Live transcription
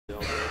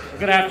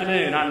Good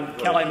afternoon. I'm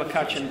Kelly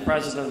McCutcheon,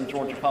 President of the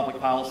Georgia Public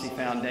Policy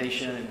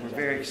Foundation, and we're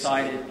very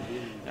excited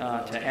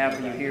to have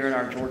you here at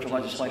our Georgia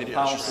Legislative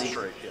Policy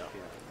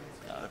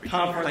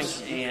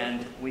Conference,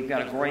 and we've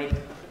got a great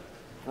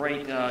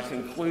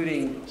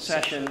concluding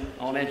session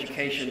on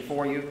education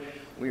for you.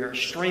 We are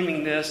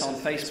streaming this on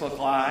Facebook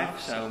Live,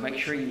 so make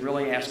sure you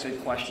really ask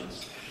good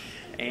questions.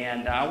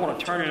 And I want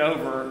to turn it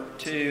over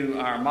to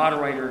our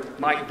moderator,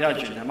 Mike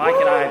Dudgeon. Now, Mike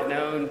and I have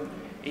known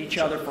each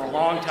other for a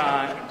long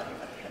time,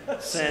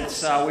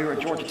 since we were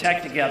at Georgia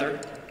Tech together,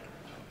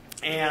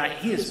 and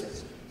he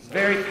is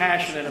very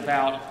passionate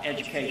about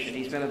education.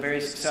 He's been a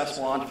very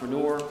successful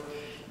entrepreneur.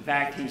 In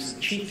fact, he's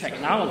the Chief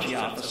Technology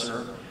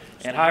Officer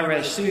at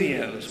Hi-Rez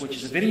Studios, which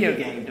is a video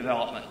game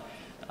development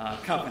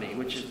company,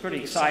 which is a pretty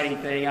exciting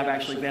thing. I've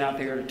actually been out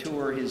there to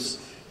tour his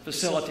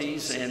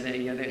facilities, and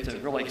it's a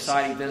really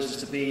exciting business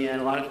to be in.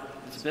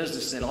 It's a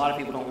business that a lot of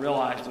people don't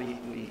realize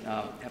we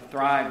have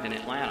thrived in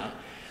Atlanta,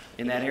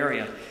 in that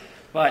area.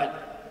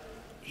 But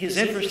his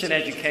interest in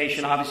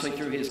education, obviously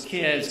through his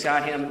kids,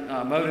 got him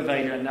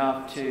motivated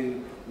enough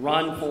to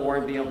run for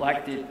and be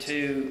elected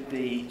to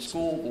the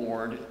school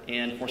board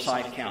in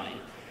Forsyth County.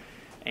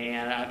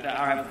 And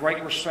I have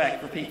great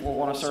respect for people who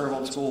want to serve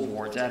on school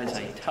boards. That is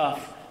a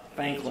tough,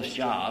 thankless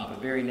job,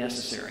 but very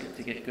necessary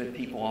to get good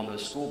people on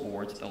those school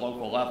boards at the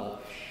local level.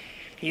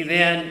 He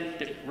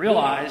then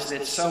realized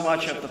that so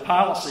much of the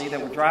policy that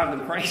were driving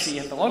them crazy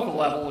at the local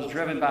level was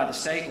driven by the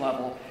state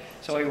level,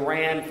 so he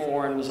ran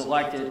for and was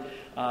elected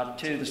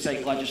to the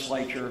state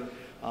legislature,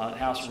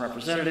 House of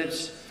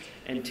Representatives,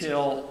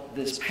 until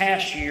this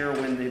past year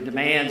when the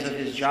demands of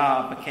his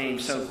job became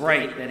so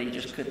great that he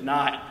just could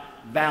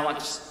not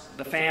balance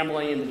the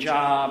family and the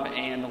job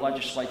and the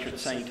legislature at the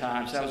same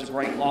time. So that was a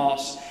great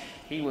loss.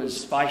 He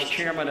was vice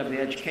chairman of the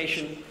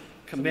Education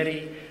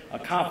Committee,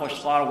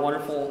 accomplished a lot of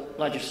wonderful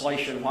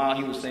legislation while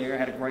he was there,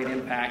 had a great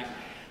impact,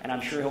 and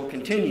I'm sure he'll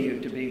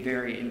continue to be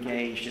very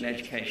engaged in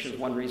education.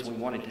 One reason we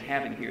wanted to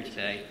have him here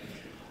today.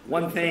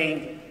 One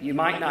thing you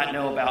might not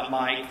know about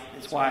Mike,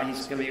 that's why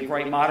he's going to be a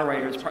great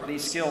moderator,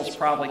 these skills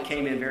probably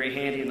came in very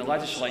handy in the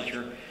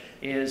legislature,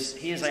 is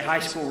he is a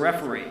high school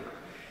referee.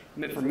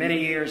 For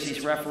many years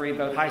he's refereed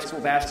both high school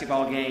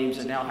basketball games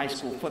and now high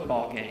school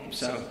football games.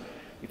 So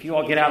if you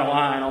all get out of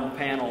line on the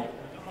panel,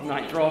 you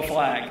might throw a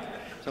flag.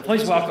 So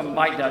please welcome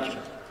Mike Dudgeon.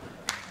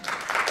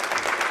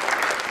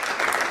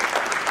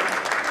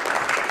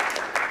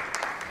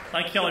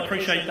 Thank you, Kelly.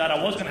 Appreciate that.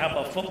 I was going to have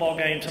a football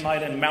game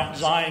tonight in Mount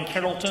Zion,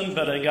 Carrollton,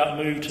 but it got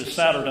moved to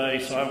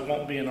Saturday, so I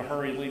won't be in a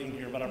hurry leaving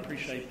here, but I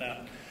appreciate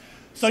that.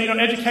 So,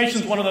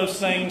 education is one of those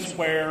things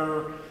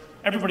where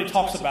everybody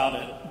talks about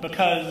it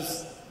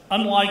because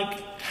unlike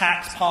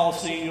tax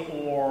policy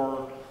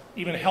or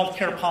even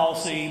healthcare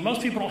policy,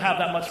 most people don't have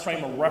that much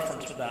frame of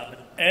reference with that.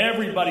 But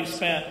everybody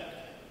spent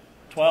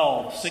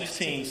 12,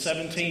 16,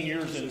 17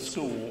 years in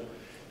school,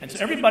 and so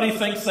everybody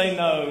thinks they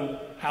know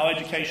how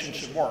education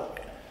should work.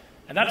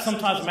 And that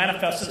sometimes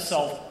manifests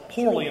itself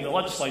poorly in the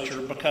legislature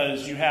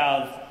because you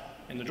have,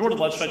 in the Georgia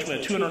legislature, we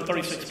had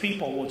 236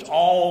 people which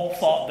all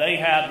thought they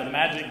had the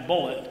magic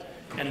bullet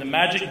and the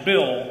magic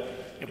bill.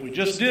 If we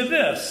just did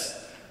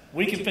this,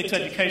 we can fix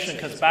education,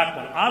 because back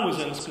when I was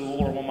in school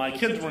or when my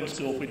kids were in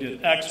school, if we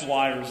did X,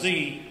 Y, or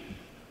Z,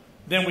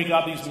 then we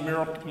got these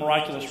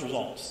miraculous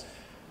results.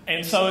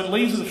 And so it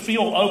leaves the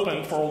field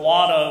open for a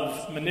lot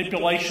of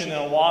manipulation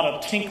and a lot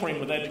of tinkering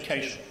with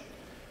education.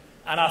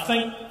 And I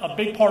think a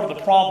big part of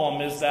the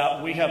problem is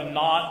that we have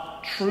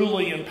not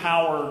truly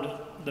empowered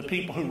the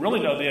people who really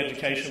know the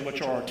education,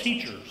 which are our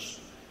teachers,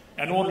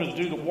 in order to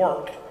do the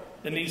work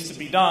that needs to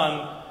be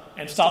done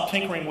and stop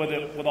tinkering with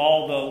it with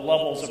all the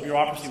levels of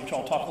bureaucracy, which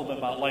I'll talk a little bit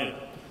about later.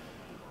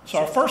 So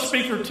our first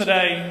speaker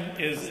today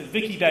is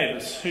Vicki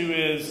Davis, who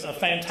is a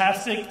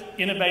fantastic,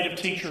 innovative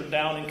teacher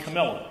down in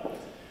Camilla.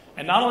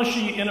 And not only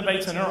she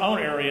innovates in her own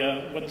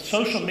area, with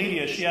social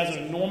media, she has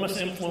an enormous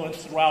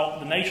influence throughout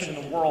the nation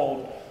and the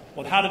world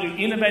with how to do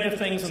innovative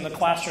things in the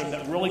classroom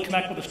that really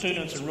connect with the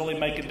students and really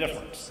make a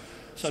difference.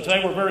 So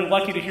today we're very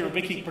lucky to hear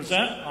Vicki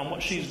present on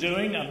what she's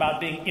doing about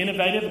being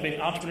innovative and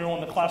being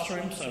entrepreneurial in the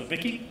classroom. So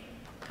Vicki,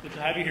 good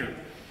to have you here.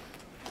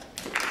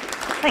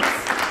 Thanks.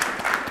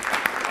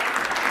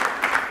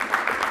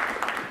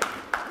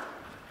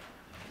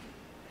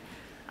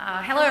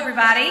 Hello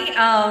everybody.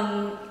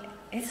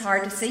 It's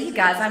hard to see you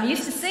guys. I'm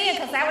used to seeing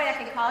because that way I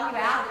can call you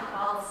out and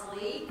fall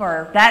asleep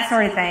or that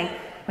sort of thing.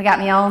 We got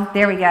me on.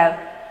 There we go.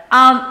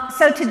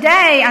 So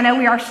today, I know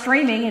we are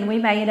streaming, and we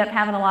may end up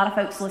having a lot of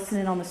folks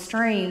listening on the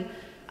stream.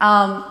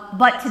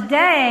 But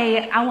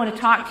today, I want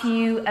to talk to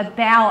you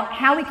about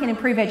how we can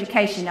improve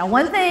education. Now,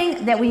 one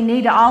thing that we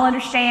need to all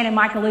understand, and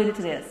Mike alluded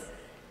to this,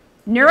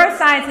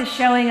 neuroscience is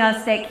showing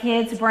us that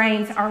kids'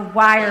 brains are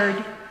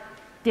wired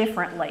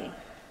differently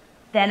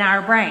than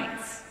our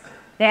brains.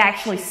 They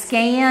actually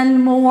scan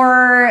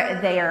more.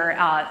 They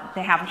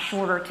have a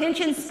shorter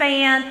attention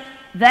span.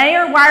 They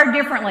are wired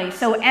differently.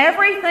 So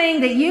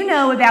everything that you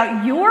know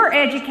about your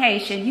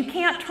education, you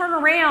can't turn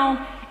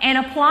around and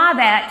apply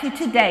that to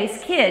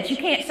today's kids. You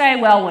can't say,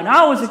 well, when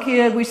I was a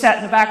kid, we sat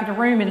in the back of the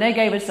room and they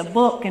gave us a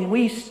book and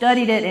we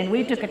studied it and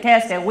we took a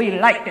test and we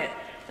liked it.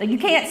 You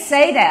can't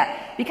say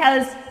that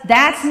because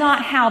that's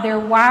not how they're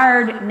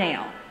wired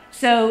now.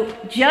 So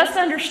just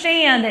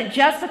understand that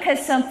just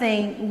because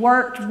something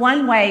worked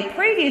one way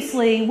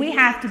previously, we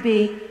have to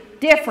be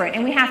different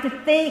and we have to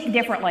think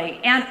differently.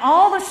 And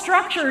all the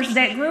structures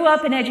that grew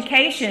up in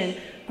education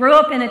grew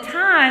up in a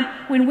time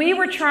when we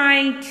were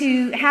trying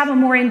to have a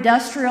more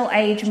industrial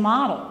age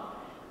model.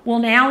 Well,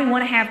 now we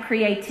want to have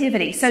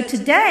creativity. So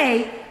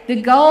today,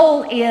 the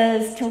goal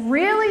is to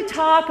really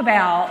talk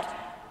about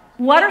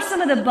what are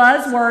some of the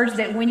buzzwords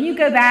that when you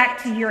go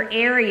back to your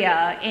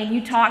area and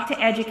you talk to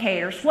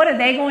educators, what are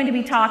they going to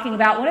be talking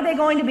about? What are they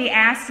going to be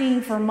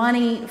asking for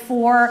money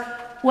for?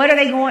 What are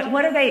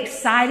they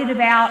excited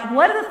about?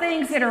 What are the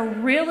things that are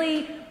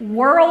really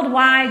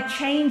worldwide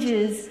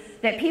changes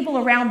that people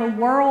around the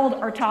world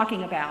are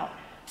talking about?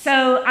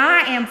 So I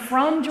am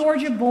from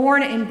Georgia,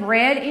 born and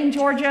bred in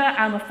Georgia.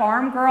 I'm a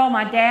farm girl.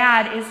 My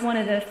dad is one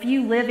of the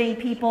few living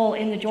people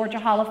in the Georgia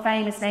Hall of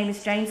Fame. His name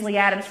is James Lee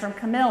Adams from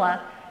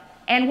Camilla.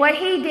 And what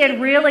he did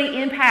really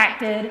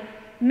impacted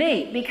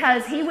me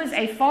because he was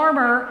a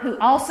farmer who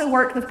also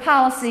worked with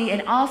policy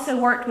and also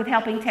worked with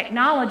helping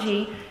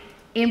technology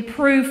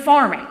improve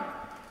farming.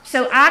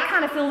 So I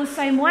kind of feel the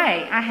same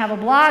way. I have a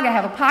blog, I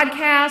have a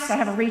podcast, I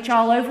have a reach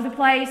all over the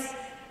place,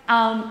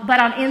 but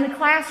I'm in the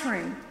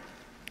classroom.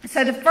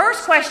 So the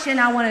first question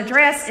I want to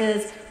address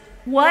is,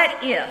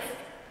 what if?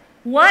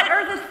 What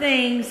are the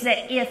things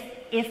that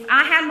if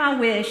I had my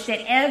wish that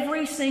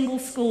every single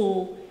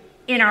school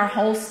in our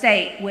whole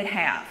state would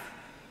have?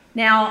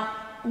 Now,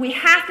 we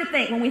have to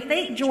think, when we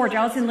think Georgia,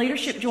 I was in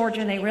Leadership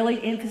Georgia and they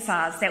really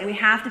emphasized that we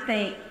have to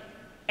think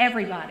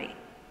everybody.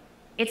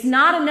 It's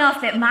not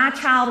enough that my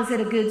child is at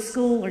a good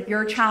school or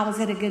your child is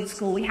at a good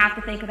school. We have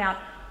to think about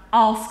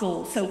all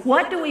schools. So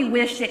what do we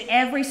wish that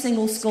every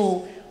single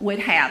school would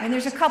have? And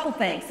there's a couple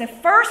things. The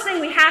first thing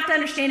we have to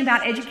understand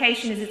about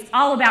education is it's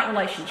all about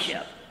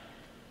relationship.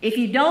 If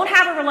you don't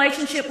have a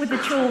relationship with the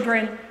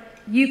children,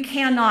 you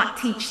cannot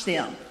teach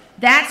them.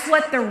 That's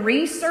what the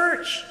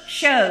research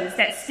shows,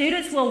 that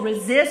students will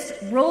resist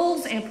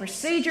rules and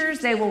procedures.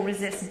 They will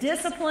resist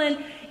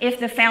discipline if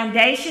the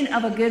foundation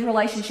of a good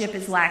relationship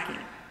is lacking.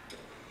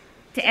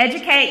 To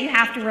educate, you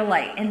have to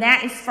relate, and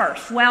that is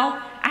first.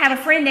 Well, I have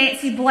a friend,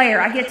 Nancy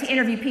Blair. I get to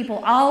interview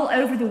people all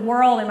over the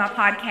world in my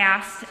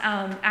podcast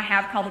I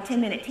have called The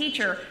 10-Minute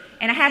Teacher,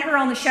 and I had her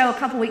on the show a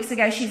couple weeks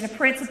ago. She's a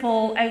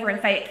principal over in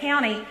Fayette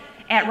County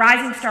at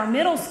Rising Star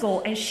Middle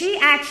School, and she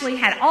actually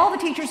had all the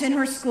teachers in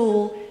her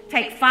school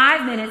take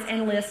 5 minutes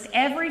and list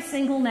every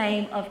single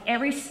name of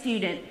every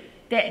student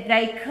that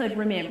they could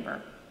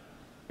remember.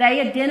 They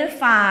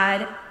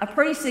identified a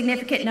pretty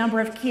significant number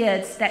of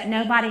kids that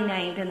nobody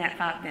named in that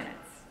 5 minutes.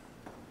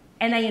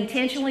 And they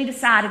intentionally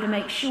decided to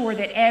make sure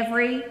that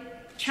every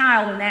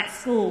child in that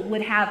school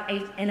would have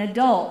an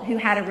adult who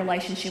had a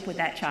relationship with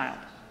that child.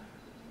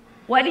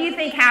 What do you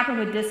think happened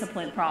with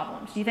discipline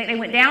problems? Do you think they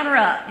went down or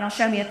up? Y'all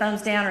show me a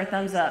thumbs down or a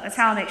thumbs up. That's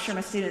how I make sure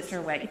my students are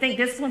awake. You think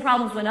discipline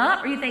problems went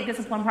up or you think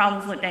discipline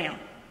problems went down?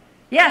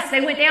 Yes, they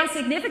went down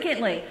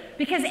significantly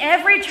because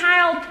every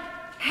child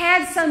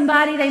had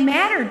somebody they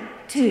mattered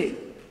to.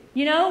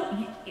 You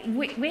know,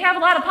 we have a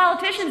lot of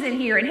politicians in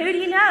here, and who do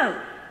you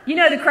know? You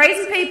know the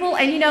crazy people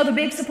and you know the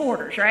big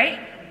supporters, right?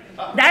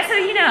 That's who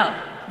you know.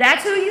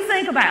 That's who you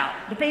think about.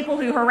 The people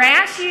who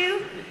harass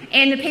you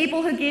and the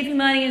people who give you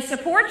money and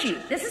support you.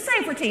 This is the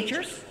same for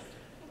teachers.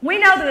 We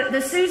know the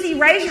Susie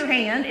raise your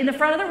hand in the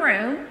front of the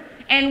room,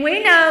 and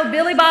we know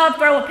Billy Bob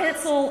throw a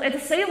pencil at the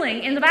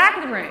ceiling in the back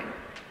of the room.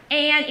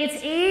 And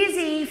it's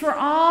easy for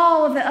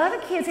all of the other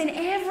kids, and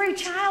every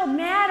child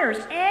matters.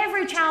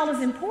 Every child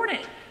is important.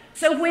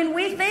 So when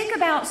we think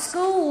about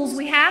schools,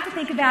 we have to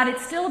think about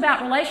it's still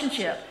about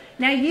relationship.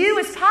 Now you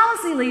as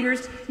policy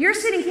leaders, you're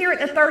sitting here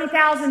at the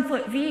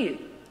 30,000-foot view.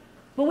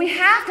 But we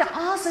have to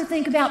also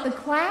think about the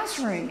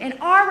classroom and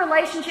our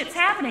relationships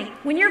happening.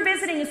 When you're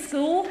visiting a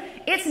school,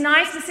 it's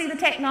nice to see the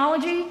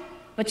technology,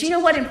 but you know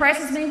what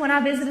impresses me when I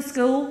visit a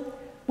school?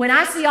 When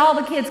I see all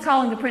the kids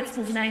calling the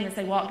principal's name as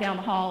they walk down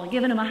the hall and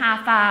giving them a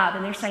high five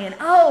and they're saying,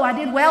 oh, I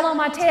did well on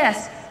my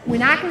test.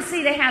 When I can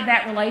see they have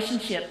that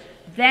relationship,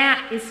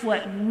 that is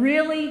what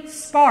really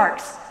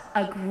sparks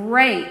a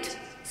great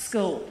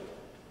school.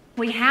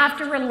 We have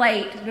to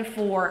relate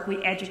before we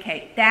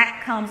educate.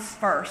 That comes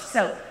first.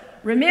 So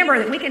remember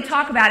that we can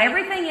talk about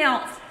everything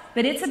else,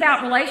 but it's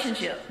about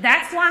relationship.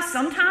 That's why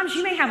sometimes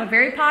you may have a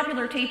very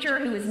popular teacher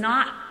who is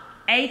not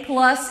A+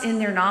 in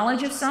their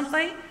knowledge of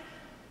something,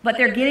 but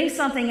they're getting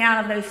something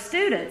out of those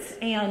students,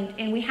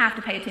 and we have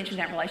to pay attention to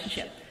that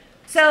relationship.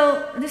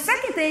 So the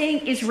second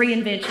thing is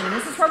reinvention, and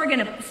this is where we're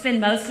going to spend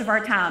most of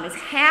our time, is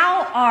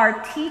how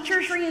are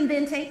teachers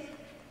reinventing,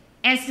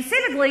 and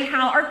specifically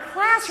how are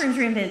classrooms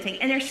reinventing.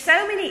 And there's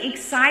so many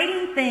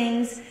exciting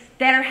things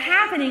that are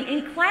happening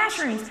in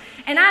classrooms,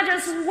 and I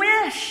just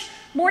wish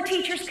more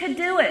teachers could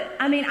do it.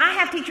 I mean, I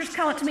have teachers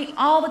come up to me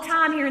all the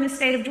time here in the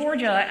state of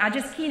Georgia. I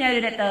just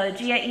keynoted at the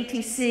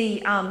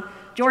GAETC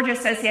Georgia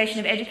Association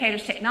of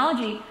Educators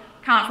Technology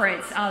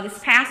Conference this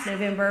past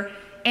November,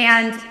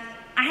 and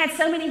I had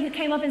so many who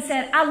came up and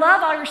said, I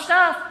love all your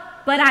stuff,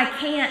 but I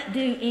can't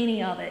do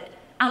any of it.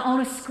 I'm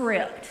on a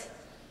script.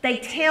 They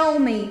tell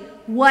me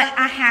what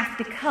I have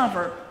to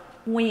cover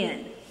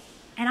when.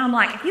 And I'm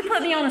like, if you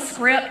put me on a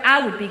script,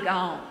 I would be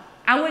gone.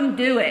 I wouldn't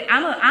do it.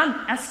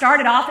 I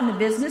started off in the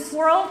business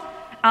world.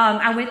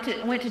 I went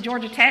to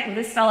Georgia Tech with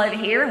this fellow over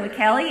here and with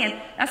Kelly, and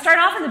I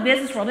started off in the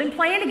business world. I've been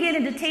planning to get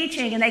into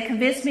teaching, and they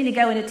convinced me to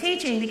go into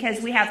teaching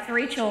because we have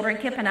 3 children,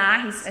 Kip and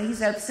I, he's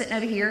sitting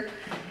over here,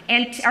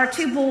 and our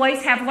 2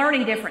 boys have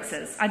learning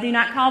differences. I do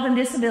not call them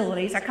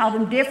disabilities, I call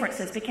them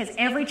differences because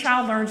every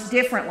child learns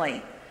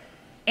differently.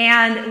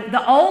 And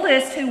the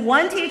oldest, who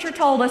one teacher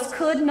told us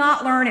could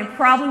not learn and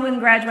probably wouldn't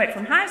graduate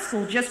from high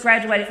school, just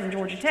graduated from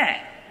Georgia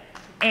Tech.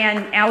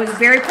 And I was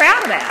very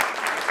proud of that.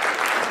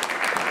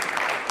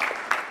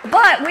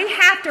 But we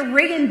have to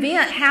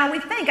reinvent how we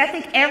think. I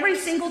think every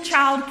single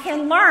child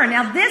can learn.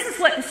 Now, this is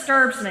what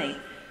disturbs me.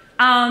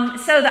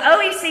 So the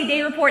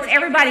OECD reports,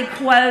 everybody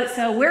quotes,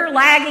 so we're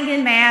lagging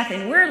in math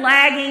and we're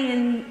lagging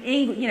in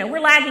English, we're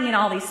lagging in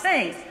all these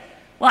things.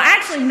 Well, I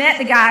actually met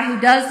the guy who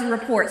does the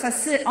reports. I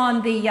sit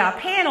on the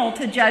panel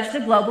to judge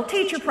the Global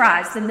Teacher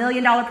Prize, the $1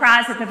 million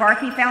prize that the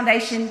Varkey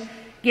Foundation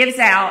gives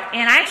out.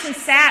 And I actually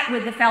sat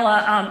with the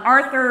fella,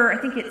 Arthur, I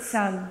think it's,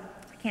 I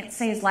can't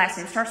say his last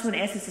name, starts with an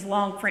S, it's his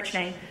long French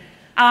name,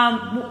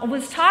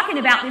 was talking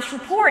about this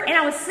report. And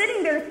I was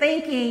sitting there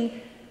thinking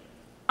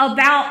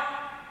about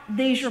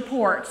these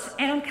reports.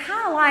 And I'm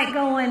kind of like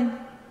going,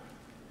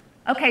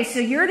 okay, so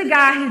you're the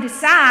guy who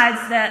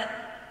decides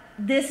that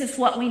this is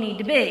what we need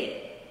to be.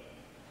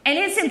 And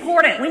it's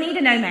important. We need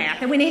to know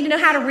math, and we need to know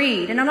how to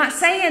read. And I'm not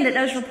saying that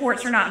those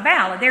reports are not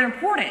valid. They're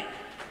important.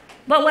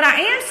 But what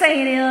I am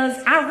saying is,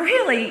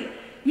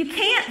 you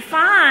can't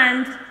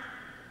find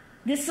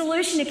the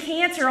solution to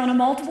cancer on a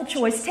multiple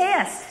choice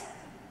test.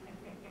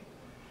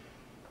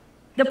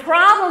 The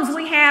problems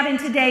we have in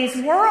today's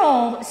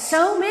world,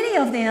 so many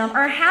of them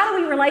are how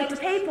do we relate to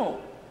people?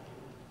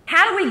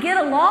 How do we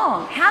get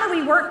along? How do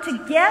we work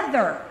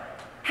together?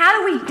 How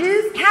do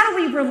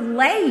we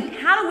relate?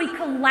 How do we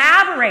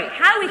collaborate?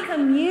 How do we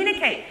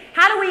communicate?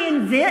 How do we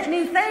invent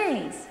new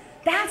things?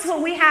 That's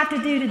what we have to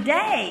do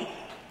today.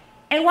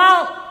 And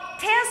while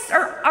tests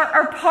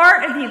are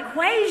part of the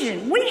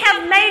equation, we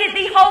have made it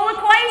the whole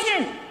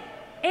equation.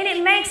 And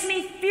it makes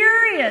me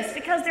furious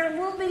because there are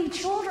little bitty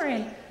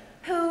children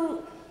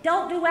who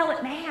don't do well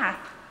at math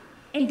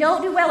and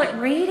don't do well at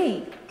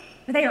reading.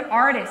 But they are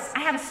artists. I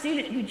have a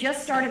student who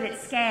just started at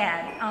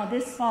SCAD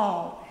this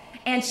fall.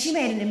 And she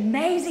made an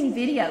amazing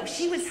video.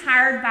 She was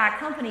hired by a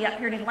company up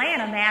here in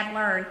Atlanta, Mad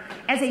Learn,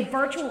 as a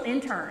virtual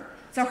intern.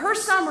 So her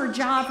summer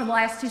job for the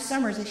last 2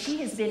 summers is she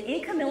has been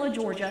in Camilla,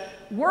 Georgia,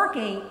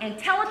 working and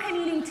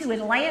telecommuting to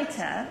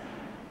Atlanta,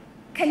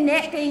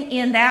 connecting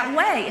in that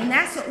way. And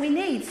that's what we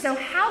need. So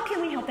how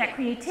can we help that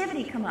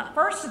creativity come up?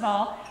 First of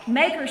all,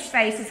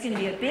 makerspace is going to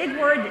be a big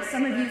word that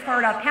some of you have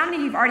heard of. How many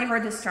of you have already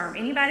heard this term?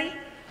 Anybody?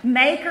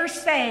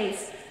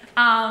 Makerspace,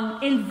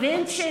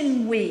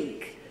 Invention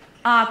Week.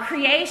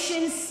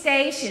 Creation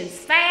stations,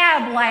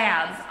 fab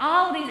labs,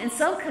 all of these, and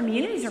some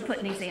communities are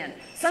putting these in.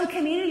 Some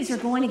communities are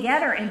going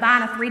together and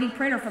buying a 3D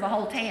printer for the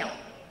whole town.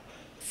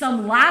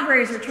 Some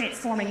libraries are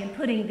transforming and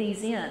putting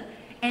these in.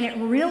 And it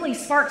really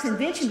sparks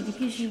invention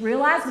because you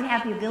realize we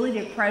have the ability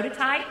to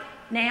prototype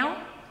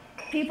now.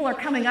 People are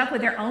coming up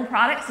with their own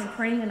products and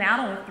printing them out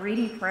on a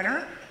 3D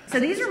printer. So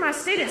these are my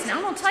students. Now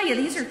I'm going to tell you,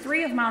 these are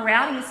 3 of my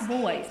rowdiest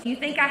boys. Do you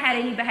think I had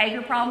any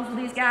behavior problems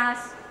with these guys?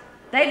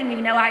 They didn't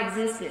even know I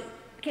existed,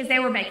 because they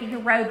were making a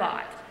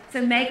robot.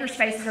 So maker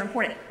spaces are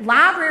important.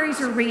 Libraries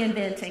are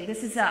reinventing.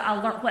 This is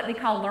what they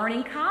call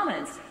learning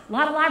commons. A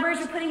lot of libraries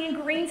are putting in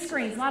green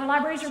screens. A lot of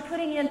libraries are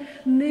putting in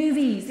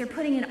movies. They're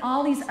putting in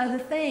all these other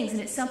things,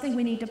 and it's something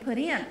we need to put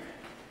in.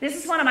 This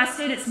is one of my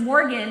students,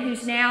 Morgan,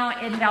 who's now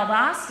in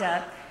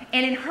Valdosta,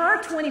 and in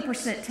her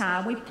 20%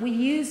 time, we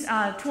use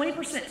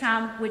 20%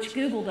 time, which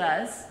Google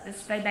does.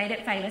 They made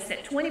it famous,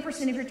 that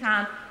 20% of your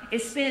time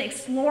is spent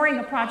exploring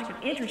a project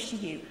of interest to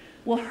you.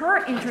 Well,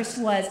 her interest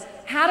was,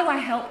 how do I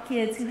help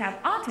kids who have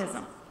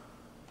autism?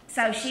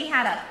 So she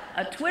had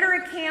a Twitter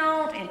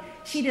account, and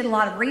she did a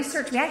lot of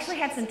research. We actually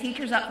had some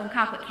teachers up from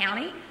Colquitt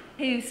County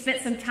who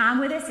spent some time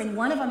with us, and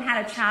one of them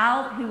had a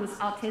child who was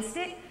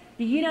autistic.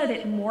 Do you know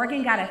that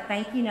Morgan got a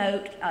thank you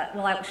note?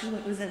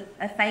 It was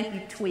a thank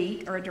you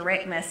tweet or a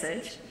direct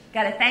message.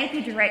 Got a thank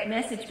you direct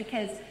message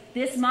because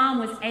this mom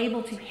was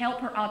able to help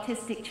her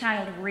autistic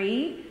child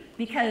read,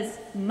 because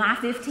my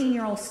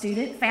 15-year-old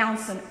student found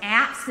some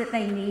apps that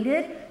they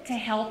needed to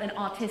help an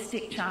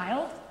autistic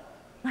child.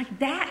 Like,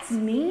 that's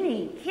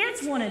meaning.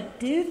 Kids want to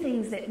do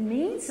things that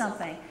mean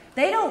something.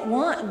 They don't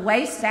want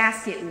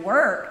wastebasket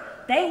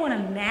work. They want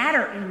to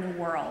matter in the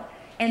world.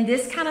 And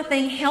this kind of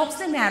thing helps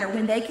them matter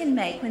when they can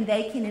make, when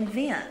they can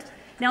invent.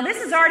 Now,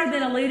 this has already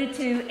been alluded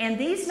to, and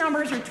these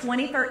numbers are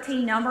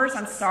 2013 numbers.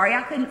 I'm sorry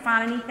I couldn't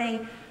find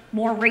anything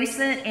more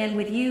recent, and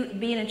with you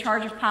being in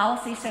charge of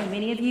policy, so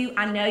many of you,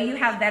 I know you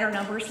have better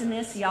numbers than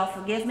this, so y'all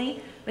forgive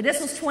me, but this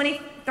was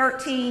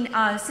 2013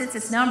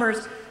 census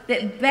numbers,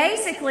 that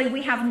basically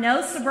we have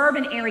no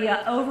suburban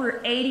area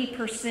over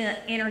 80%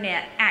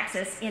 internet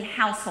access in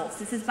households.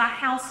 This is by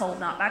household,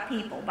 not by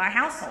people, by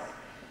household.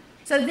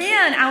 So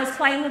then I was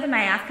playing with the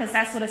math, because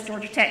that's what us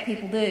Georgia Tech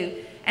people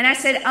do, and I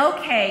said,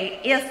 okay,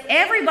 if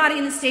everybody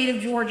in the state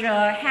of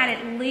Georgia had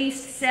at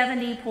least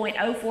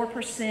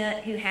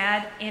 70.04% who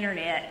had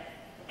internet,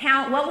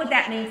 what would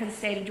that mean for the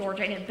state of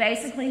Georgia? And it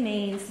basically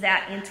means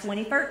that in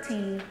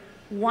 2013,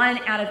 1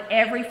 out of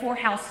every 4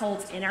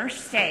 households in our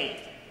state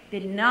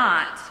did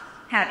not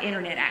have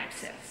internet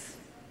access.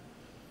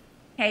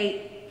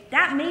 Okay,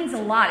 that means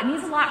a lot. It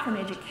means a lot from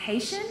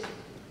education.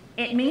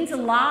 It means a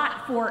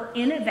lot for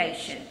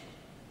innovation.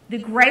 The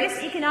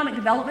greatest economic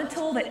development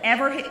tool that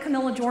ever hit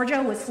Camilla,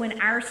 Georgia was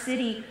when our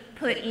city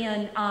put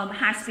in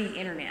high-speed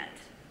internet.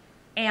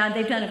 And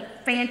they've done a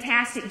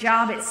fantastic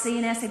job at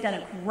CNS. They've done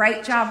a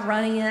great job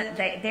running it.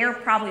 They're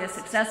probably a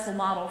successful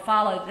model to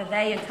follow.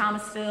 They and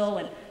Thomasville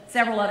and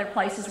several other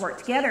places work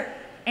together.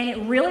 And it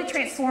really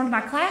transformed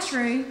my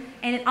classroom.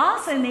 And it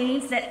also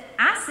means that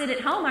I sit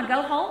at home, I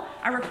go home,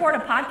 I record a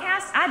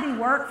podcast, I do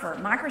work for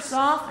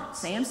Microsoft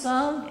and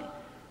Samsung and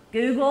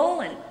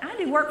Google, and I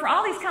do work for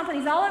all these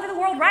companies all over the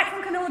world right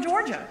from Camilla,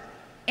 Georgia.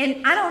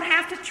 And I don't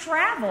have to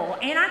travel,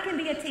 and I can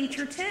be a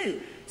teacher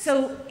too.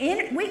 So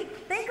we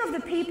think of the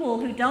people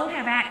who don't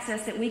have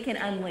access that we can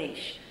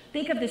unleash.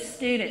 Think of the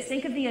students,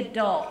 think of the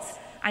adults.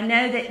 I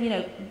know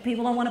that,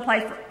 people don't want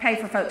to pay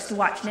for folks to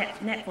watch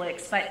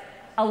Netflix, but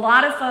a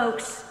lot of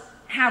folks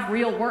have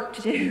real work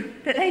to do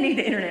that they need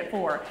the internet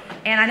for.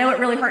 And I know it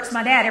really hurts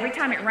my dad. Every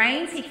time it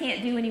rains, he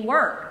can't do any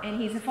work,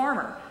 and he's a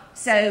farmer.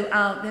 So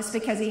that's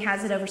because he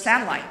has it over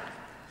satellite.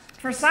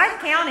 Forsyth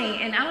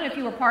County, and I don't know if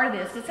you were part of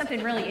this, did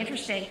something really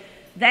interesting.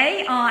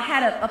 They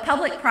had a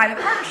public-private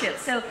partnership.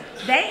 So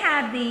they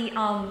had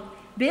the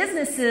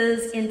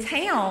businesses in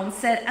town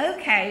said,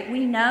 okay,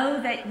 we know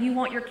that you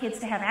want your kids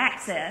to have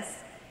access,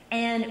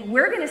 and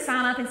we're going to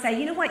sign up and say,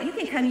 you know what, you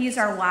can come use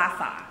our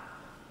Wi-Fi.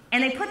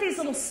 And they put these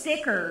little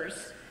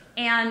stickers,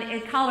 and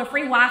it's called a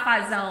free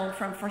Wi-Fi zone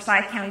from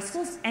Forsyth County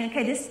Schools. And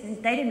okay,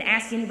 they didn't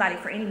ask anybody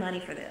for any money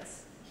for this.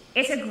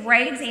 It's a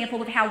great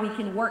example of how we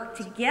can work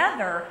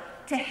together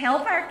to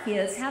help our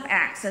kids have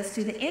access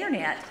to the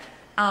internet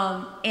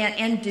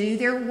and do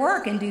their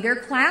work and do their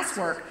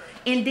classwork.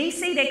 In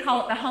DC, they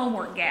call it the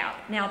homework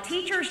gap. Now,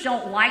 teachers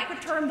don't like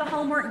the term the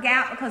homework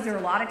gap because there are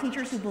a lot of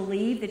teachers who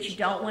believe that you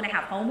don't want to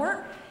have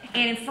homework.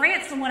 And in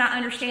France, from what I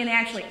understand, they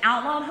actually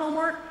outlawed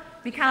homework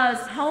because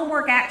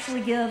homework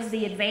actually gives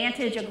the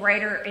advantage a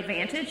greater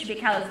advantage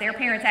because their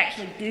parents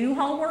actually do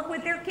homework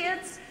with their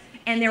kids.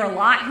 And there are a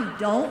lot who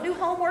don't do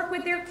homework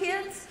with their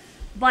kids.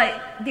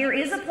 But there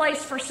is a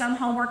place for some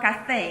homework, I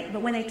think.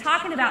 But when they're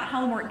talking about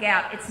homework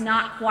gap, it's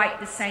not quite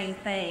the same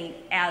thing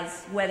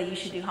as whether you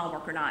should do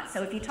homework or not.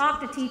 So if you talk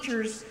to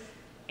teachers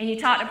and you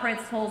talk to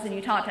principals and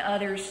you talk to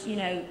others,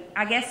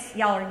 I guess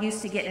y'all are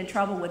used to getting in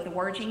trouble with the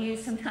words you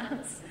use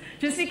sometimes.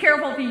 Just be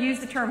careful if you use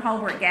the term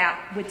homework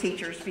gap with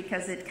teachers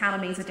because it kind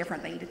of means a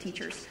different thing to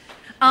teachers.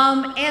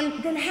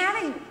 And then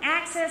having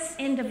access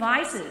in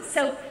devices.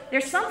 So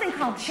there's something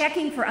called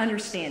checking for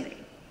understanding.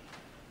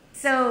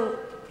 So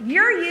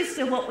you're used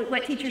to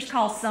what teachers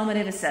call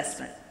summative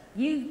assessment.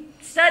 You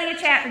study a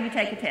chapter, you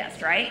take a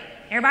test, right?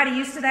 Everybody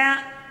used to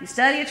that? You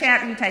study a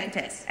chapter, you take a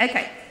test.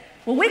 Okay.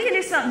 Well, we can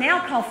do something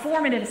now called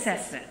formative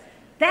assessment.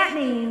 That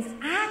means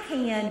I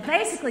can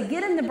basically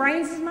get in the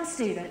brains of my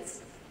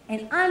students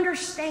and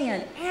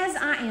understand as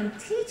I am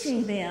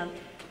teaching them,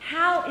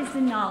 how is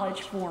the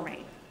knowledge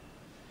forming?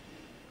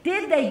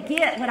 Did they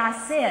get what I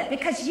said?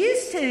 Because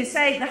used to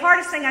say the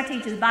hardest thing I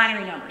teach is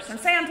binary numbers. So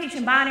say I'm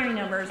teaching binary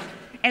numbers,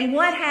 and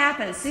what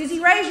happens? Susie,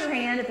 raise your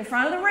hand at the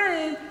front of the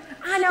room.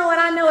 I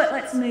know it,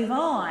 let's move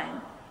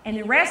on. And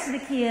the rest of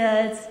the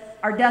kids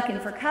are ducking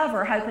for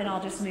cover, hoping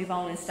I'll just move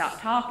on and stop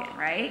talking,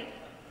 right?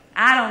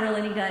 I don't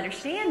really need to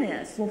understand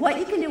this. Well, what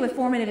you can do with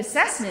formative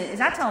assessment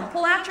is I tell them,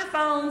 pull out your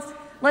phones,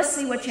 let's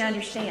see what you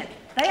understand.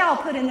 They all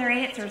put in their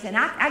answers, and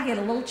I get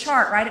a little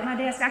chart right at my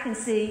desk. I can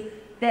see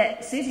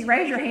that Susie,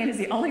 raise your hand, is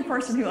the only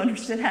person who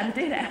understood how to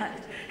do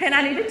that. And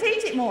I need to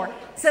teach it more.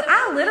 So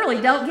I literally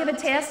don't give a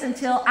test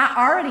until I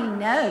already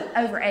know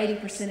over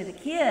 80% of the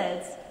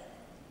kids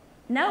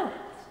know it.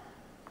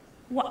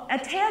 Well, a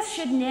test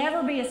should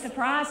never be a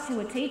surprise to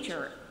a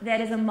teacher that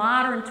is a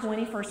modern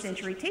 21st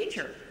century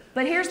teacher.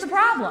 But here's the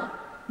problem.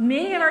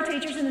 Many of our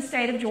teachers in the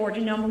state of Georgia,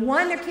 number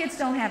one, their kids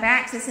don't have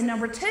access, and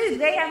number two,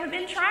 they haven't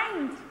been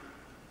trained.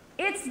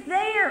 It's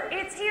there.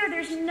 It's here.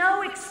 There's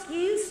no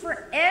excuse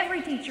for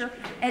every teacher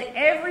at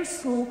every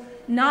school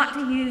not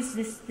to use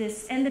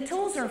this. And the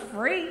tools are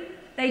free.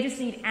 They just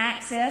need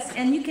access,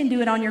 and you can do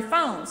it on your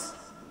phones.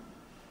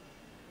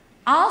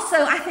 Also,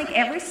 I think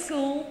every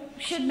school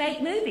should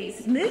make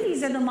movies.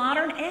 Movies are the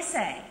modern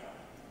essay.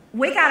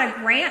 We got a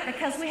grant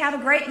because we have a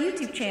great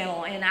YouTube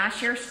channel, and I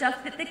share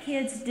stuff that the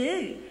kids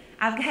do.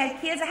 I've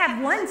had kids. I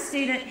have one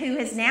student who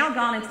has now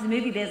gone into the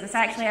movie business.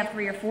 I actually have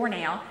 3 or 4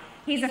 now.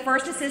 He's a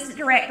first assistant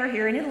director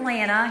here in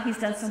Atlanta. He's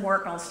done some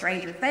work on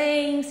Stranger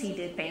Things. He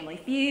did Family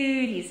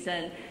Feud.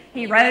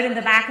 He rode in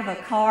the back of a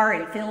car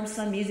and filmed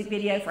some music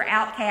video for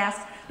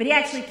Outkast. But he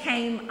actually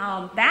came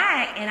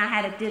back, and I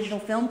had a digital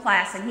film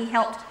class, and he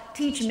helped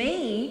teach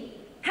me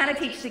how to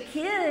teach the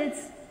kids,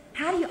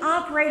 how do you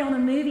operate on a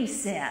movie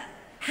set?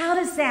 How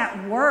does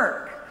that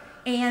work?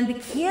 And the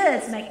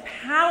kids make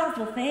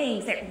powerful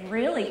things that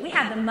really, we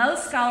had the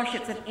most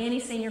scholarships of any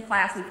senior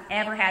class we've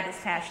ever had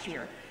this past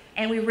year.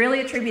 And we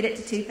really attribute it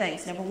to two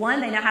things. Number one,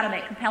 they know how to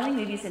make compelling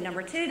movies, and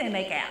number two, they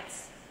make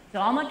apps. So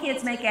all my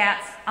kids make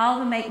apps, all of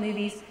them make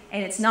movies,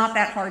 and it's not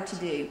that hard to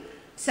do.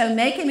 So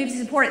making movies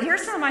is important.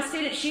 Here's some of my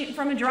students shooting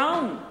from a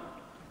drone.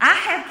 I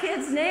have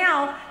kids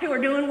now who are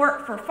doing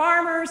work for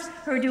farmers,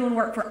 who are doing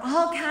work for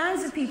all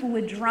kinds of people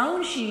with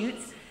drone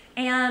shoots.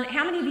 And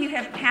how many of you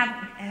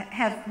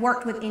have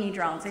worked with any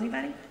drones?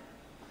 Anybody?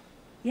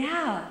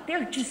 Yeah,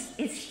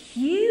 it's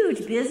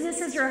huge.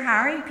 Businesses are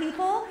hiring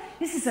people.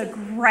 This is a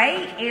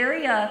great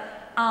area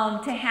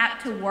to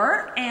have to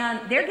work, and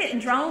they're getting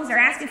drones they're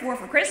asking for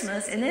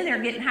Christmas, and then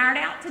they're getting hired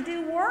out to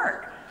do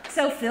work.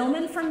 So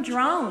filming from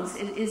drones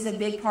is a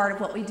big part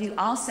of what we do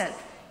also.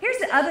 Here's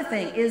the other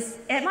thing, is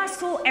at my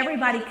school,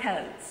 everybody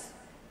codes.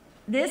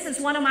 This is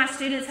one of my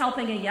students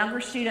helping a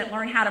younger student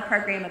learn how to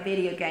program a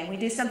video game. We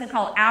do something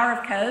called Hour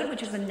of Code,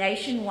 which is a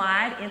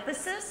nationwide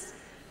emphasis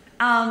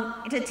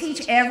to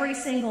teach every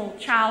single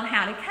child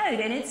how to code,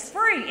 and it's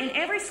free, and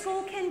every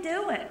school can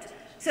do it.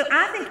 So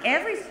I think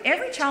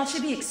every child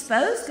should be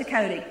exposed to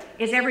coding.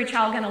 Is every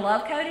child going to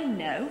love coding?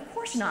 No, of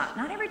course not.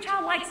 Not every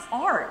child likes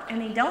art. I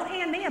mean, don't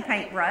hand me a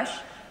paintbrush.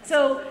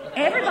 So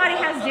everybody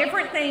has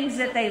different things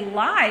that they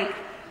like.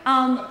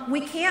 We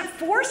can't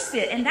force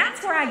fit, and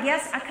that's where I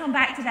guess I come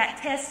back to that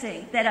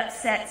testing that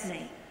upsets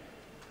me.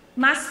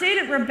 My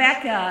student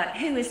Rebecca,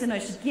 who is the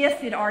most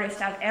gifted artist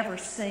I've ever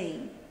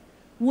seen,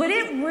 would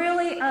it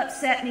really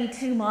upset me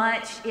too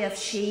much if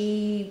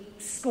she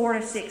scored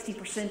a 60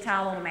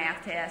 percentile on a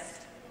math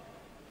test?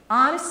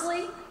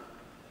 Honestly,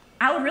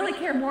 I would really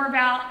care more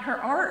about her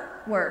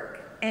artwork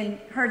and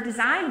her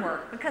design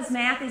work, because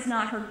math is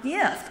not her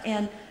gift,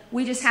 and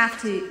we just have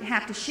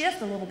to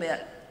shift a little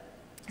bit.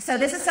 So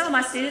this is some of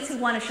my students who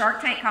won a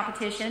Shark Tank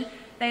competition.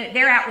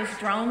 Their app was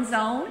Drone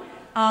Zone.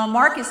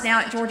 Mark is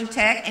now at Georgia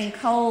Tech, and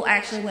Cole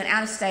actually went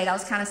out of state. I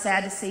was kind of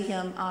sad to see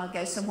him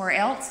go somewhere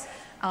else,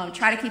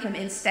 try to keep him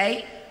in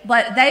state.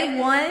 But they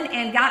won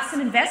and got some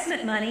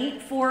investment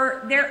money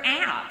for their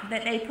app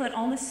that they put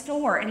on the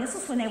store. And this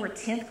was when they were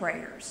 10th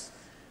graders.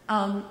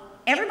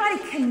 Everybody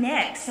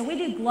connects. So we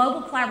do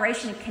global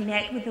collaboration and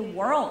connect with the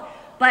world.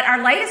 But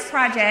our latest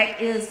project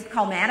is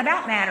called Mad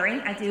About Mattering.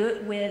 I do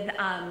it with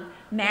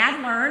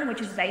Mad Learn, which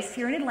is based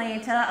here in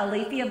Atlanta.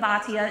 Alethea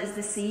Bhatia is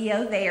the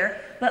CEO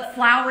there. But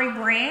Flowery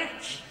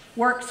Branch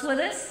works with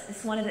us.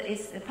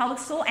 It's the public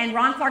school. And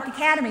Ron Clark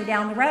Academy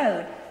down the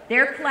road.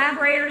 They're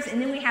collaborators,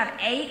 and then we have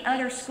 8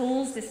 other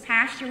schools. This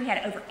past year, we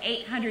had over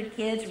 800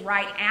 kids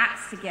write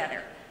apps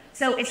together.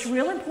 So it's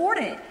real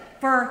important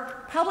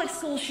for public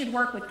schools should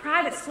work with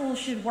private schools,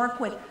 should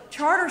work with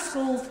charter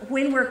schools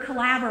when we're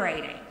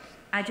collaborating.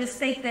 I just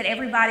think that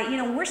everybody,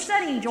 when we're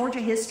studying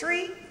Georgia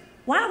history,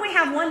 why don't we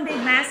have one big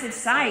massive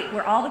site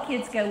where all the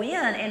kids go in?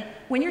 And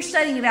when you're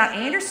studying about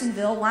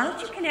Andersonville, why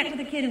don't you connect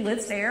with a kid who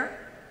lives there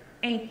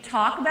and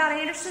talk about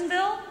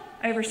Andersonville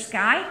over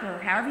Skype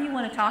or however you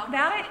want to talk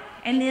about it?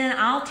 And then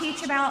I'll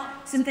teach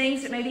about some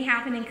things that maybe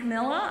happened in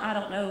Camilla. I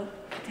don't know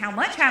how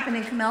much happened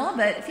in Camilla,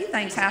 but a few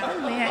things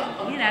happened. We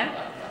had,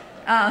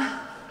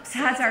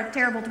 besides our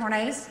terrible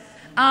tornadoes.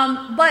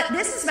 But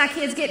this is my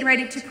kids getting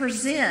ready to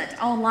present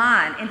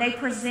online, and they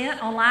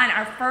present online.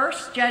 Our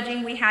first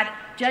judging, we had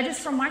judges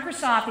from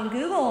Microsoft and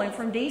Google and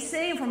from DC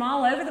and from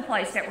all over the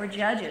place that were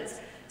judges.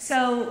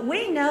 So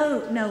we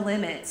know no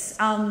limits.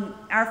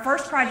 Our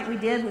first project we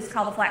did was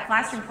called the Flat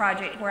Classroom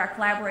Project, where I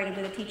collaborated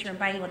with a teacher in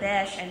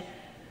Bangladesh and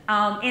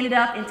ended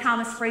up in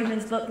Thomas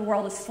Friedman's book, The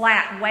World is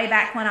Flat, way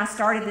back when I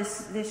started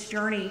this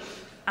journey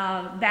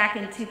back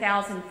in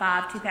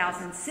 2005,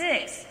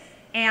 2006.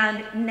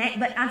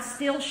 But I'm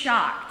still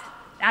shocked.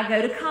 I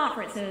go to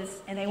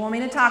conferences, and they want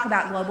me to talk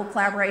about global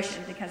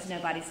collaboration because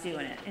nobody's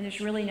doing it. And there's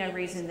really no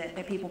reason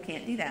that people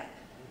can't do that.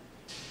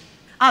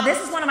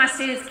 This is one of my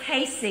students,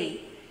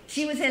 Casey.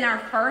 She was in our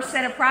first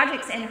set of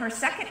projects, and her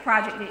second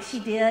project that she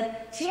did,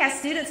 she has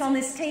students on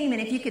this team,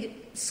 and if you could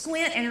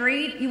squint and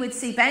read, you would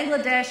see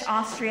Bangladesh,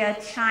 Austria,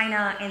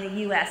 China, and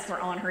the U.S. were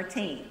on her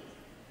team.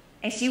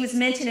 And she was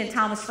mentioned in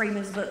Thomas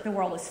Friedman's book, The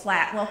World is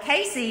Flat. Well,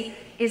 Casey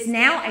is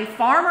now a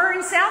farmer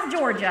in South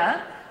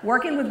Georgia,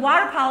 working with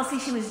water policy.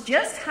 She was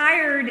just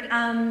hired,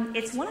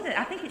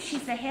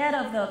 she's the head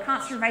of the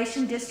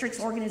Conservation Districts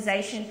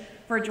Organization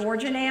for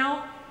Georgia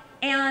now.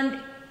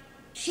 And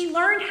she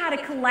learned how to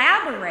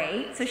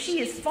collaborate, so she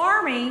is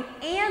farming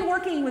and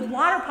working with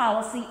water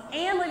policy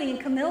and living in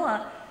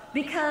Camilla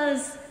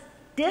because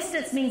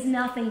distance means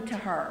nothing to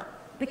her,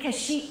 because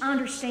she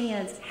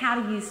understands how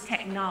to use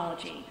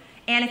technology.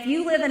 And if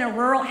you live in a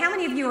rural, how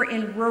many of you are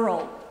in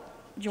rural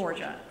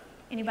Georgia?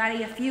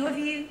 Anybody? A few of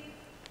you?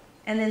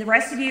 And then the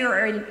rest of you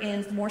are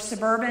in more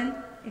suburban?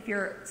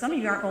 Some of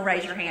you aren't going to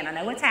raise your hand. I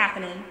know what's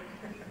happening.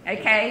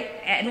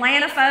 Okay?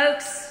 Atlanta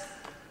folks.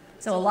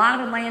 So a lot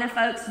of Atlanta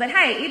folks. But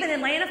hey, even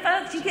Atlanta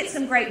folks, you get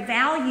some great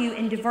value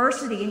and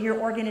diversity in your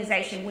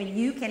organization when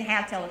you can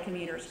have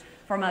telecommuters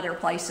from other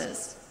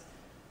places.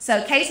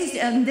 So Casey's,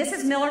 this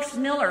is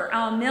Miller.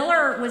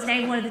 Miller was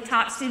named one of the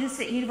top students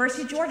at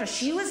University of Georgia.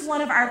 She was one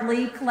of our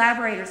lead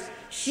collaborators.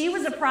 She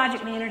was a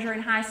project manager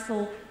in high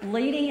school,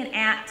 leading an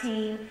app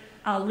team,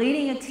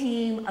 leading a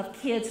team of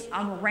kids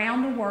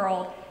around the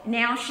world.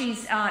 Now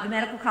she's at the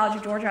Medical College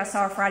of Georgia. I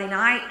saw her Friday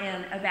night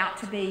and about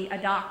to be a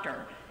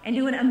doctor and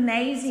doing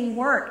amazing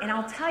work. And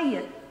I'll tell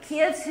you,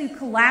 kids who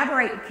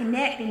collaborate and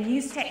connect and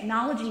use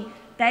technology,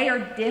 they are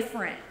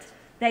different.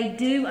 They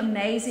do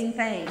amazing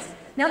things.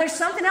 Now, there's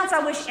something else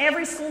I wish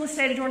every school in the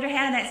state of Georgia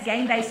had, and that's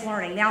game-based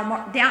learning.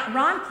 Now,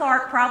 Ron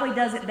Clark probably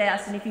does it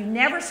best, and if you've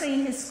never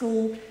seen his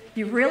school,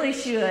 you really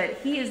should.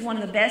 He is one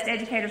of the best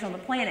educators on the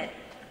planet.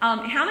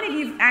 How many of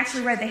you have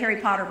actually read the Harry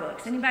Potter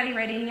books? Anybody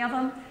read any of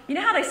them? You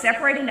know how they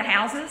separate into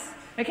houses?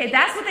 Okay,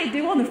 that's what they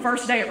do on the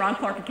first day at Ron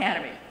Clark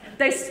Academy.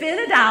 They spin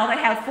a dial.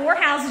 They have 4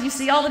 houses. You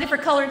see all the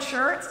different colored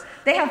shirts?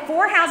 They have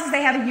 4 houses.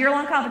 They have a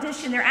year-long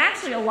competition. There are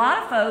actually a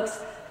lot of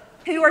folks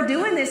who are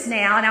doing this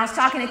now, and I was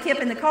talking to Kip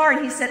in the car,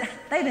 and he said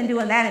they've been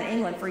doing that in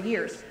England for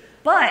years.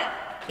 But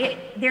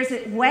there's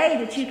a way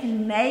that you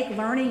can make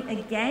learning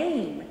a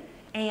game.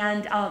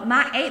 And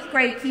my 8th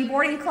grade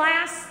keyboarding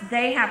class,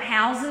 they have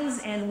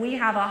houses, and we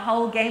have a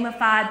whole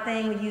gamified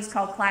thing we use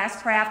called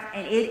Classcraft,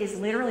 and it is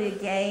literally a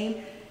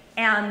game,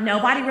 and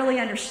nobody really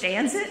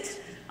understands it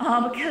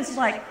because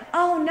like,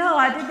 oh no,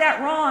 I did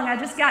that wrong, I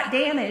just got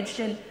damaged.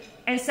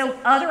 And so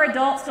other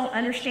adults don't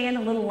understand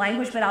the little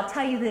language, but I'll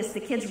tell you this, the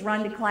kids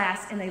run to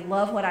class and they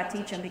love what I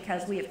teach them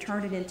because we have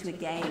turned it into a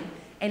game.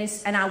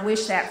 And I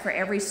wish that for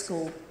every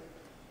school.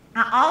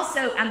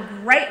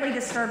 I'm greatly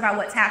disturbed by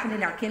what's happened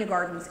in our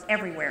kindergartens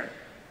everywhere,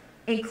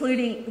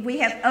 including we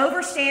have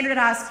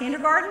over-standardized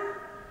kindergarten.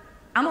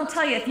 I'm going to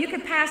tell you, if you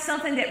could pass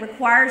something that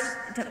requires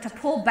to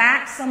pull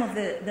back some of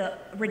the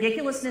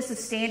ridiculousness of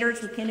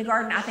standards with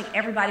kindergarten, I think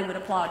everybody would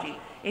applaud you.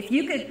 If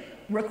you could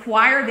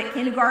require that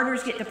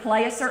kindergartners get to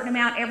play a certain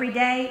amount every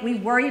day, we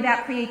worry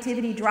about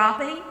creativity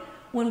dropping.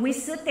 When we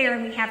sit there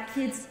and we have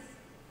kids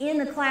in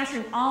the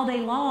classroom all day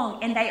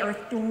long and they are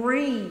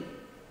 3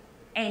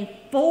 and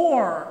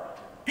 4,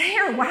 they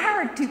are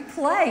wired to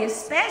play,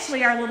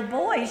 especially our little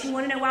boys. You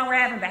want to know why we're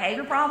having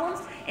behavior problems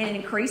and an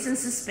increase in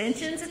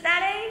suspensions at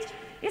that age?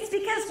 It's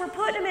because we're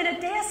putting them in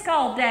a desk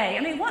all day.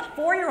 I mean, what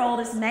 4-year-old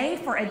is made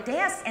for a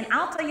desk? And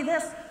I'll tell you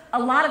this, a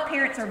lot of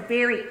parents are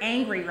very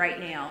angry right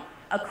now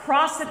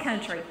across the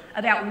country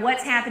about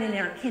what's happening in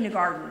our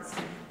kindergartens.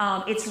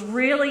 It's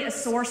really a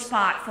sore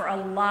spot for a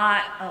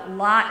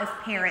lot of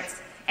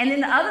parents. And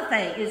then the other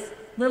thing is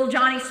little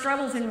Johnny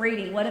struggles in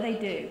reading. What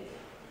do?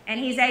 And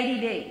he's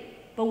ADD.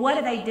 But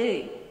what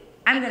do?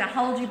 I'm going to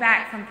hold you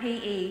back from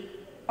PE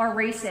or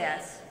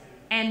recess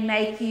and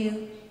make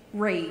you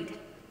read.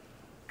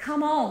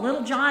 Come on,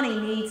 little Johnny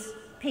needs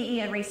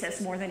PE and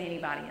recess more than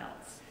anybody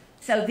else.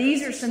 So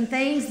these are some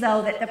things,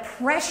 though, that the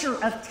pressure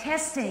of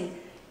testing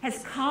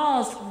has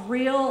caused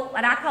real,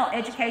 what I call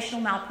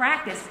educational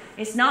malpractice.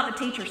 It's not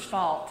the teacher's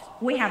fault.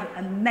 We have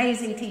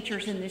amazing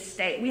teachers in this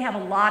state. We have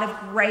a lot of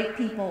great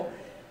people,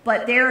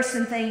 but there are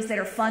some things that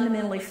are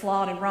fundamentally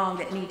flawed and wrong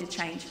that need to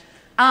change.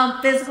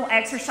 Physical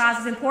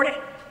exercise is important.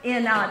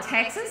 In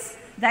Texas,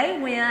 they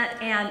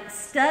went and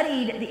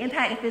studied the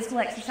impact of physical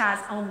exercise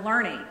on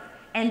learning,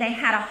 and they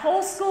had a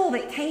whole school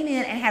that came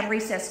in and had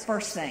recess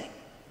first thing.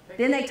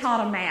 Then they taught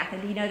them math,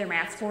 and do you know their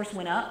math scores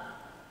went up?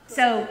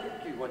 So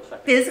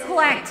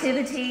physical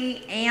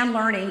activity and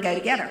learning go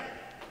together.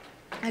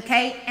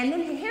 Okay, and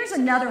then here's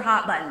another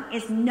hot button,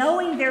 is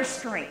knowing their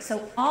strengths.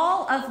 So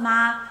all of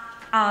my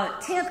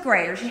 10th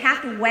graders, you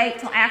have to wait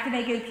till after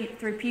they go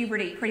through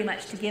puberty pretty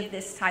much to give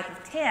this type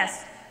of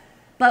test.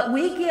 But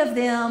we give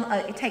them,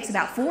 it takes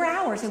about 4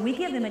 hours, and we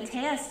give them a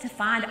test to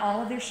find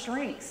all of their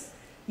strengths.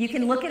 You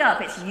can look it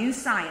up. It's U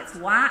Science,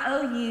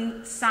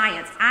 Y-O-U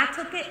Science. I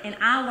took it and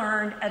I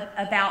learned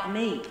about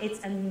me.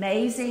 It's an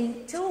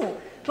amazing tool.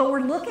 But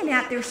we're looking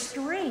at their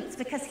strengths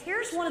because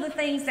here's one of the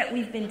things that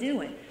we've been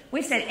doing.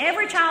 We've said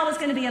every child is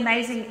going to be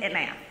amazing at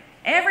math.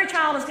 Every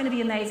child is going to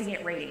be amazing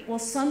at reading. Well,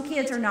 some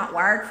kids are not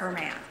wired for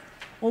math.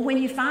 Well,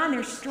 when you find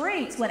their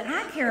strengths, what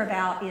I care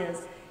about is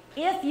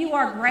if you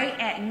are great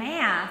at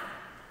math,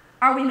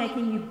 are we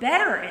making you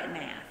better at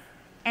math?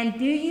 And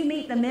do you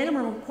meet the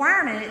minimum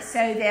requirements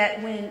so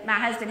that when my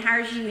husband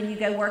hires you and you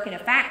go work in a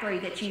factory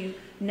that you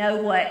know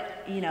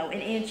what, an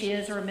inch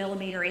is or a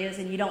millimeter is,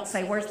 and you don't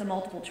say, where's the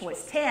multiple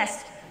choice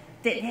test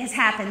that has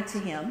happened to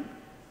him?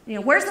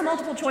 Where's the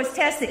multiple choice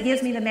test that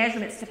gives me the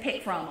measurements to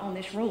pick from on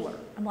this ruler?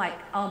 I'm like,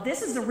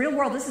 this is the real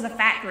world. This is a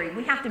factory.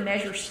 We have to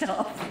measure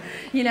stuff,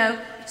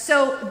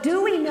 So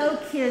do we know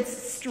kids'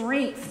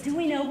 strengths? Do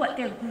we know what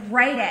they're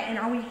great at? And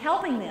are we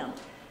helping them?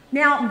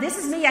 Now, this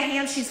is Mia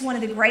Hamm. She's one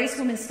of the greatest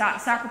women's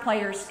soccer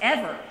players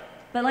ever.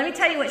 But let me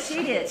tell you what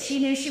she did. She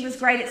knew she was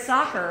great at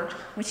soccer.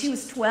 When she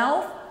was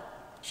 12,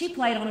 she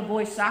played on a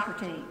boys' soccer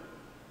team.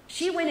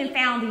 She went and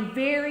found the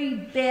very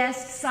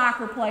best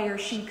soccer player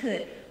she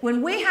could.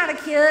 When we have a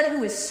kid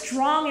who is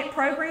strong at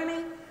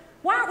programming,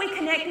 why aren't we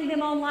connecting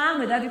them online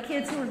with other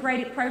kids who are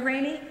great at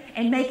programming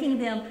and making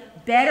them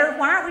better?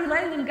 Why aren't we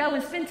letting them go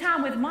and spend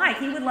time with Mike?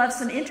 He would love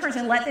some interns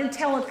and let them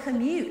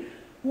telecommute.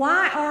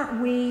 Why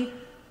aren't we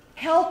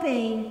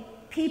helping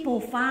people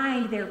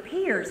find their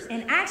peers?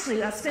 And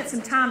actually, I've spent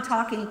some time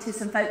talking to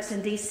some folks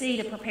in D.C.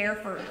 to prepare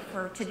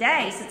for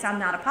today, since I'm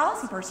not a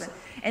policy person.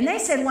 And they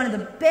said one of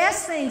the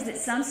best things that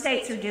some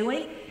states are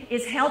doing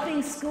is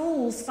helping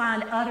schools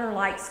find other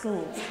like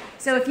schools.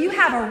 So if you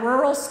have a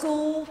rural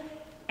school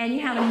and you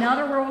have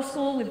another rural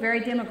school with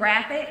varied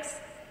demographics,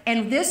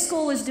 and this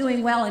school is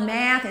doing well in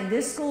math and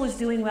this school is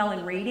doing well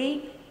in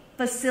reading,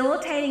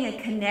 facilitating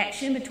a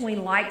connection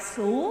between like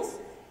schools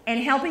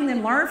and helping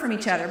them learn from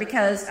each other.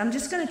 Because I'm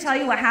just going to tell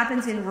you what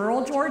happens in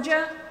rural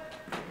Georgia.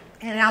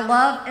 And I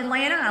love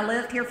Atlanta. I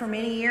lived here for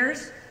many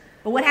years.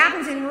 But what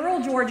happens in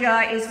rural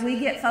Georgia is we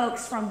get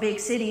folks from big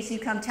cities who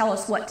come tell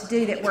us what to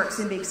do that works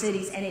in big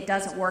cities, and it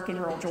doesn't work in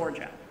rural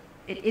Georgia.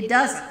 It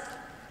doesn't.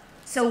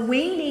 So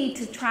we need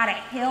to try to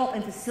help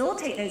and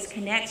facilitate those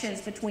connections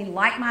between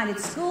like-minded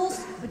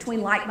schools,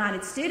 between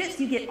like-minded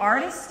students. You get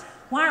artists.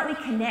 Why aren't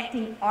we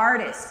connecting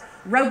artists?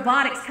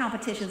 Robotics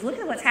competitions. Look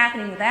at what's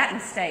happening with that in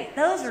the state.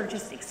 Those are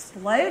just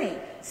exploding.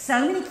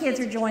 So many kids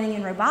are joining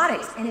in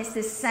robotics, and it's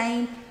this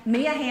same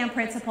Mia Hamm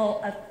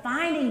principle of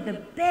finding the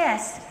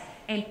best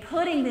and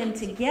putting them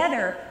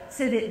together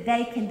so that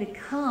they can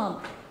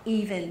become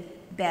even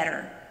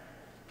better.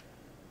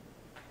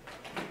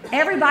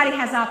 Everybody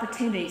has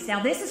opportunities.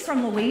 Now, this is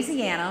from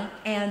Louisiana,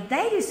 and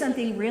they do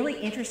something really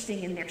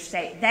interesting in their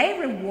state. They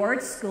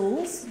reward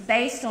schools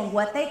based on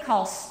what they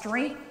call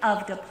strength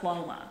of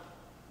diploma.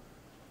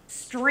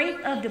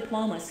 Strength of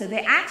diploma. So they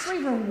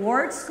actually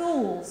reward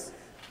schools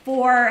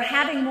for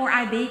having more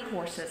IB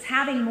courses,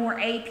 having more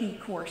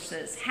AP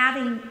courses,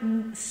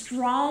 having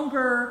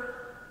stronger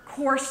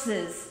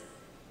courses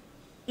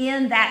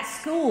in that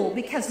school.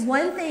 Because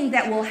one thing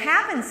that will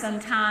happen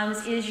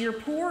sometimes is your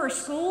poorer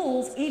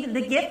schools, even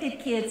the gifted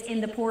kids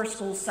in the poor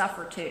schools,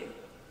 suffer too.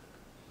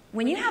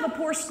 When you have a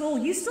poor school,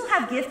 you still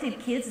have gifted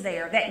kids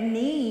there that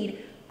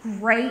need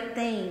great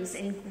things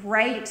and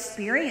great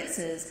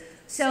experiences.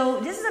 So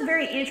this is a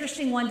very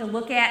interesting one to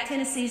look at.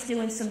 Tennessee's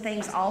doing some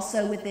things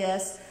also with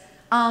this.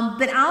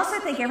 But I also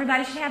think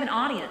everybody should have an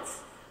audience.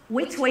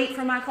 We tweet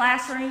from my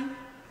classroom.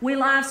 We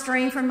live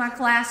stream from my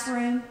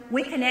classroom.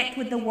 We connect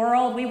with the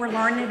world. We were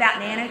learning about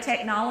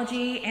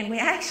nanotechnology, and we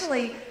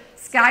actually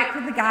Skyped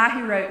with the guy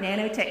who wrote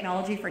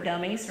Nanotechnology for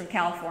Dummies from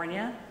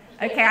California.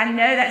 Okay, I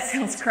know that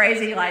sounds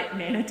crazy, like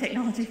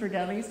nanotechnology for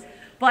dummies.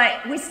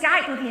 But we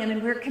Skyped with him,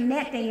 and we're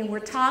connecting, and we're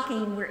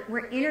talking,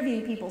 we're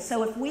interviewing people.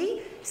 So if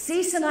we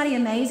see somebody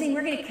amazing,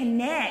 we're going to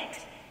connect,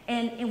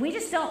 and we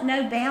just don't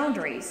know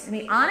boundaries. I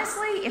mean,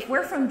 honestly, if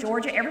we're from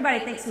Georgia, everybody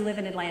thinks we live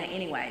in Atlanta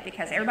anyway,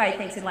 because everybody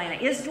thinks Atlanta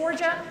is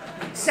Georgia.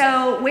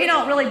 So we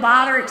don't really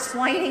bother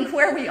explaining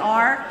where we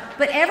are.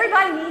 But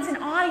everybody needs an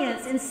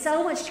audience, and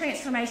so much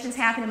transformation has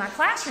happened in my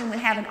classroom with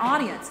having an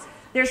audience.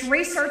 There's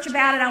research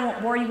about it. I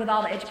won't bore you with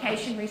all the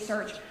education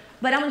research.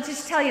 But I'm going to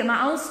just tell you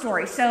my own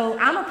story. So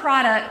I'm a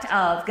product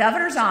of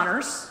Governor's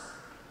Honors.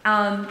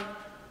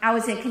 I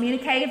was in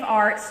communicative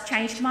arts,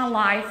 changed my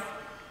life.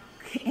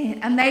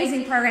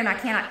 Amazing program. I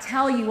cannot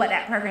tell you what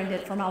that program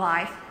did for my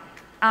life.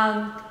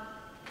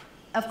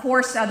 Of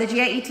course, the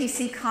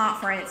GAETC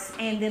conference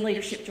and then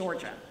Leadership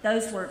Georgia.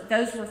 Those were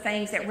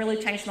things that really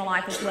changed my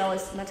life, as well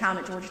as my time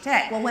at Georgia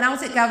Tech. Well, when I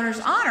was at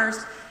Governor's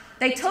Honors,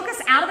 they took us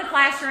out of the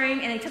classroom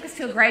and they took us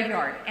to a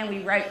graveyard, and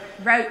we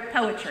wrote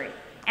poetry.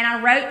 And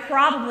I wrote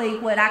probably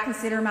what I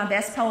consider my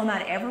best poem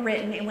I'd ever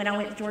written. And when I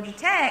went to Georgia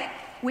Tech,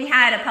 we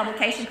had a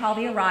publication called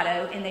The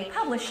Errado, and they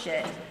published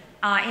it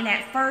in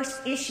that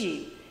first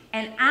issue.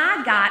 And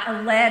I got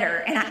a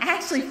letter, and I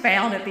actually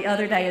found it the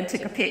other day and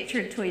took a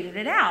picture and tweeted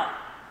it out,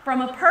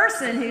 from a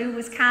person who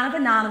was kind of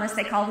anonymous.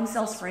 They called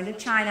themselves Friend of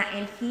China,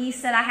 and he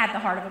said I had the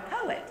heart of a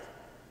poet.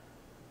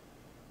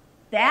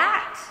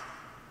 That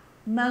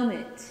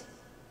moment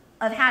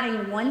of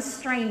having one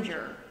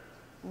stranger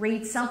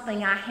read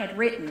something I had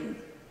written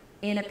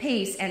in a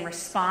piece and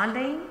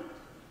responding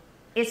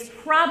is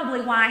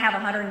probably why I have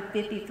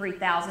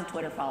 153,000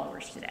 Twitter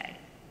followers today.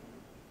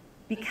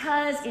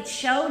 Because it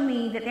showed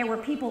me that there were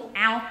people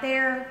out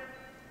there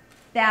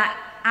that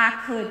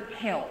I could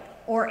help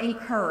or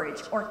encourage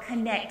or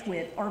connect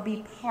with or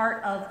be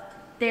part of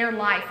their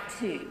life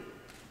too.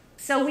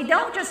 So we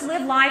don't just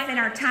live life in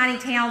our tiny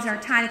towns and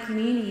our tiny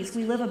communities.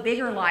 We live a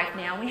bigger life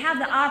now. We have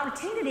the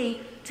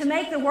opportunity to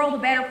make the world a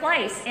better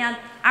place. And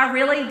I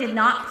really did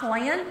not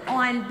plan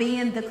on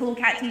being the cool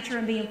cat teacher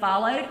and being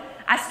followed.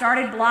 I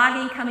started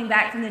blogging coming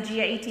back from the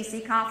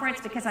GAETC conference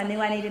because I knew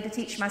I needed to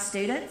teach my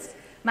students.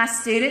 My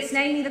students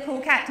named me the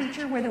cool cat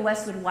teacher. We're the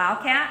Westwood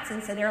Wildcats.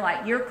 And so they're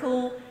like, you're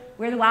cool.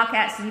 We're the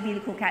Wildcats, so you be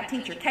the cool cat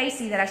teacher.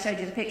 Casey, that I showed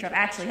you the picture of,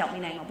 actually helped me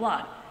name my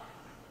blog.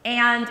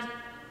 And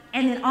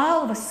then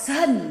all of a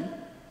sudden,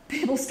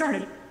 people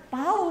started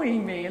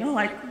following me. And I'm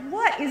like,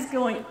 what is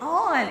going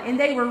on? And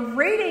they were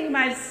reading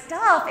my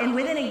stuff. And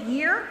within a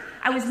year,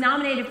 I was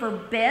nominated for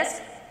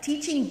Best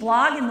Teaching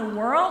Blog in the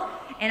World.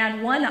 And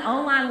I'd won the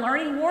Online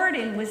Learning Award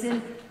and was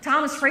in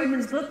Thomas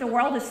Friedman's book, The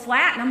World is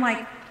Flat. And I'm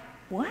like,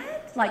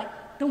 what? Like,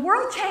 the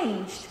world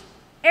changed.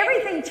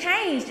 Everything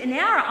changed. And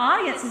now our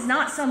audience is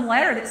not some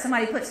letter that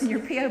somebody puts in your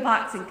P.O.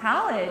 box in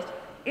college.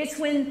 It's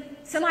when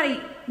somebody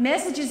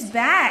messages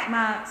back.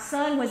 My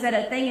son was at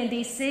a thing in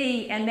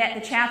D.C. and met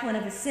the chaplain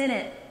of the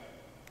Senate,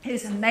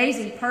 who's an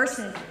amazing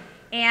person.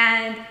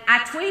 And I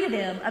tweeted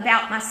him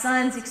about my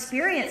son's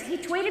experience. He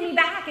tweeted me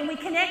back, and we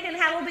connected and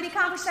had a little bitty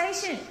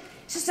conversation.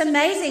 It's just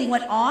amazing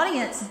what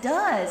audience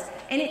does.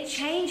 And it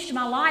changed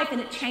my life,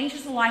 and it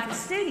changes the life of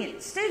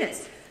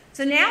students.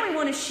 So now we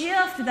want to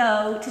shift,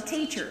 though, to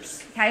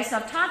teachers. Okay, so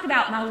I've talked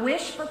about my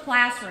wish for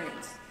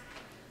classrooms.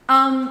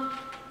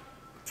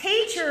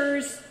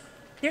 Teachers,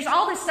 there's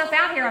all this stuff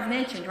out here I've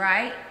mentioned,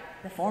 right?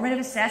 The formative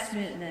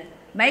assessment and the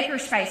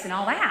makerspace and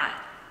all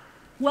that.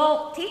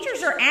 Well,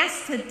 teachers are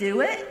asked to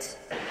do it,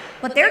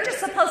 but they're just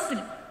supposed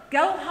to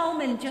go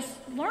home and just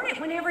learn it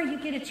whenever you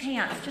get a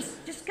chance.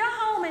 Just go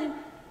home and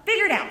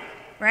figure it out,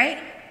 right?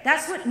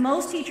 That's what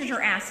most teachers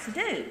are asked to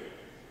do.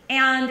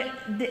 And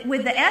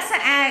with the ESSA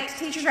Act,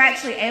 teachers are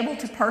actually able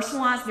to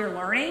personalize their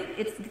learning.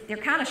 They're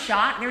kind of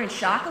shocked. They're in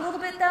shock a little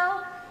bit,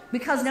 though,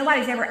 because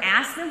nobody's ever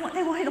asked them what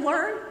they wanted to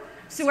learn.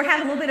 So we're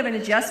having a little bit of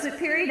an adjustment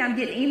period. I'm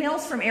getting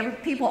emails from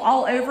people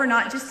all over,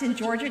 not just in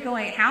Georgia,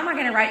 going, how am I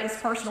going to write this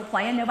personal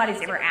plan?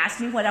 Nobody's ever asked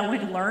me what I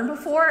wanted to learn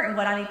before and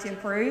what I need to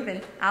improve.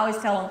 And I always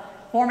tell them,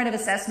 formative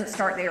assessments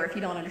start there if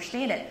you don't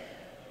understand it.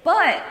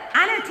 But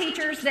I know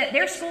teachers that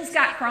their school's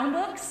got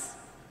Chromebooks,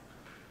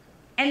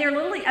 and they're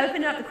literally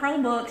opening up the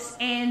Chromebooks,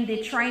 and the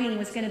training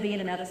was going to be in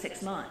another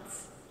 6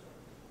 months.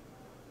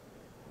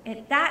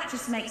 And that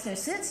just makes no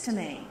sense to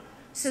me.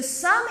 So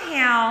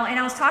somehow, and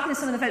I was talking to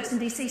some of the folks in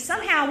D.C.,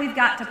 somehow we've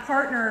got to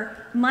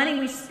partner money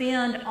we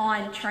spend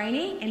on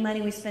training and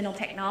money we spend on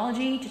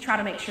technology to try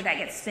to make sure that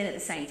gets spent at the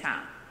same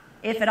time,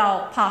 if at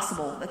all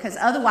possible. Because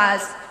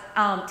otherwise,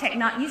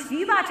 if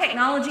you buy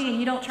technology and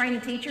you don't train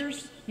the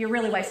teachers, you're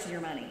really wasting your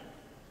money.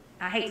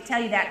 I hate to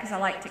tell you that because I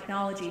like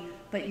technology,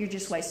 but you're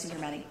just wasting your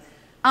money.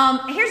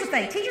 Here's the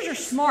thing. Teachers are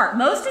smart.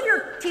 Most of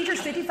your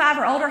teachers 55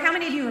 or older, how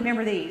many of you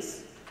remember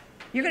these?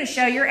 You're going to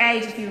show your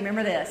age if you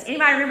remember this.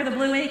 Anybody remember the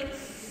blue ink?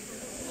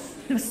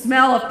 The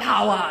smell of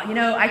power. You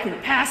know, I can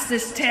pass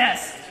this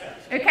test.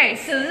 Okay,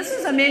 so this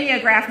is a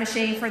mimeograph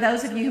machine for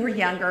those of you who are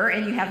younger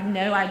and you have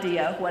no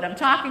idea what I'm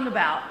talking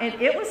about. And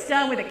it was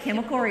done with a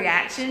chemical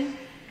reaction,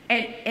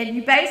 and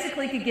you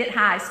basically could get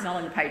high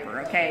smelling the paper,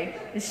 okay?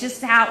 It's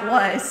just how it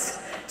was.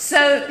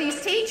 So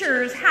these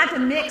teachers had to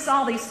mix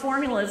all these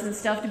formulas and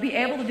stuff to be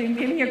able to do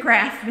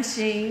mimeograph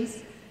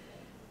machines.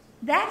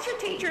 That's your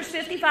teachers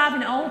 55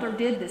 and older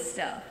did this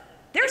stuff.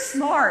 They're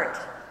smart.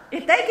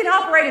 If they can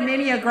operate a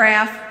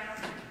mimeograph,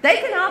 they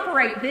can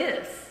operate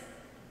this.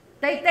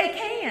 They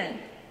can.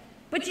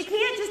 But you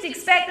can't just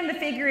expect them to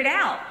figure it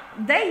out.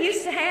 They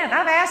used to have,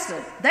 I've asked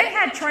them, they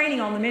had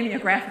training on the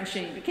mimeograph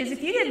machine, because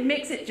if you didn't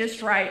mix it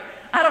just right,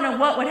 I don't know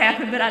what would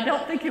happen, but I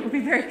don't think it would be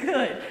very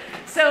good.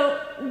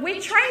 So we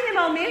train them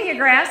on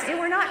mimeographs, and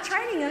we're not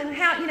training them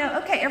how,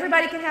 okay,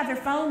 everybody can have their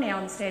phone now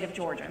in the state of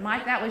Georgia.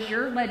 Mike, that was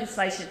your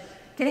legislation.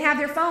 Can have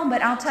their phone,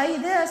 but I'll tell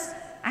you this,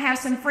 I have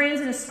some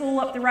friends in a school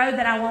up the road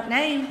that I won't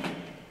name.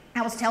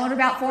 I was telling her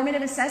about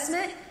formative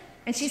assessment,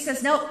 and she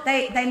says, nope,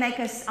 they make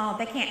us,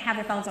 they can't have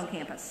their phones on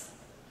campus.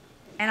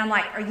 And I'm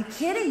like, are you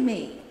kidding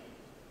me?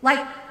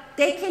 Like,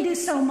 they can do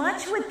so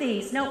much with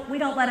these. No, we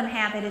don't let them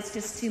have it. It's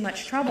just too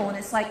much trouble. And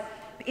it's like,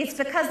 it's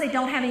because they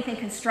don't have anything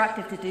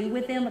constructive to do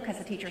with them, because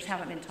the teachers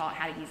haven't been taught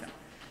how to use them.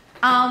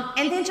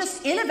 And then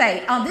just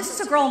innovate. This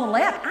is a girl on the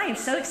left. I am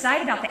so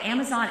excited about the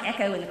Amazon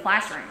Echo in the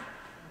classroom.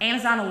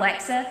 Amazon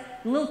Alexa.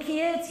 Little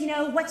kids,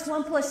 what's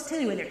 1 +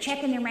 2? And they're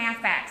checking their math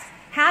facts.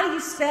 How do you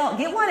spell?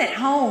 Get one at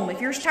home.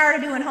 If you're tired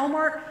of doing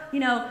homework,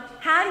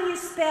 how do you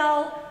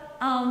spell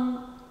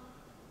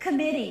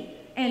committee?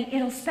 And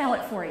it'll spell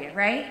it for you,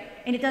 right?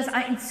 And it does.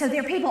 So there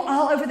are people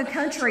all over the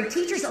country.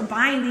 Teachers are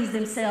buying these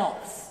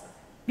themselves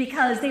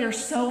because they are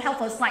so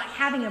helpful. It's like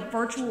having a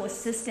virtual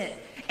assistant.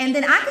 And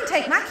then I can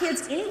take my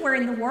kids anywhere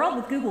in the world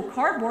with Google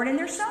Cardboard and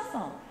their cell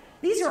phone.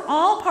 These are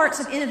all parts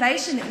of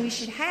innovation that we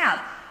should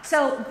have.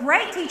 So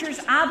great teachers,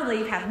 I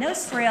believe, have no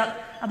script.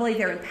 I believe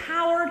they're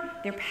empowered,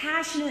 they're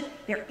passionate,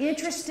 they're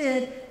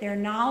interested, they're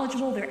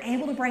knowledgeable, they're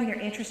able to bring their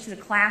interest to the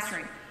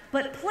classroom.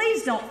 But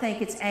please don't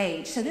think it's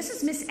age. So this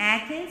is Miss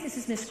Atkins. This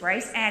is Miss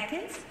Grace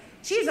Atkins.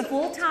 She is a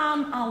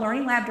full-time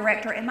Learning Lab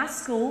director at my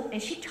school,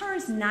 and she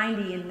turns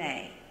 90 in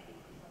May.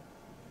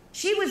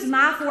 She was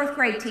my 4th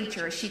grade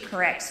teacher, as she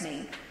corrects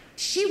me.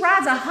 She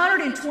rides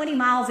 120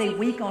 miles a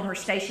week on her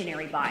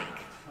stationary bike.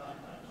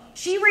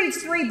 She reads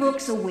 3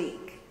 books a week.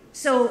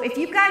 So if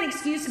you've got an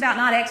excuse about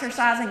not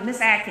exercising, Miss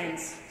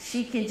Atkins,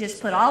 she can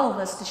just put all of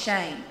us to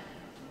shame.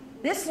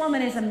 This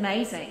woman is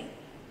amazing.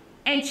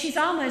 And she's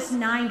almost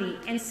 90.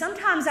 And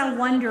sometimes I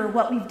wonder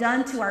what we've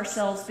done to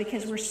ourselves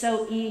because we're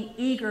so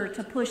eager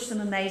to push some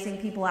amazing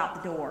people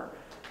out the door.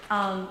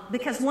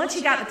 because once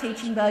you got the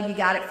teaching bug, you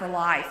got it for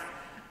life.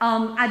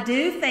 I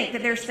do think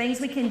that there's things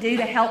we can do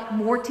to help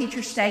more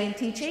teachers stay in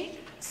teaching.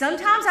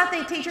 Sometimes I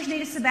think teachers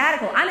need a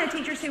sabbatical. I know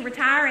teachers who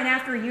retire, and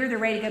after a year, they're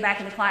ready to go back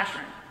in the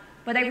classroom.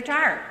 But they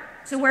retired.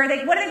 So what are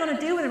they going to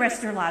do with the rest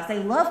of their lives? They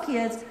love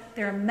kids.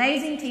 They're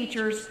amazing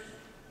teachers.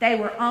 They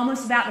were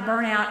almost about to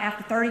burn out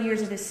after 30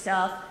 years of this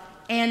stuff.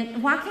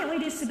 And why can't we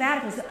do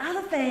sabbaticals? The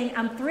other thing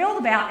I'm thrilled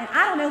about, and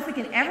I don't know if we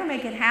can ever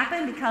make it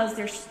happen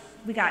because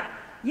we got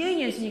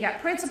unions and you got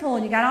principal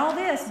and you got all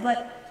this,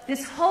 but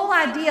this whole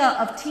idea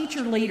of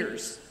teacher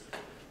leaders.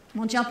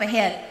 We'll jump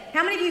ahead.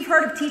 How many of you have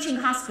heard of teaching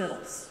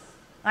hospitals?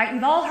 Like,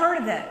 we've all heard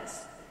of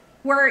those,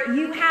 where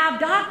you have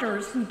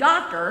doctors who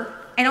doctor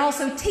and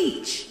also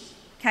teach,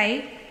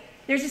 okay?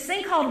 There's this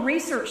thing called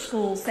research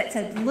schools that's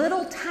a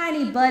little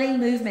tiny budding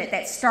movement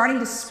that's starting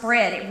to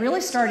spread. It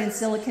really started in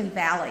Silicon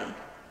Valley.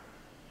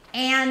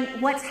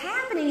 And what's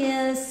happening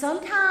is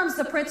sometimes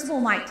the principal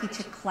might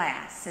teach a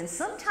class, and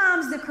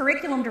sometimes the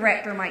curriculum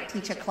director might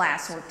teach a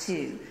class or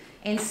two,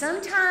 and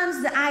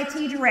sometimes the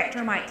IT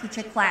director might teach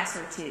a class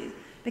or two.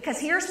 Because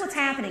here's what's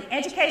happening.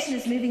 Education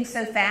is moving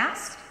so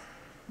fast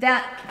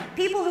that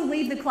people who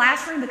leave the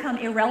classroom become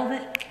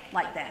irrelevant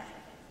like that.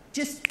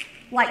 Just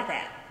like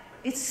that.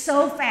 It's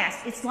so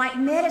fast. It's like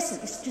medicine.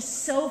 It's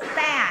just so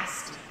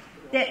fast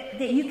that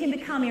you can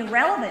become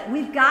irrelevant.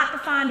 We've got to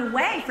find a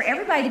way for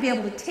everybody to be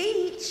able to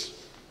teach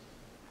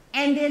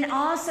and then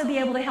also be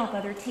able to help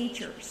other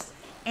teachers.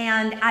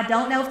 And I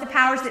don't know if the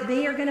powers that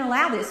be are going to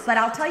allow this, but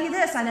I'll tell you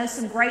this. I know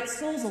some great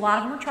schools. A lot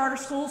of them are charter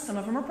schools. Some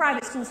of them are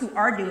private schools who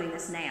are doing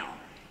this now.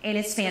 And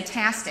it's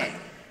fantastic.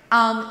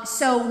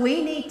 So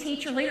we need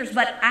teacher leaders,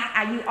 but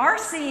you are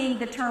seeing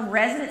the term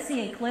residency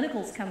and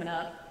clinicals coming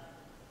up.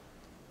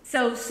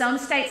 So some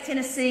states,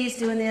 Tennessee is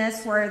doing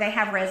this where they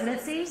have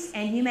residencies,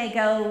 and you may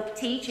go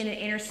teach in an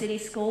inner city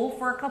school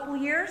for a couple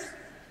of years,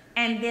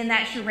 and then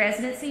that's your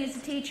residency as a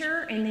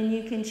teacher, and then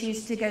you can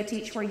choose to go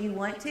teach where you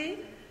want to.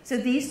 So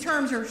these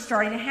terms are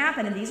starting to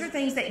happen, and these are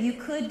things that we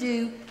could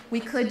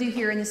do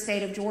here in the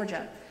state of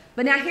Georgia.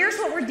 But now here's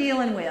what we're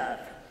dealing with.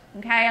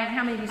 Okay,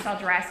 how many of you saw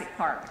Jurassic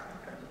Park?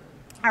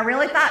 I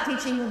really thought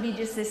teaching would be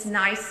just this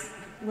nice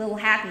little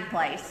happy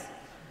place.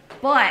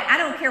 But I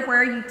don't care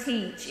where you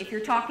teach. If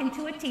you're talking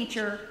to a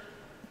teacher,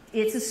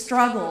 it's a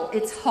struggle.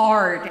 It's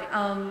hard.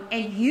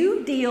 And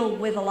you deal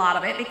with a lot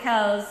of it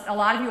because a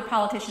lot of you are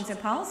politicians and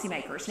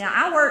policymakers. Now,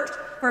 I worked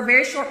for a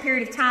very short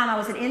period of time. I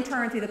was an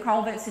intern through the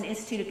Carl Vinson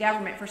Institute of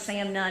Government for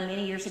Sam Nunn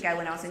many years ago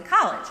when I was in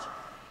college.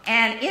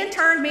 And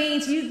intern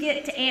means you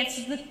get to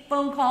answer the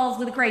phone calls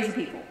with the crazy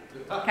people.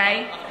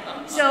 Okay?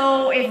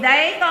 So if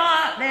they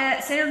thought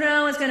that Senator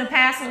Nunn was going to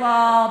pass a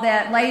law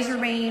that laser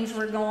beams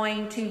were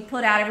going to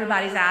put out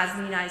everybody's eyes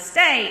in the United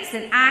States,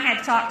 then I had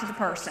to talk to the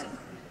person.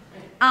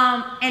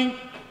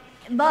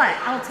 But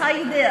I'll tell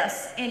you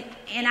this,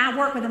 and I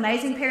work with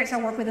amazing parents,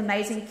 I work with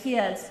amazing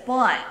kids,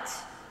 but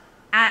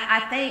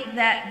I think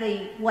that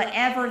the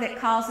whatever that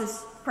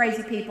causes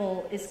crazy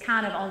people is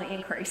kind of on the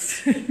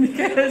increase.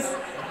 Because,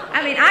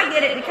 I mean, I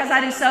get it because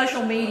I do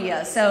social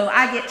media. So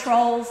I get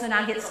trolls and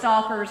I get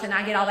stalkers and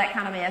I get all that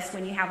kind of mess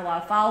when you have a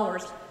lot of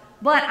followers.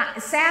 But the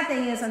sad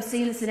thing is I'm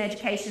seeing this in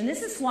education.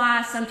 This is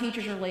why some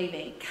teachers are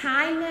leaving.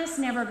 Kindness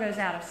never goes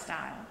out of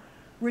style.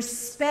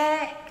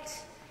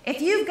 Respect.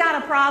 If you've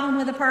got a problem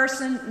with a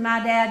person,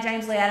 my dad,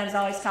 James Lee Adams,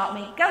 always taught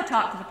me, go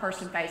talk to the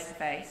person face to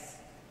face.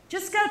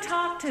 Just go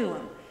talk to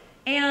them.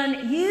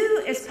 And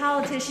you, as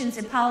politicians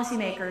and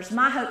policymakers,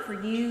 my hope for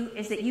you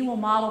is that you will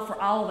model for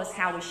all of us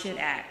how we should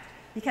act.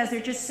 Because there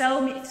are just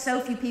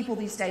so few people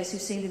these days who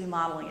seem to be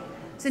modeling it.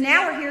 So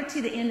now we're here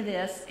to the end of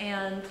this,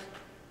 and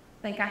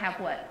I think I have,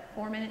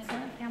 4 minutes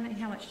left?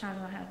 How much time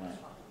do I have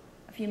left?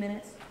 A few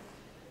minutes?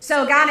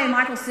 So a guy named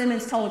Michael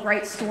Simmons told a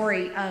great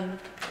story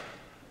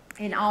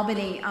in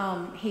Albany.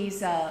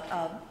 He's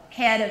a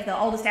head of the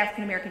oldest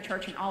African-American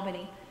church in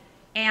Albany.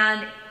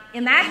 And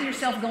imagine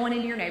yourself going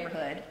into your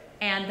neighborhood,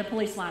 and the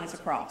police line is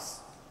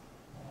across,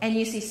 and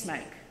you see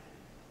smoke,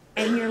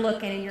 and you're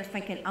looking and you're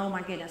thinking, oh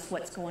my goodness,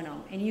 what's going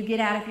on? And you get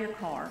out of your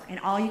car, and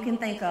all you can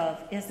think of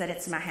is that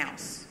it's my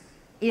house.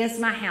 Is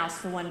my house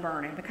the one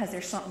burning? Because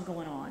there's something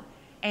going on.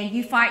 And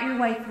you fight your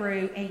way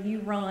through, and you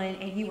run,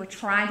 and you are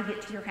trying to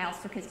get to your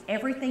house because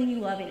everything you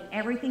love and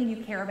everything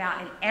you care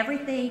about and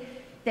everything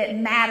that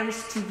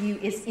matters to you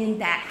is in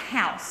that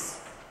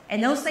house.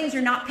 And those things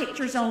are not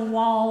pictures on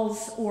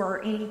walls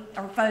or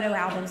photo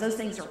albums. Those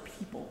things are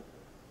people.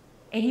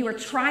 And you are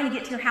trying to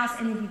get to your house,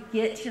 and then you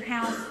get to your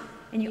house,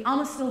 and you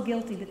almost feel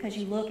guilty because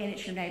you look and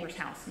it's your neighbor's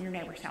house, and your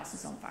neighbor's house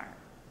is on fire.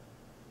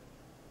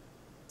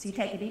 So you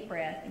take a deep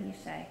breath, and you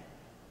say,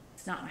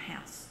 it's not my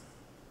house.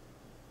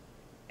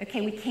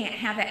 Okay, we can't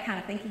have that kind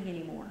of thinking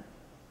anymore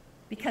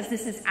because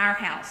this is our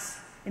house,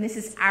 and this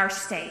is our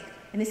state,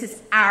 and this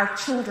is our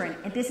children,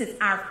 and this is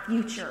our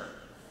future.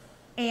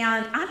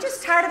 And I'm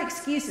just tired of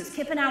excuses.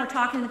 Kip and I were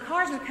talking, and the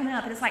cars were coming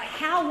up, and it's like,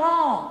 how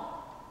long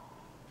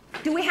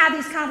do we have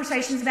these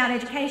conversations about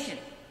education?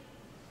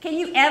 Can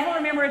you ever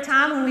remember a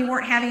time when we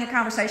weren't having a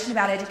conversation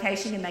about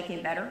education and making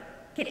it better?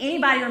 Can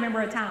anybody remember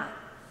a time?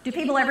 Do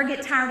people ever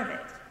get tired of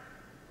it?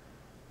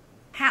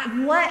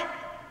 what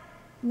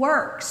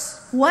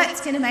works?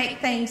 What's going to make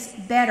things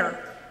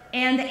better?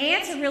 And the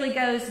answer really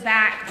goes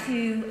back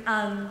to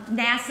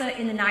NASA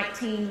in the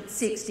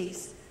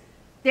 1960s.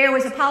 There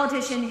was a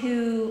politician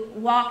who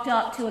walked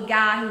up to a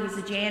guy who was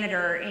a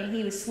janitor, and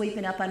he was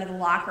sweeping up under the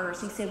lockers.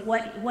 He said,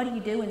 what are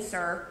you doing,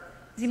 sir?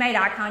 Because he made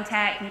eye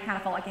contact, and he kind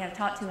of felt like he had to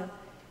talk to him.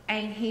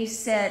 And he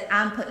said,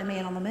 I'm putting a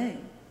man on the moon.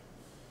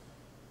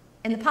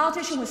 And the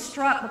politician was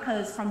struck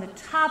because from the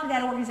top of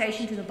that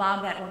organization to the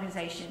bottom of that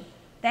organization,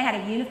 they had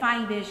a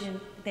unifying vision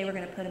that they were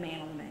going to put a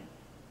man on the moon.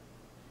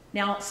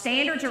 Now,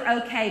 standards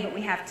are okay, but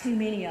we have too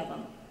many of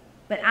them.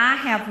 But I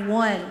have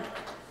one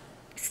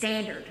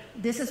standard.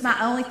 This is my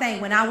only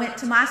thing. When I went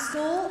to my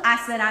school, I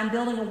said I'm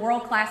building a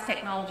world-class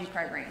technology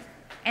program.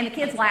 And the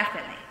kids laughed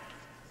at me.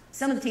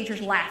 Some of the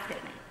teachers laughed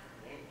at me.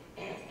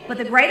 But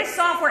the greatest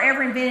software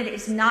ever invented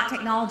is not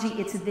technology,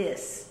 it's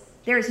this.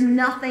 There is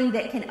nothing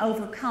that can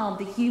overcome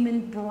the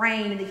human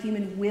brain and the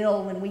human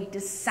will when we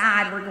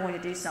decide we're going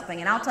to do something.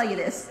 And I'll tell you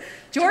this,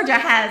 Georgia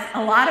has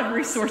a lot of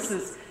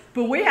resources,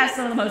 but we have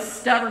some of the most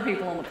stubborn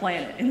people on the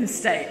planet in this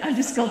state. I'm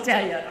just going to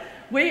tell you.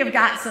 We have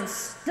got some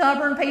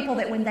stubborn people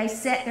that when they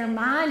set their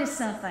mind to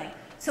something.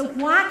 So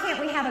why can't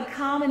we have a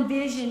common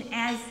vision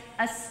as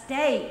a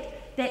state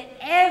that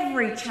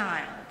every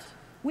child,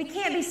 we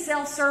can't be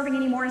self-serving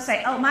anymore and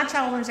say, oh, my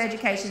children's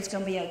education is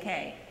going to be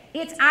okay.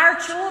 It's our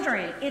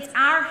children. It's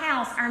our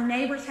house. Our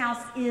neighbor's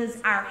house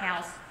is our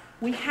house.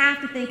 We have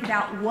to think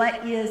about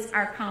what is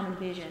our common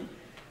vision.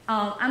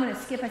 I'm going to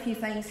skip a few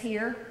things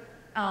here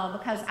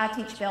because I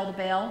teach bell to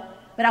bell.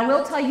 But I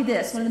will tell you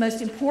this, one of the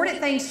most important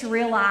things to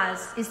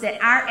realize is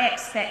that our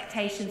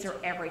expectations are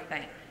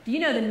everything. Do you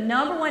know the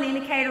number one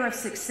indicator of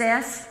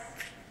success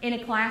in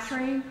a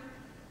classroom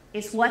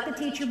is what the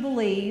teacher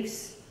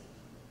believes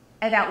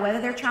about whether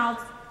their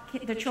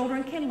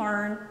children can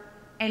learn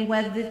and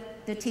whether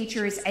the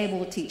teacher is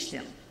able to teach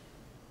them.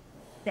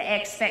 The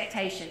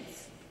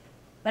expectations.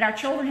 But our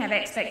children have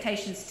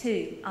expectations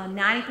too.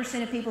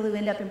 90% of people who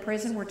end up in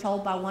prison were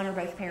told by one or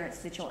both parents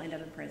that you'll end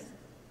up in prison.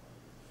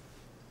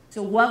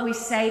 So what we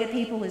say to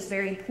people is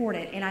very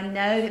important, and I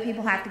know that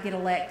people have to get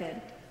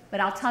elected, but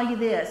I'll tell you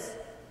this.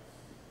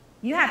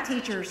 You have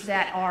teachers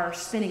that are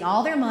spending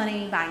all their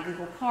money buying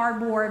Google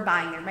Cardboard,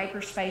 buying their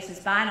maker spaces,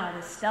 buying all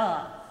this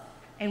stuff,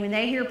 and when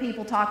they hear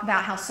people talk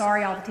about how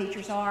sorry all the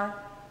teachers are,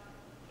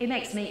 it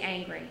makes me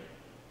angry.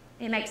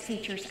 It makes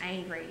teachers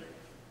angry.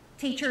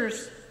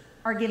 Teachers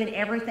are giving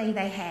everything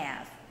they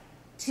have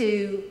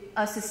to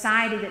a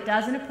society that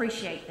doesn't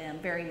appreciate them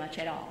very much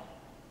at all.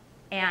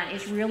 And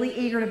is really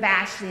eager to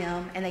bash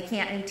them, and they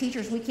can't, and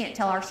teachers, we can't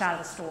tell our side of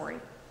the story,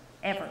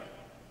 ever,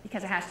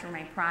 because it has to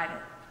remain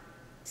private.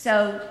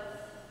 So,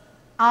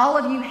 all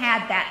of you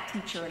had that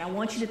teacher, and I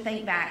want you to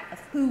think back of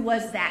who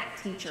was that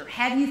teacher.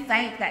 Have you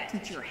thanked that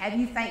teacher? Have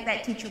you thanked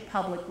that teacher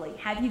publicly?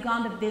 Have you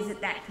gone to visit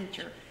that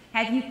teacher?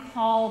 Have you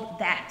called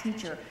that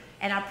teacher?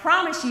 And I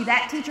promise you,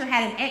 that teacher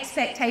had an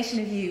expectation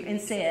of you and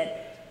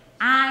said,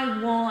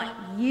 I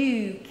want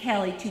you,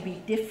 Kelly, to be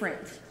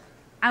different.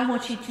 I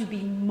want you to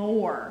be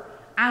more.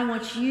 I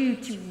want you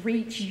to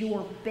reach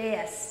your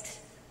best.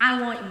 I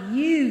want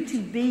you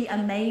to be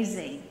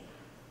amazing.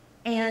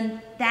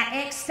 And that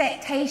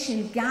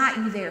expectation got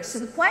you there. So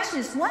the question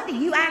is, what do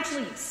you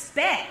actually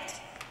expect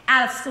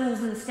out of schools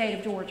in the state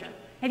of Georgia?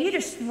 Have you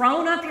just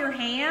thrown up your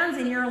hands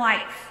and you're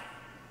like,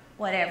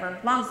 whatever,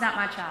 as long as it's not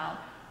my child?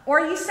 Or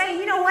are you saying,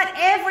 you know what,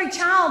 every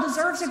child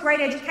deserves a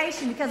great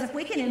education, because if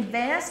we can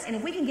invest and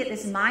if we can get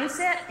this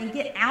mindset and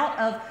get out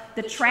of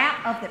the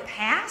trap of the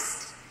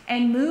past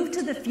and move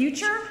to the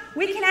future,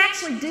 we can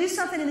actually do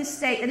something in this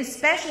state that is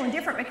special and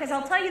different. Because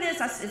I'll tell you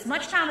this, as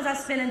much time as I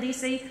spent in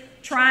D.C.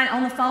 trying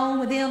on the phone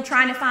with them,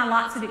 trying to find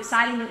lots of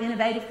exciting and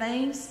innovative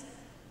things,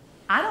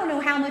 I don't know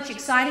how much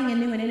exciting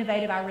and new and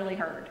innovative I really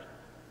heard.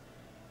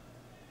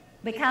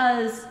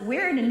 Because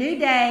we're in a new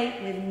day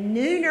with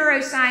new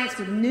neuroscience,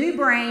 with new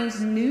brains,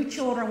 new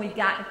children. We've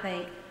got to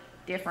think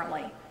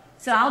differently.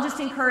 So I'll just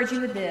encourage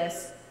you with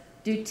this.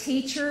 Do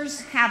teachers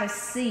have a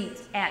seat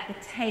at the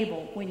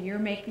table when you're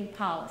making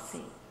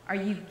policy? Are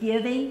you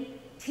giving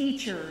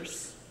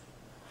teachers,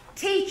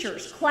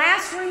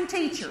 classroom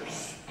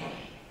teachers,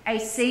 a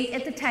seat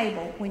at the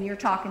table when you're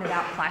talking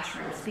about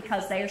classrooms?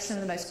 Because they are some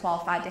of the most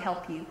qualified to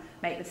help you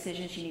make the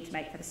decisions you need to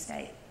make for the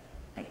state.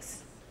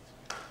 Thanks.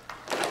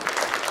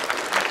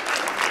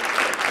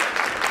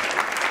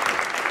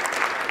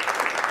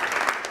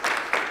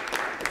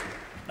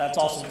 That's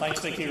awesome.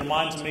 Thanks, Vicki. It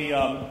reminds me,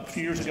 a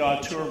few years ago,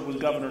 I toured with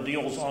Governor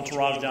Deal's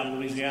entourage down in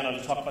Louisiana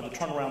to talk about the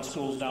turnaround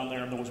schools down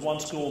there. And there was one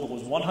school that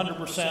was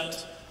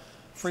 100%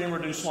 free and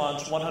reduced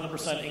lunch,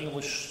 100%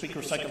 English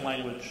speaker second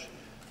language.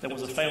 That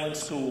was a failing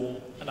school.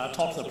 And I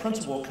talked to the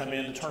principal who came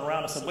in to turn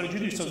around. I said, what did you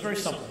do? So it was very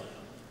simple.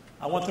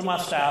 I went through my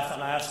staff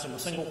and I asked them a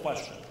single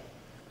question.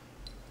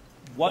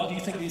 What do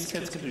you think these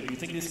kids can do? Do you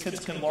think these kids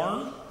can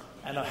learn?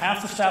 And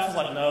half the staff was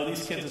like, no,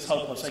 these kids is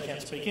hopeless. They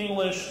can't speak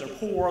English, they're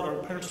poor,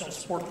 their parents don't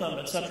support them,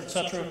 et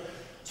cetera,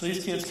 so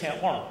these kids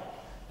can't learn.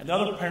 And the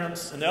other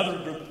parents and the other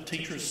group of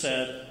teachers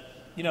said,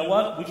 you know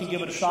what, we can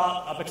give it a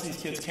shot. I bet these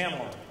kids can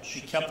learn.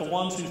 She kept the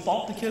ones who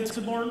thought the kids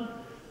could learn.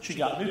 She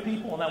got new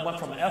people, and that went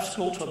from an F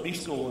school to a B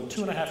school in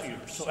 2.5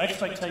 years. So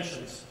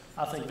expectations,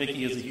 I think,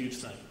 Vicki, is a huge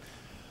thing.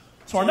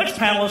 So our next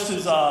panelist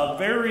is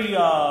very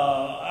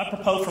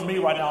apropos for me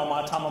right now in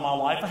my time of my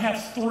life. I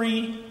have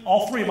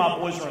all three of my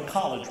boys are in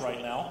college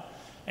right now.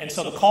 And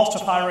so the cost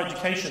of higher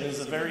education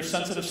is a very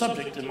sensitive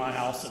subject in my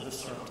house at this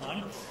certain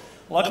time.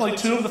 Luckily,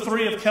 2 of the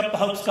 3 have kept the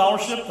Hope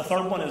Scholarship. The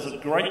third one is a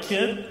great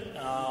kid,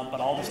 but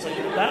I'll just leave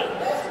it at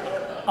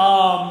that.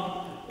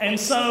 And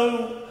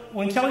so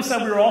when Kelly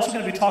said we were also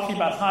going to be talking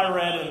about higher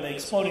ed and the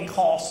exploding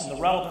costs and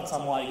the relevance,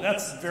 I'm like,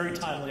 that's very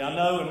timely. I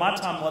know in my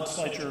time in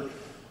legislature,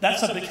 that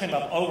subject came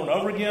up over and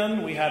over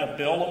again. We had a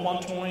bill at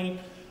one point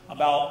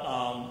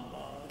about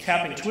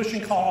capping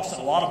tuition costs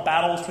and a lot of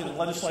battles between the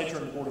legislature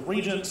and the Board of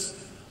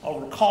Regents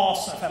over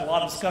costs. I've had a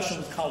lot of discussion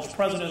with college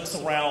presidents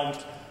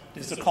around,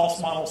 is the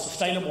cost model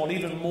sustainable, and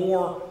even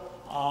more,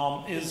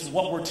 is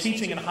what we're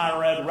teaching in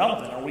higher ed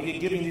relevant? Are we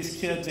giving these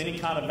kids any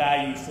kind of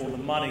value for the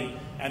money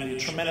and the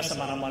tremendous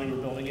amount of money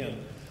we're building in?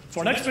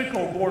 So our next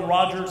speaker, Gordon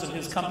Rogers, and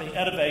his company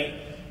Edevate,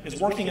 is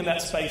working in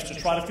that space to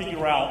try to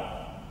figure out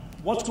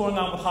what's going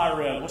on with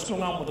higher ed, what's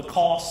going on with the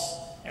costs,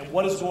 and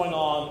what is going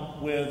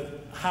on with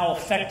how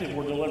effective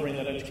we're delivering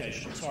that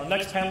education. So our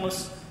next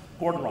panelist,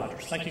 Gordon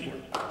Rogers. Thank you,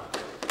 Gordon.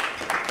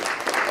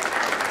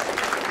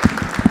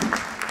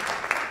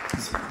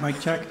 Mic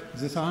check.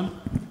 Is this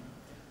on?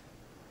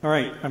 All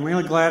right. I'm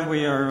really glad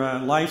we are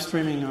live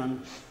streaming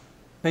on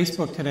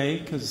Facebook today,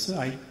 because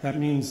that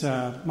means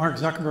Mark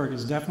Zuckerberg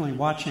is definitely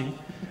watching,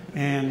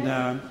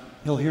 and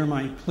he'll hear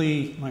my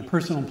plea, my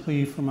personal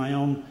plea for my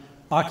own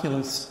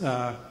Oculus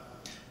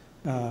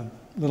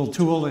little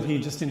tool that he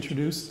just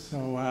introduced.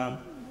 So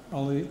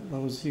all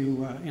those of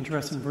you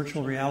interested in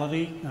virtual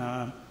reality,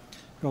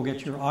 go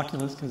get your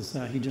Oculus, because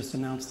he just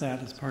announced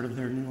that as part of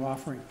their new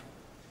offering.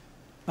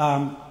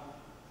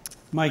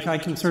 Mike, I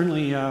can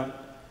certainly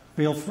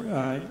feel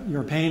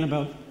your pain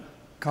about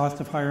cost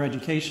of higher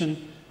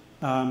education.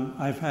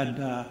 I've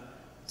had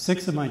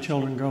 6 of my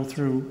children go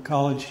through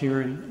college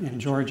here in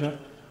Georgia.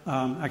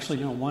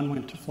 Actually, no, 1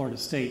 went to Florida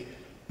State.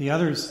 The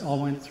others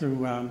all went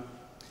through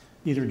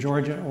either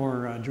Georgia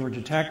or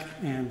Georgia Tech,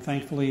 and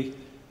thankfully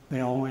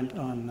they all went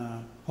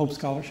on Hope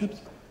scholarships.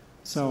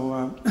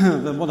 So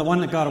the one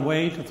that got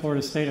away to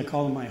Florida State, I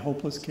call him my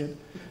hopeless kid,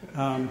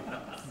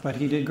 but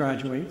he did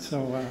graduate,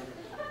 so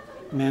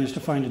managed to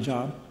find a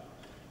job.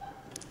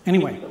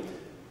 Anyway,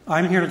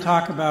 I'm here to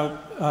talk about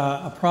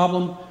a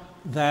problem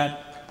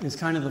that is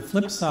kind of the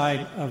flip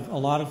side of a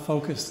lot of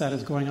focus that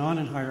is going on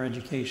in higher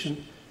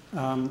education.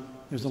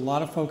 There's a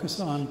lot of focus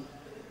on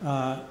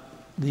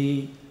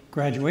the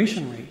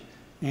graduation rate,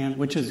 and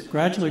which is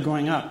gradually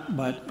going up,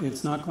 but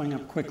it's not going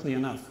up quickly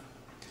enough.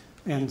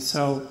 And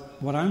so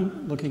what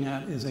I'm looking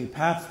at is a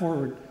path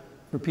forward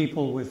for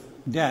people with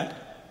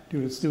debt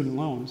due to student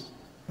loans,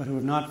 but who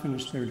have not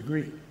finished their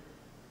degree.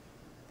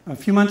 A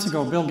few months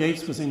ago, Bill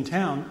Gates was in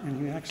town, and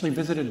he actually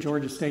visited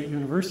Georgia State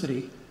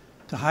University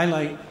to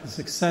highlight the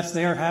success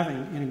they are having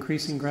in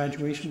increasing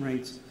graduation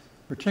rates,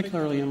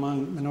 particularly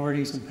among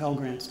minorities and Pell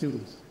Grant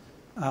students.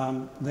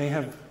 They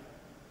have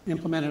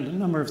implemented a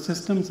number of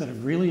systems that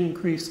have really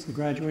increased the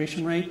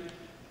graduation rate,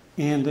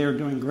 and they're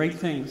doing great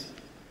things.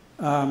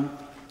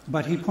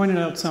 But he pointed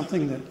out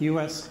something that the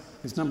U.S.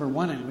 is number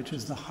 1 in, which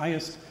is the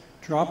highest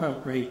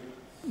dropout rate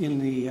in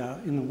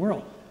the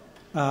world.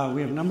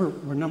 We're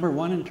number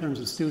 1 in terms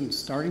of students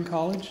starting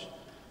college,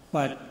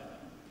 but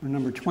we're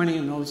number 20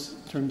 in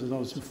terms of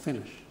those who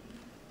finish.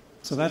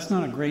 So that's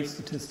not a great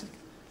statistic.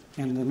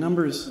 And the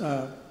numbers,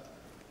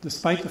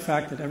 despite the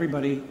fact that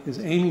everybody is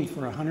aiming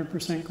for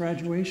 100%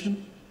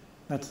 graduation,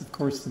 that's of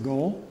course the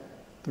goal.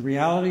 The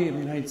reality in the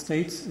United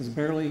States is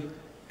barely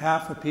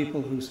half of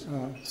people who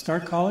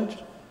start college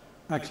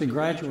actually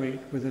graduate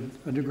with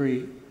a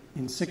degree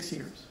in 6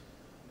 years.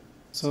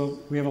 So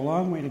we have a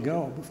long way to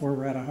go before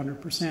we're at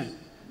 100%.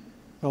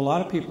 So a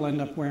lot of people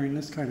end up wearing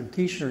this kind of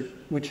T-shirt,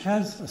 which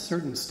has a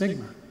certain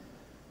stigma.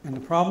 And the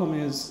problem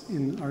is,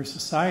 in our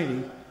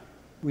society,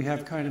 we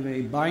have kind of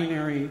a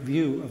binary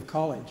view of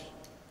college.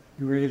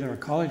 You're either a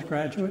college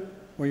graduate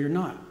or you're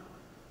not.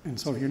 And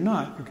so if you're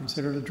not, you're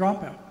considered a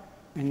dropout.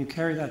 And you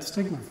carry that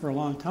stigma for a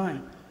long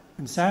time.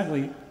 And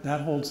sadly,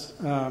 that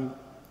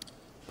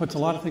puts a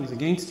lot of things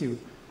against you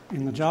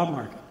in the job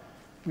market.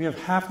 We have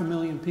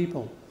 500,000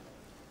 people,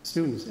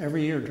 students,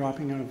 every year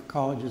dropping out of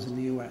colleges in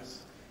the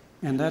U.S.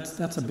 And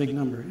that's a big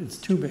number. It's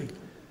too big.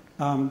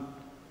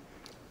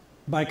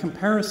 By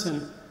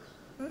comparison,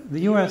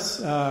 the U.S.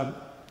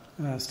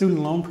 Student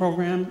loan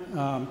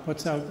program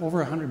puts out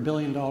over $100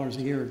 billion a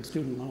year in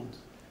student loans.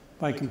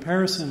 By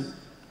comparison,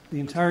 the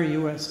entire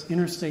U.S.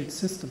 interstate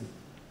system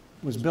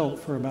was built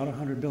for about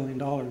 $100 billion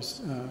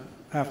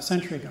half a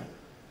century ago.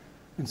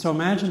 And so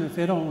imagine if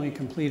it only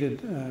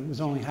completed,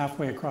 was only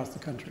halfway across the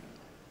country.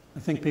 I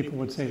think people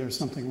would say there's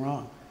something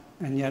wrong.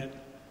 And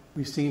yet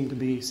we seem to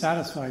be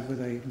satisfied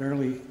with a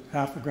barely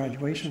half a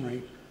graduation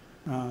rate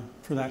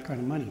for that kind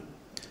of money.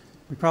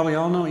 We probably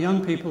all know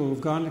young people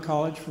who've gone to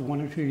college for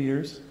 1 or 2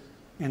 years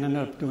and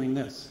ended up doing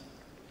this.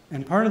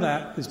 And part of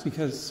that is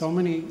because so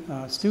many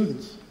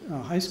students,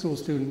 high school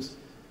students,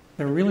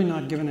 they're really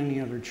not given any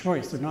other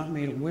choice. They're not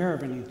made aware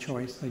of any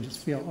choice. They just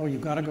feel, oh,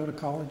 you've got to go to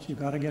college, you've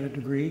got to get a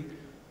degree,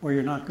 or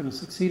you're not going to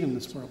succeed in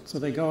this world. So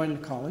they go into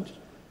college,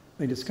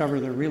 they discover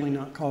they're really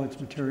not college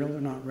material,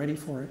 they're not ready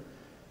for it.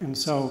 And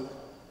so,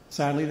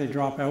 sadly, they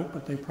drop out,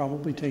 but they've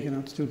probably taken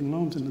out student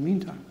loans in the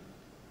meantime.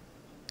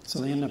 So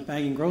they end up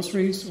bagging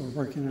groceries or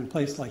working in a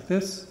place like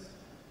this.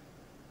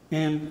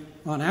 And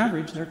on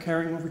average, they're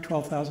carrying over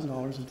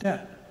 $12,000 of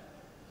debt.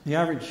 The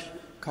average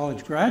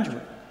college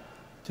graduate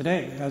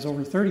today has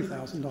over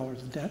 $30,000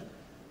 of debt.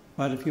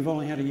 But if you've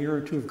only had a year or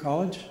two of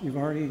college, you've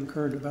already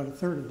incurred about a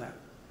third of that.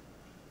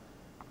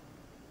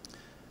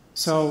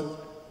 So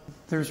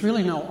there's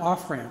really no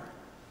off-ramp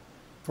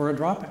for a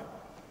dropout.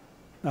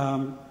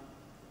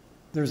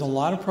 There's a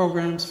lot of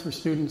programs for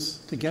students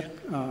to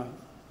get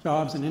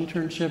jobs and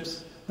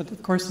internships, but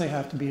of course they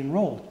have to be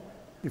enrolled.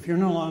 If you're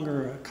no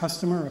longer a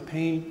customer, a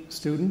paying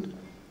student,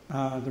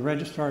 the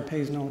registrar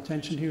pays no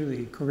attention to you,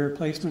 the career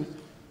placement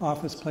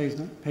office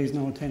pays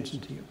no attention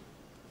to you.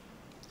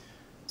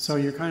 So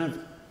you're kind of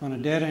on a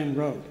dead-end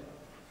road,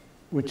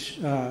 which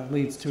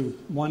leads to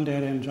one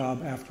dead-end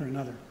job after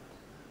another.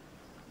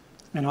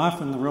 And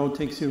often the road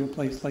takes you to a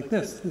place like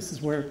this. This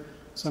is where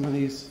some of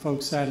these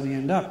folks sadly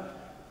end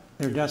up.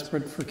 They're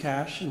desperate for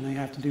cash and they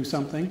have to do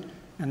something,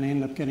 and they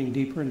end up getting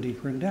deeper and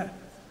deeper in debt.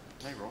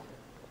 Hey, Roll.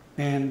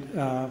 And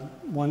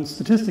one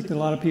statistic that a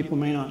lot of people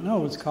may not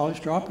know is college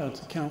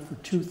dropouts account for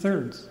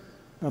 2/3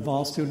 of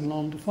all student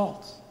loan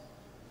defaults.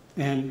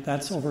 And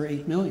that's over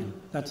 8 million.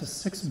 That's a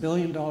 $6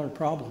 billion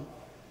problem,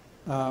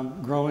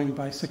 growing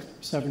by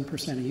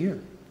 6-7% a year.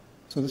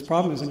 So this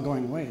problem isn't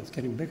going away, it's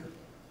getting bigger.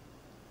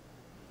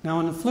 Now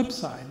on the flip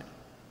side,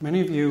 many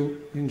of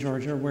you in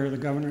Georgia are aware of the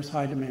Governor's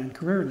High Demand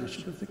Career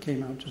Initiative that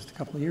came out just a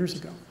couple of years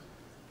ago.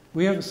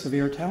 We have a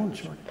severe talent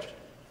shortage.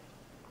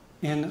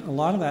 And a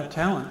lot of that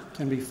talent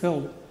can be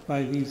filled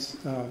by these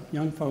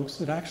young folks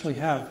that actually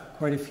have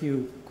quite a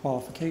few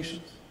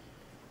qualifications.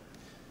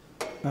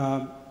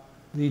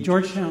 The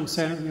Georgetown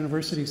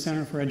University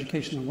Center for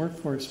Education and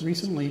Workforce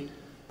recently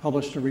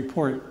published a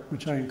report,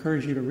 which I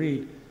encourage you to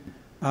read,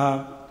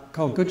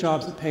 called Good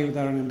Jobs That Pay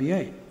Without an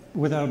MBA,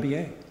 without a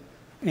BA.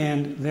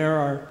 And there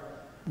are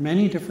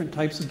many different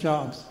types of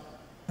jobs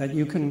that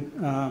you can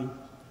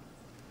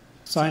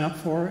sign up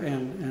for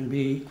and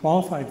be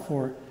qualified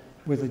for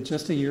with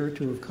just a year or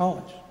two of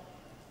college.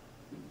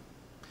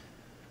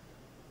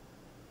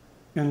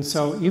 And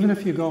so even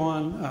if you go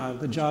on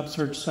the job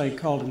search site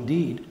called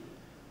Indeed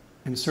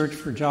and search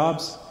for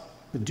jobs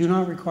that do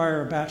not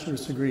require a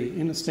bachelor's degree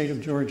in the state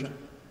of Georgia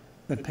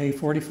that pay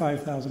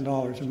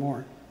 $45,000 or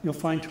more, you'll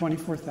find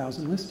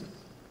 24,000 listed.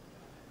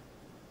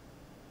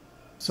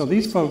 So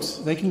these folks,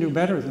 they can do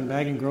better than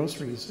bagging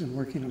groceries and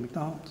working at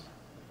McDonald's.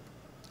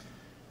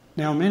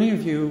 Now, many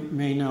of you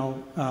may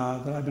know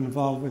that I've been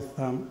involved with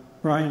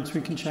Brian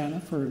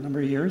Srikanchana for a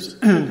number of years,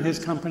 and his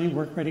company,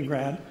 Work Ready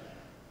Grad,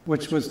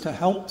 which was to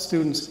help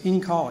students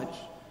in college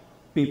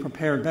be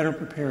prepared, better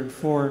prepared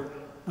for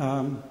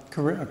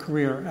a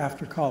career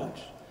after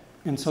college.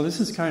 And so this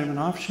is kind of an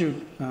offshoot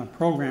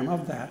program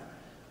of that,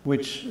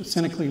 which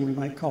cynically we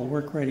might call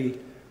Work Ready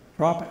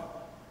Dropout.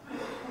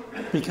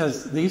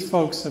 Because these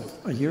folks have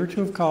a year or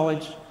two of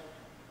college,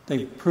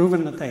 they've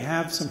proven that they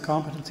have some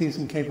competencies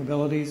and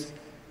capabilities,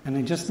 and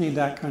they just need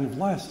that kind of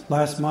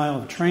last mile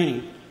of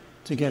training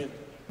to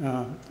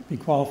be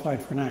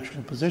qualified for an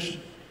actual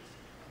position.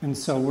 And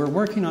so we're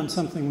working on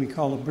something we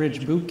call a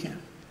bridge boot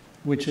camp,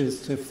 which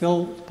is to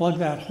plug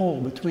that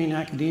hole between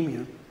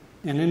academia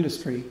and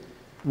industry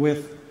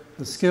with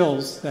the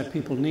skills that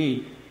people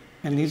need.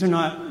 And these are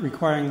not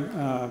requiring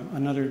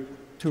another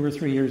 2 or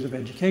 3 years of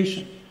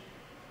education.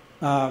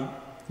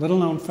 Little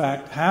known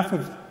fact, half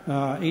of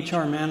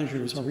HR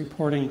managers are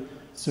reporting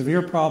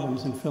severe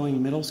problems in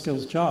filling middle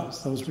skills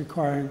jobs, those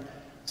requiring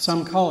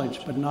some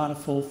college but not a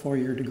full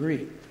 4-year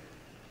degree.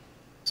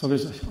 So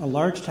there's a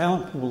large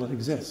talent pool that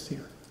exists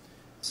here.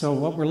 So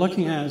what we're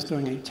looking at is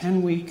doing a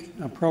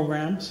 10-week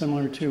program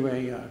similar to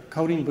a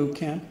coding boot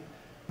camp,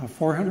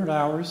 400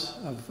 hours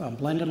of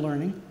blended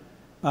learning,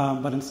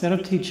 but instead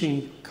of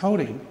teaching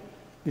coding,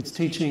 it's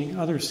teaching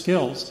other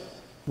skills,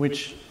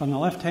 which on the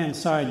left-hand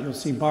side you'll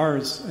see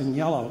bars in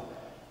yellow.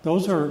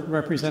 Those are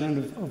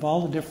representative of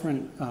all the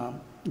different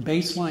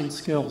baseline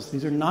skills.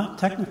 These are not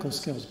technical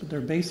skills, but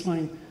they're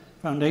baseline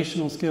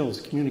foundational skills: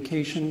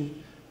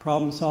 communication,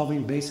 problem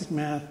solving, basic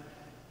math.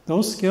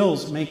 Those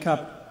skills make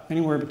up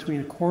anywhere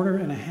between 1/4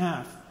 and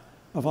 1/2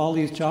 of all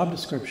these job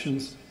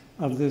descriptions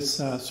of this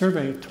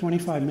survey of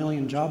 25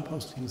 million job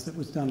postings that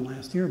was done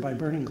last year by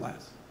Burning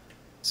Glass.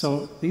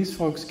 So these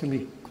folks can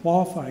be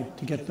qualified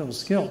to get those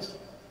skills.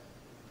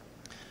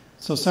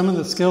 So some of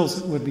the skills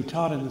that would be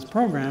taught in this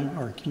program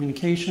are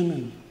communication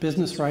and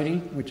business writing,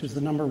 which is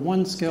the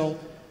 #1 skill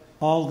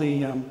all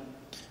the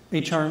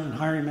HR and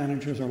hiring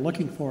managers are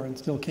looking for and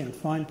still can't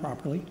find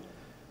properly.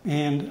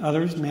 And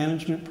others,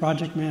 management,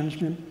 project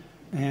management,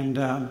 and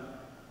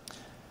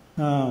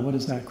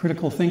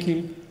critical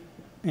thinking,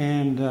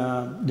 and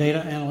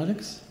data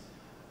analytics.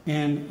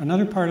 And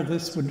another part of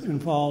this would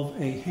involve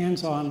a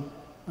hands-on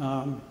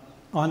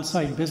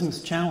on-site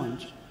business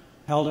challenge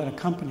held at a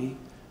company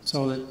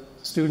so that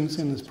students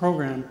in this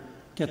program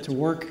get to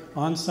work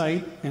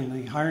on-site, and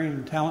the hiring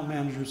and talent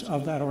managers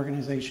of that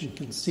organization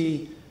can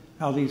see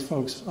how these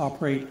folks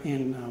operate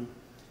in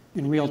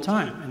real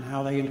time and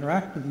how they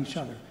interact with each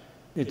other.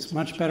 It's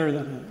much better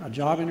than a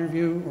job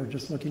interview or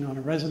just looking on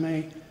a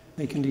resume.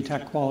 They can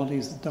detect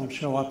qualities that don't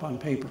show up on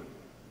paper.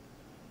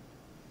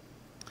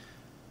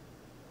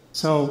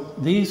 So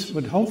these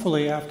would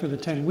hopefully, after the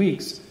 10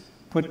 weeks,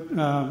 put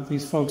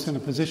these folks in a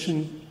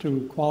position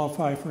to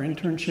qualify for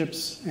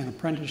internships and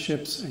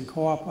apprenticeships and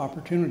co-op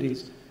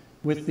opportunities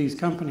with these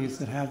companies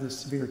that have this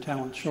severe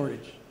talent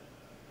shortage.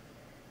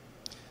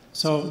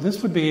 So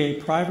this would be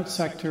a private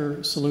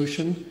sector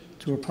solution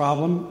to a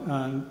problem.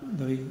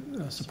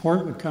 The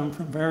support would come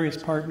from various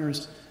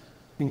partners,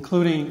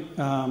 including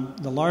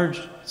the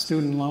large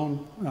student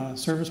loan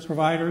service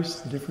providers,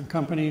 the different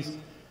companies,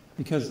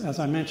 because as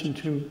I mentioned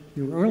to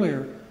you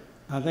earlier,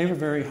 they have a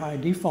very high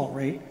default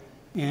rate,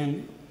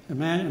 and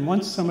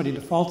once somebody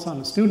defaults on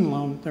a student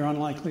loan, they're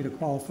unlikely to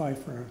qualify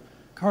for a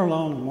car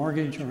loan, a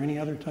mortgage, or any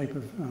other type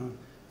of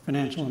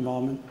financial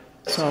involvement.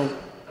 So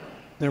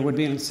there would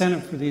be an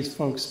incentive for these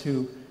folks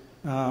to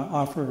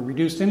offer a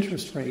reduced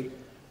interest rate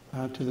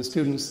to the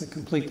students that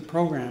complete the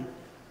program,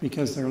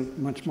 because they're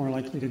much more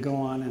likely to go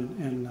on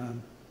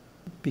and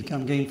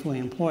become gainfully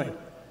employed.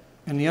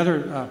 And the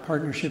other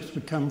partnerships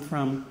would come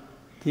from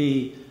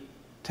the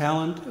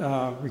talent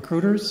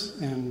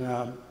recruiters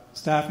and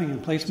staffing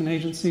and placement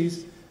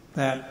agencies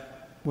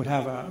that would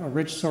have a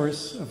rich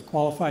source of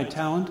qualified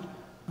talent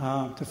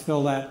to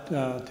fill that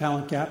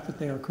talent gap that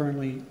they are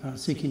currently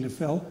seeking to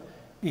fill.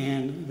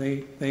 And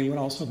they would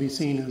also be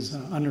seen as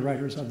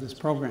underwriters of this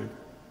program.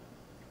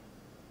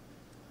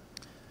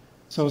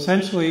 So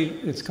essentially,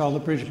 it's called the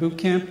Bridge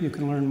Bootcamp. You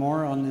can learn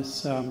more on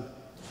this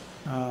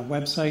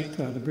website,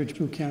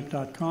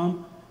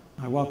 thebridgebootcamp.com.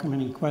 I welcome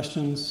any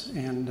questions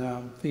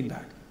and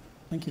feedback.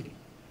 Thank you.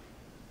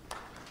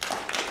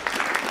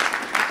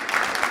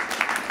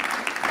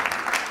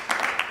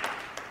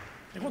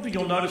 And one thing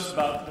you'll notice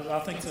about, that I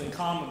think is in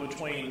common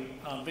between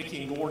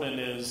Vicki and Gordon,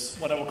 is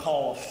what I would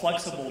call a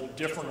flexible,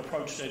 different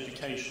approach to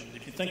education.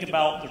 If you think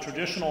about the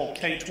traditional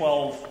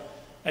K-12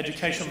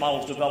 education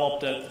models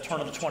developed at the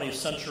turn of the 20th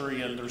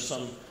century, and there's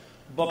some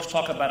books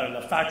talk about it in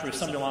a factory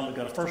assembly line. We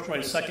go to first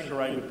grade, second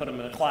grade, we put them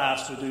in a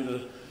class, we do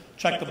the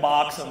check the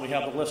box, and we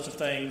have the list of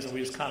things, and we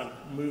just kind of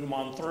move them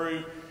on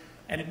through.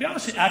 And to be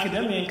honest,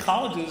 academia in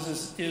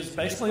colleges is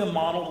basically a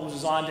model that was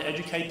designed to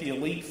educate the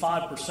elite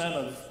 5%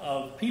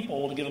 of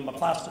people, to give them a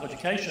classical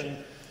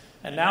education.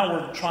 And now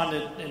we're trying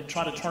to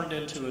turn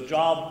it into a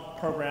job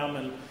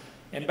program.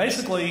 And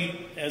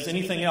basically, as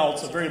anything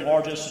else, very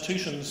large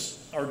institutions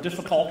are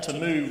difficult to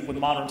move with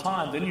modern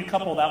time. Then you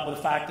couple that with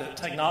the fact that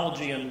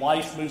technology and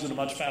life moves at a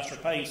much faster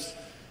pace,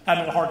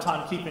 having a hard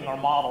time keeping our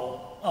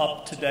model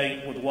up to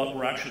date with what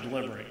we're actually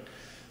delivering.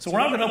 So we're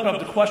now going to open up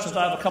the questions.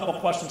 I have a couple of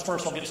questions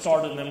first. I'll get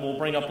started, and then we'll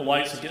bring up the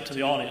lights and get to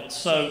the audience.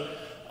 So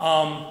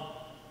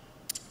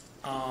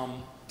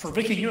for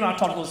Vicki, you and I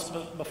talked a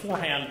little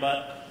beforehand,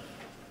 but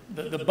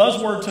the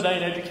buzzword today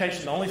in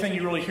education, the only thing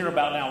you really hear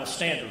about now is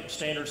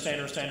standards.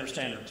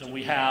 And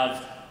we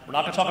have, we're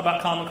not going to talk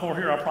about Common Core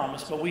here, I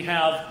promise, but we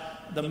have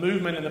the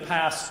movement in the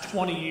past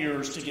 20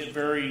 years to get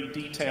very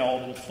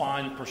detailed and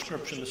fine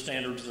prescription to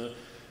standards.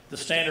 The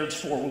standards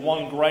for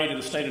one grade in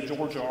the state of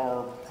Georgia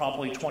are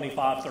probably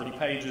 25, 30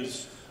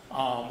 pages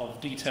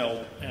of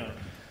detailed.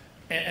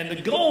 And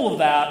the goal of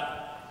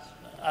that,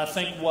 I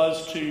think,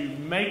 was to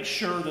make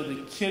sure that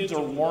the kids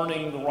are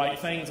learning the right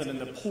things. And in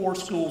the poor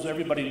schools,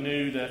 everybody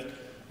knew that,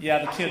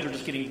 yeah, the kids are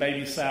just getting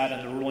babysat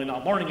and they're really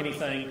not learning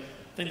anything.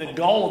 I think the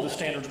goal of the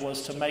standards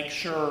was to make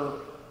sure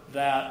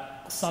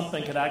that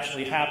something could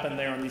actually happen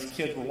there and these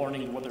kids were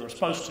learning what they were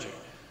supposed to.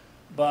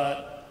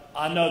 But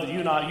I know that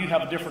you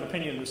have a different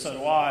opinion, and so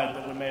do I,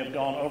 that we may have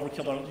gone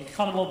overkill. Can you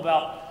comment a little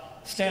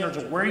about standards,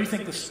 of where you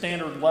think the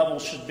standard level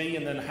should be,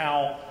 and then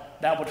how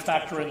that would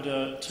factor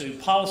into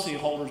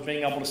policyholders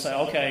being able to say,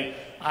 okay,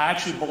 I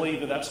actually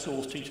believe that school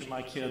is teaching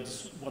my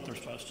kids what they're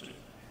supposed to do?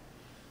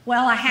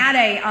 Well, I had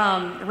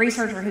a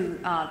researcher who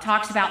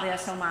talks about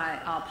this on my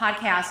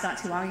podcast not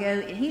too long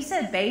ago, and he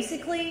said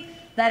basically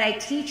that a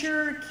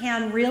teacher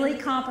can really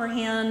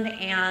comprehend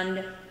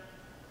and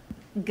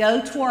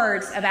go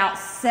towards about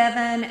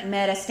 7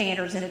 meta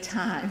standards at a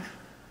time.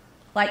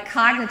 Like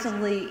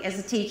cognitively, as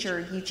a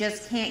teacher, you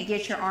just can't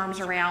get your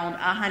arms around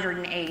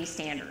 180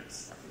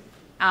 standards.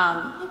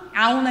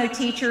 I will know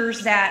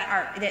teachers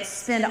that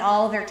spend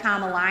all of their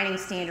time aligning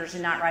standards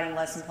and not writing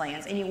lesson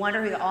plans, and you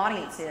wonder who the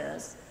audience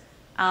is.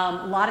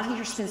 A lot of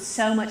teachers spend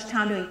so much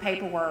time doing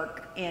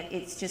paperwork,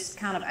 it's just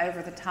kind of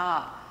over the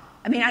top.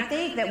 I mean, I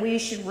think that we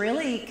should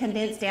really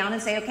condense down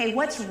and say, okay,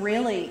 what's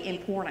really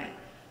important?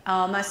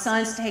 My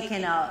son's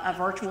taking a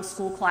virtual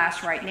school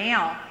class right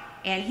now,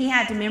 and he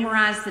had to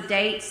memorize the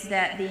dates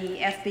that the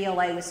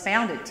FBLA was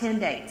founded, 10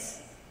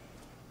 dates.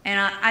 And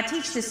I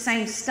teach the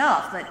same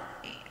stuff, but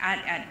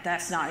I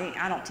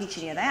don't teach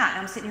any of that.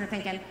 And I'm sitting here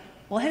thinking,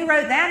 Well, who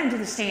wrote that into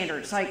the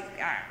standards? Like,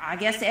 I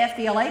guess the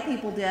FBLA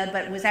people did,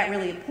 but was that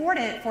really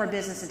important for a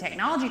business and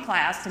technology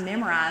class to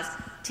memorize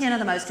 10 of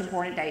the most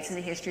important dates in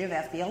the history of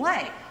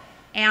FBLA?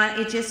 And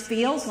it just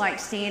feels like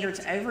standards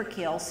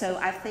overkill. So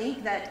I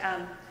think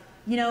that,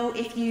 you know,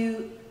 if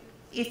you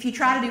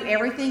try to do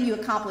everything, you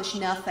accomplish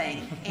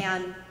nothing.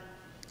 And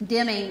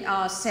Deming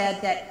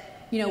said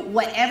that, you know,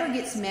 whatever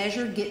gets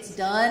measured gets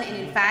done, and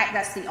in fact,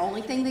 that's the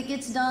only thing that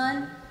gets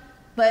done.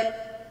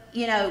 But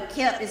you know,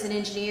 Kip is an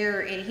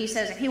engineer, and he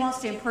says if he wants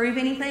to improve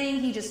anything,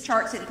 he just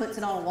charts it and puts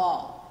it on a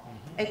wall.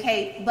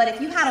 Okay, but if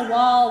you had a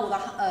wall with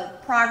a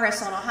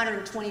progress on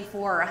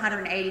 124 or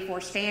 184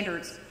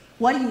 standards,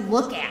 what do you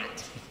look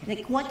at?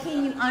 Like, what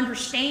can you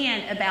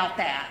understand about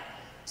that?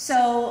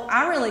 So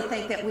I really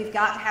think that we've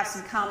got to have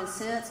some common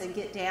sense and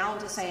get down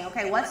to saying,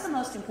 okay, what's the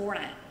most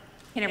important?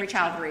 Can every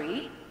child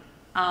read?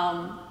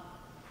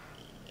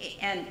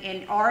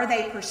 And are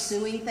they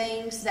pursuing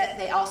things that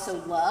they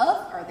also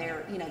love? Are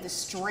there, you know, the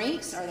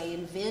strengths? Are they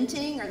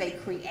inventing? Are they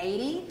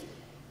creating?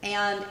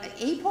 And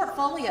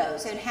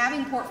e-portfolios and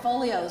having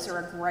portfolios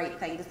are a great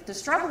thing. The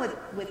struggle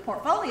with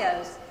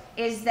portfolios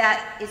is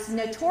that it's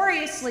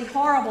notoriously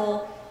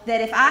horrible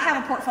that if I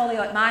have a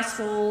portfolio at my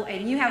school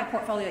and you have a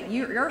portfolio at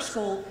your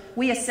school,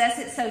 we assess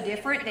it so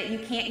different that you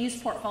can't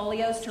use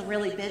portfolios to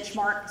really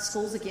benchmark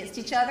schools against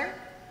each other.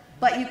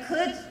 But you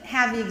could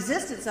have the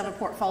existence of a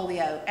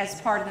portfolio as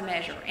part of the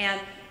measure.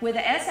 And with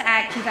the ESSA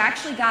Act, you've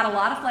actually got a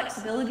lot of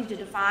flexibility to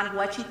define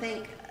what you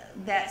think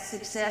that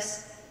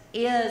success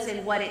is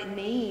and what it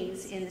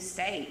means in the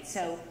state.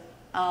 So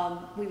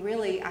we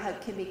really, I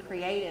hope, can be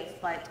creative.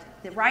 But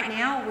right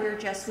now,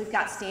 we've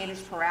got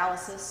standards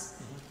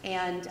paralysis.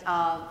 And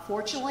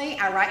fortunately,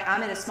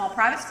 I'm in a small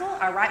private school.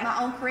 I write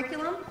my own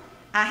curriculum.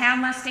 I have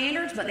my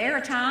standards, but there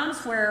are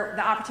times where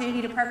the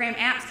opportunity to program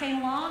apps came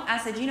along. I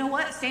said, you know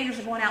what? Standards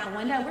are going out the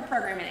window. We're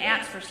programming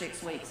apps for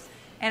 6 weeks.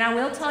 And I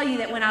will tell you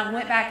that when I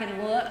went back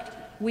and looked,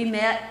 we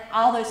met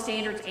all those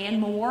standards and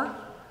more.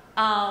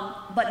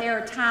 But there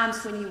are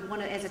times when you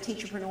want to, as a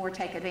teacherpreneur,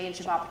 take advantage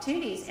of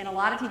opportunities, and a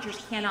lot of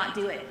teachers cannot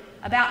do it.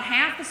 About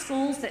half the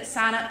schools that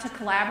sign up to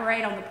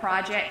collaborate on the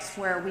projects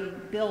where we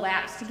build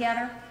apps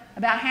together,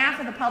 about half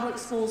of the public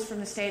schools from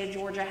the state of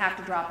Georgia have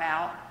to drop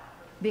out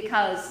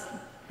because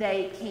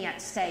they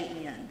can't stay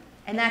in.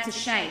 And that's a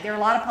shame. There are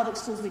a lot of public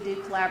schools we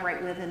do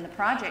collaborate with in the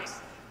projects,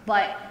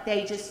 but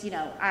they just, you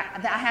know, I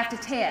have to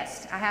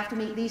test. I have to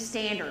meet these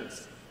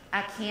standards.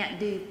 I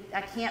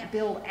can't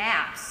build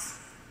apps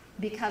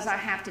because I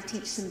have to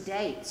teach some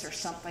dates or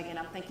something. And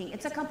I'm thinking,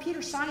 it's a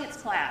computer science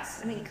class.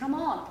 I mean, come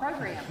on,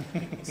 program.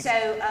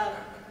 So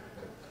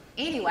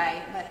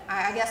anyway, but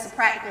I guess the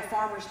practical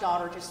farmer's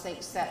daughter just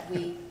thinks that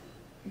we,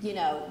 you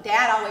know,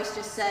 Dad always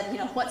just said, you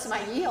know, what's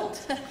my yield?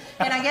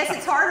 And I guess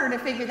it's harder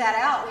to figure that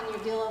out when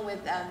you're dealing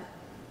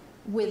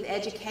with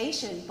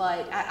education.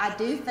 But I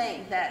do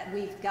think that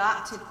we've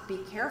got to be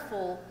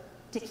careful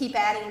to keep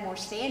adding more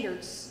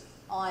standards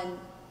on,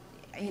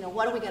 you know,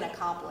 what are we going to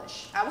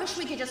accomplish? I wish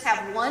we could just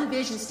have one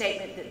vision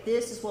statement that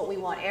this is what we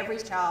want every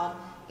child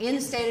in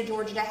the state of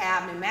Georgia to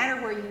have, no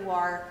matter where you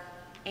are,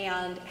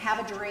 and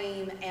have a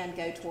dream and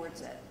go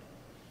towards it.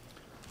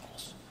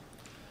 Awesome.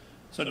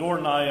 So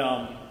Gordon,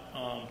 I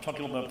talked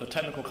a little bit about the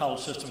technical college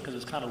system because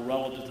it's kind of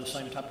relative to the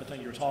same type of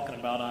thing you're talking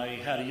about. I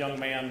had a young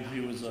man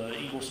who was an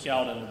Eagle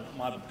Scout in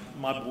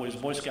my boy's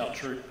Boy Scout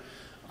troop,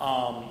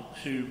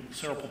 who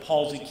cerebral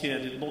palsy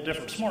kid, a little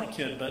different, smart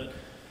kid, but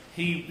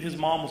his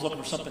mom was looking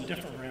for something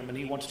different for him, and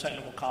he went to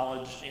technical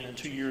college, and in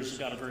 2 years has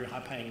got a very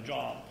high-paying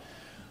job.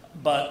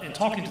 But in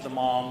talking to the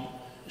mom,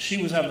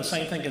 she was having the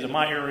same thing because in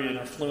my area, in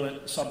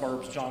affluent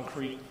suburbs, John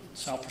Creek,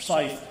 South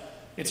Forsyth,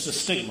 it's the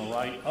stigma,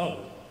 right? Oh,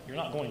 you're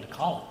not going to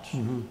college.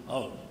 Mm-hmm.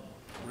 Oh,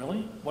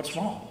 really? What's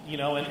wrong? You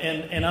know,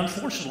 and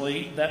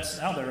unfortunately, that's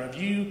out there.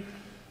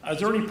 Is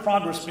there any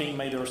progress being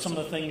made there? Or some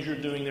of the things you're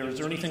doing there? Is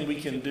there anything we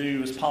can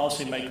do as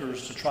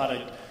policymakers to try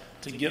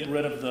to get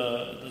rid of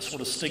the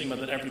sort of stigma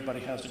that everybody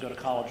has to go to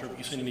college? Or have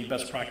you seen any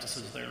best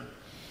practices there?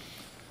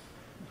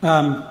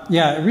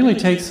 Yeah, it really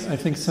takes, I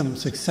think, some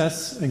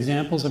success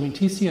examples. I mean,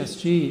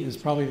 TCSG is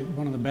probably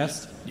one of the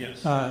best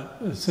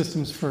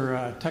systems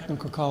for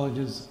technical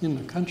colleges in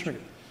the country.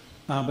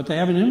 But they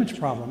have an image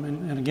problem.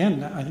 And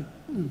again, I think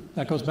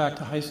that goes back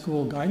to high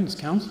school guidance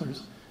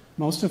counselors,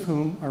 most of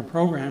whom are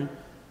programmed,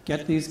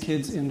 get these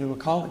kids into a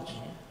college.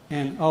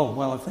 And, oh,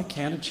 well, if they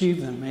can't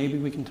achieve, then maybe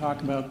we can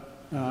talk about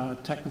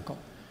technical.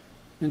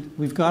 And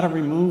we've got to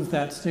remove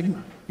that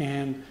stigma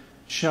and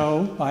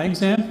show, by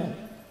example,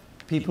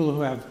 people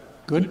who have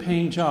good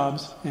paying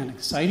jobs and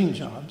exciting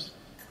jobs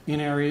in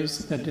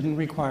areas that didn't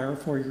require a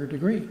four-year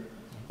degree.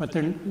 But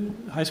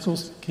high school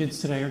kids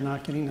today are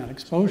not getting that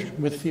exposure,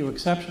 with few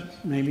exceptions.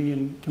 Maybe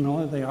in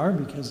Camilla they are,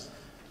 because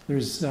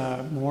there's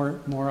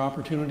more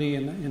opportunity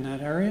in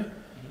that area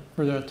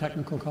for the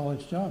technical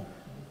college job.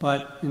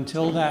 But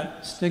until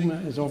that stigma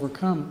is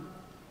overcome,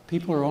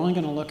 people are only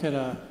going to look at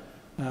a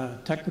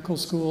technical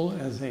school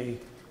as a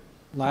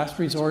last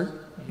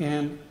resort.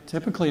 And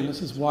typically, and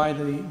this is why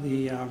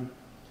the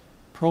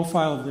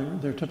profile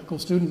of their typical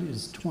student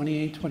is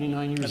 28,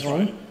 29 years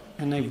old,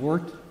 and they've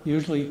worked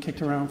usually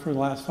kicked around for the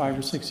last 5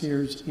 or 6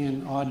 years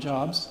in odd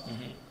jobs.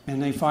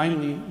 And they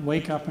finally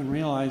wake up and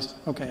realize,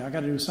 okay, I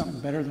got to do something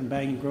better than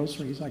bagging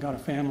groceries. I got a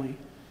family.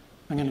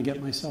 I'm going to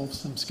get myself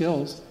some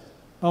skills.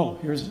 Oh,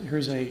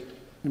 here's a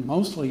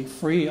mostly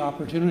free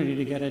opportunity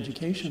to get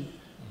education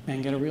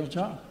and get a real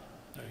job.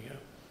 There you go.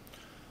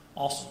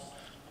 Awesome.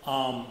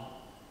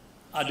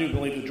 I do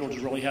believe that Georgia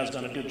really has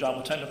done a good job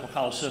with technical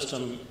college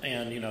system,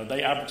 and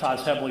they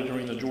advertise heavily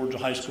during the Georgia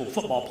high school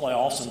football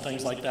playoffs and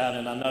things like that,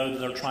 and I know that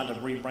they're trying to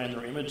rebrand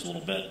their image a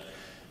little bit.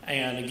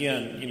 And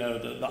again,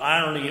 the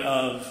irony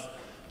of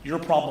your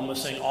problem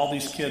is seeing all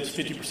these kids,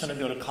 50% of them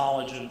go to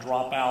college and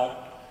drop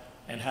out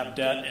and have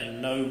debt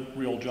and no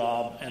real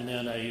job, and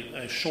then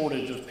a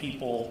shortage of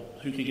people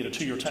who could get a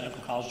 2-year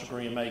technical college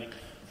degree and make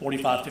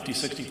 $45,000,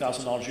 $50,000,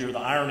 $60,000 a year. The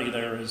irony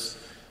there is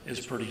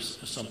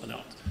something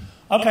else.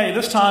 Okay,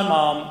 this time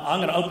I'm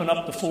going to open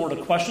up the floor to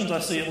questions. I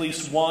see at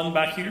least one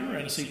back here, and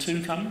I see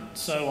 2 coming.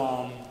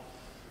 So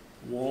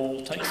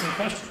we'll take some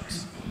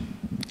questions.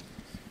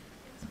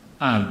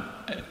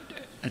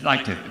 I'd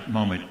like to, a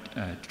moment,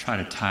 try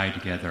to tie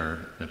together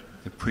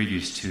the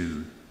previous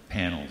 2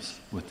 panels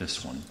with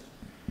this one.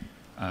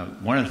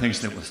 One of the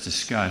things that was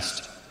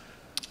discussed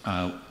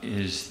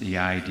is the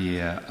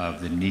idea of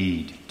the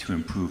need to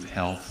improve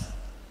health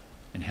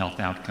and health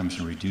outcomes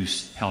and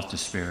reduce health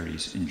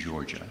disparities in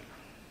Georgia.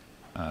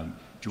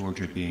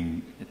 Georgia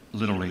being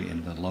literally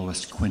in the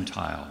lowest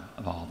quintile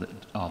of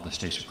all the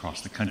states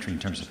across the country in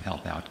terms of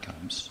health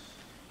outcomes.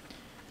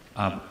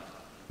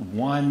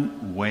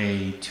 One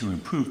way to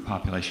improve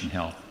population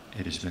health,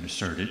 it has been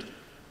asserted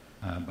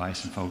by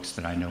some folks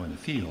that I know in the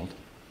field,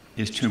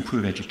 is to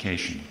improve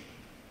education.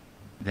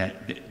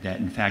 That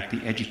in fact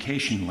the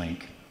education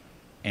link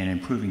and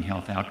improving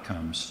health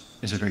outcomes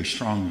is a very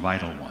strong,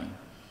 vital one.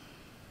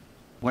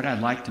 What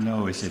I'd like to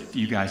know is if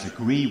you guys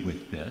agree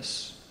with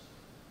this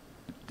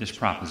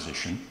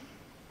proposition,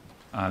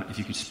 if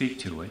you could speak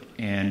to it,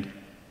 and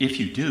if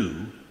you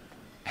do,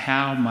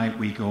 how might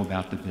we go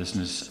about the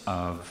business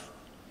of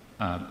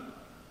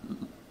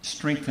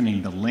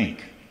strengthening the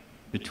link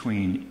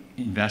between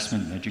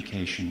investment in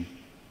education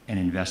and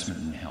investment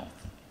in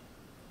health?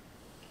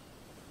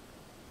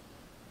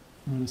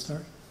 You want to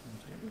start?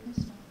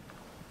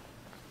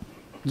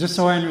 Just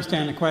so I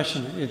understand the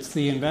question, it's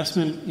the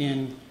investment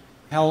in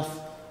health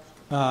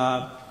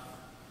at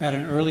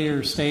an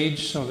earlier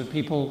stage so that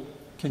people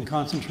can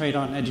concentrate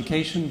on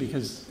education,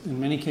 because in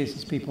many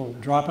cases people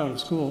drop out of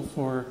school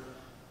for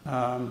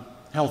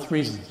health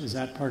reasons. Is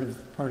that part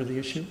of the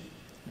issue?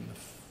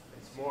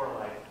 It's more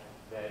like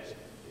that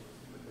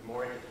the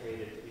more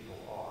educated people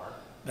are,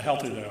 the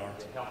healthier they are.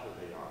 The healthier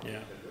they are. Yeah.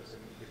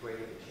 The greater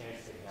the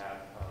chance they have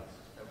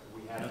of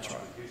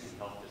reducing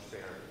health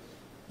disparities.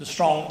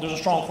 There's a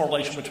strong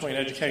correlation between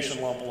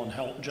education level and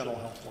general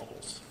health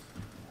levels.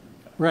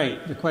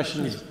 Right. The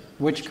question is,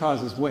 which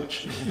causes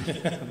which?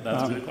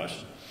 That's a good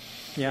question.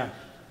 Yeah.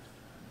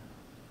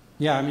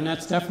 Yeah, I mean,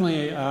 that's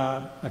definitely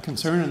a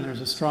concern, and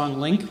there's a strong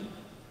link.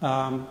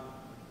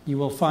 You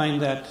will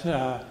find that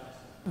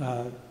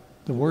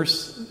the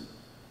worse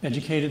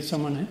educated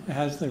someone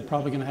has, they're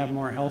probably going to have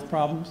more health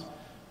problems.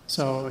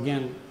 So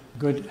again,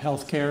 good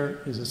health care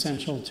is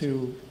essential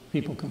to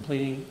people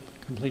completing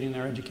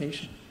their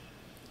education.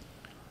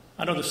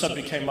 I know the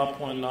subject came up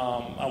when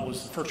I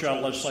was the first year out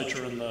of the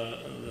legislature in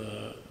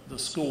the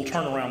school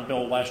turnaround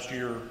bill last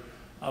year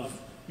of,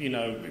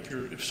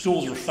 if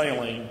schools are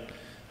failing,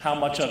 how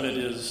much of it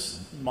is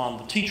on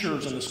the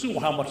teachers in the school,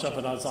 how much of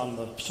it is on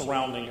the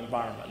surrounding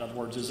environment? In other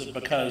words, is it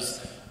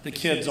because the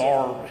kids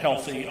are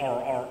healthy or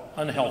are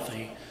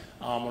unhealthy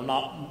or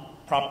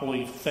not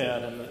properly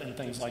fed and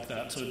things like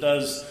that? So I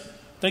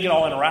think it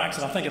all interacts,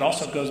 and I think it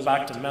also goes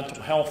back to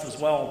mental health as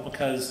well,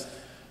 because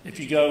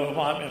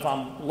if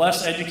I'm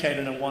less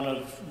educated than one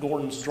of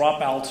Gordon's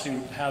dropouts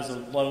who has a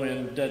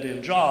low-end,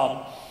 dead-end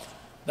job,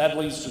 that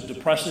leads to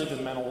depressive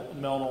and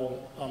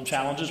mental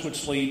challenges,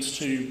 which leads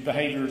to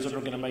behaviors that are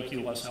going to make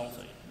you less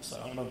healthy. So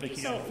I don't know,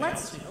 Vicki. So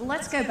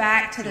let's go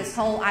back to this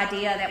whole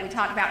idea that we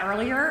talked about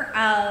earlier.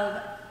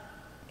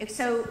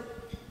 So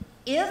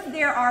if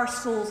there are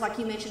schools, like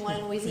you mentioned, one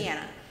in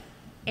Louisiana,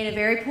 in a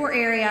very poor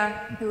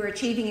area who are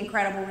achieving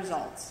incredible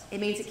results, it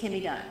means it can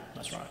be done.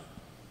 That's right.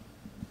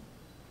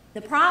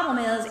 The problem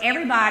is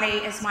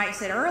everybody, as Mike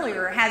said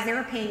earlier, has their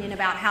opinion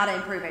about how to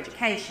improve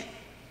education.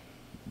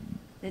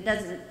 It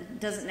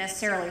doesn't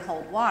necessarily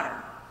hold water.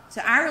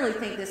 So I really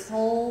think this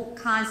whole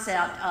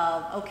concept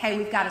of, okay,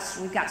 we've got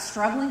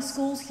struggling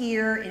schools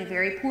here in a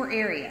very poor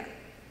area.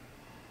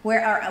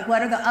 What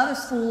are the other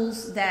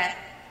schools that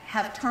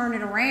have turned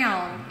it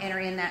around and are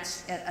in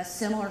a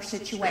similar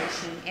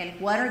situation, and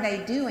what are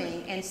they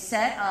doing and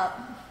set up?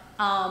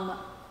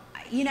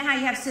 You know how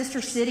you have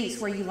sister cities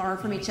where you learn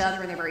from each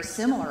other and they're very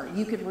similar.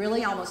 You could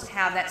really almost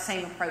have that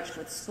same approach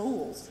with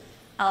schools.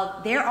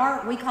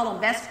 We call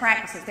them best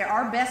practices. There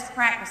are best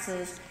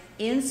practices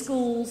in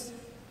schools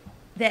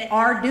that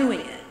are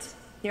doing it.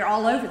 They're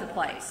all over the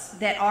place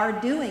that are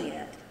doing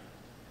it.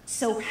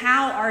 So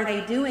how are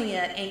they doing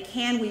it, and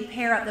can we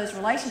pair up those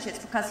relationships?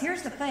 Because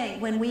here's the thing,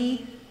 when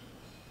we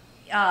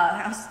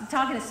I was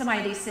talking to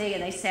somebody in D.C.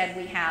 and they said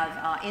we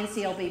have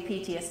NCLB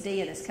PTSD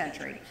in this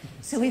country.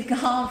 So we've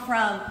gone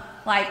from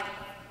like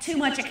too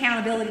much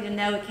accountability to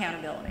no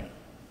accountability,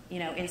 you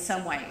know, in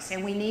some ways.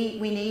 And we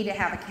need to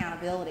have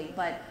accountability.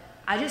 But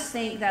I just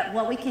think that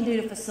what we can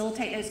do to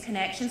facilitate those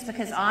connections,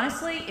 because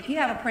honestly, if you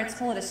have a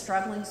principal at a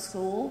struggling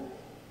school,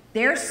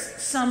 there's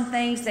some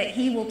things that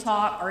he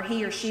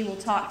or she will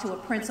talk to a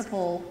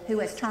principal who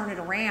has turned it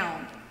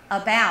around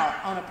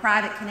about on a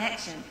private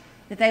connection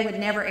that they would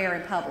never air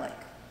in public.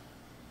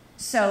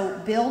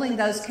 So building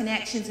those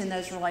connections and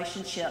those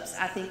relationships,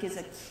 I think, is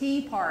a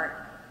key part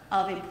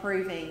of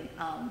improving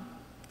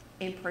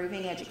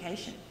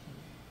education.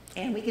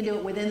 And we can do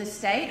it within the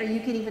state, or you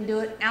can even do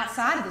it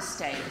outside of the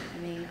state. I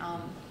mean,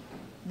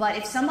 but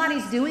if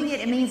somebody's doing it,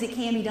 it means it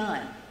can be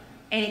done,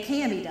 and it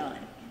can be done.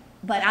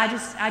 But I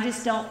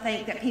just don't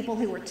think that people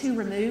who are too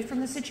removed from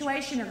the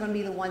situation are going to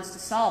be the ones to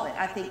solve it.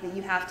 I think that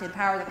you have to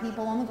empower the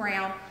people on the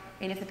ground,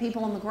 and if the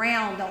people on the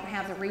ground don't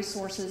have the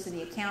resources and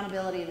the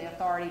accountability and the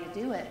authority to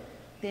do it,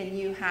 then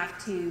you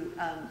have to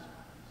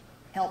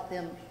help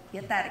them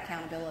get that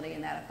accountability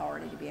and that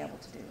authority to be able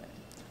to do it.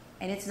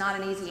 And it's not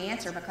an easy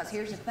answer, because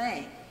here's the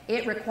thing.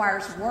 It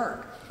requires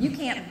work. You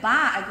can't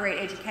buy a great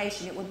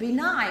education. It would be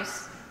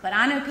nice, but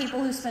I know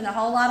people who spend a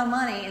whole lot of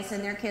money and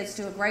send their kids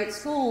to a great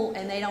school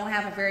and they don't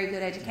have a very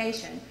good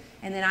education.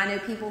 And then I know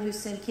people who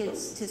send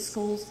kids to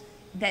schools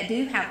that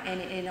do have,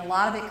 and a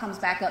lot of it comes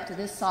back up to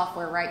this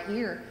software right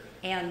here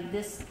and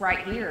this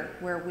right here,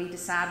 where we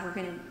decide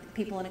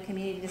people in a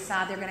community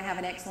decide they're going to have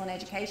an excellent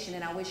education.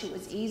 And I wish it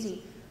was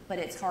easy, but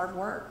it's hard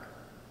work.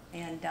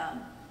 And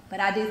but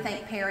I do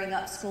think pairing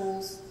up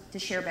schools to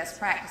share best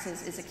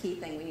practices is a key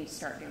thing we need to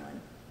start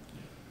doing.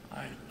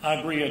 I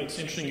agree. It's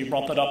interesting you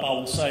brought that up. I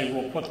will say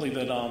real quickly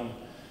that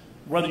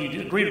whether you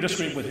agree or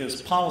disagree with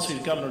his policy,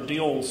 Governor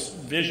Deal's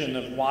vision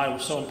of why it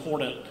was so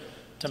important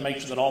to make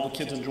sure that all the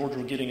kids in Georgia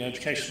were getting an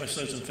education,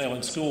 especially those in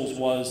failing schools,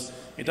 was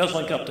it does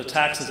link up to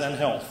taxes and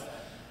health.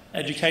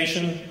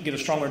 Education, you get a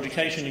stronger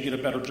education, you get a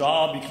better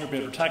job, you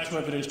contribute better tax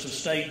revenues to the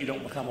state, you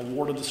don't become a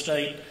ward of the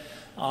state.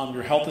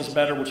 Your health is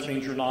better, which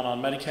means you're not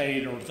on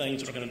Medicaid or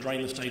things that are going to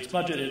drain the state's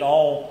budget.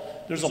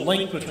 There's a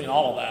link between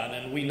all of that,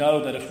 and we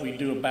know that if we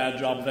do a bad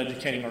job of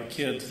educating our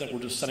kids, that we're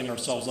just setting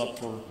ourselves up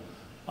for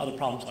other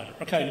problems later.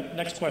 Okay,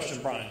 next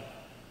question, Brian.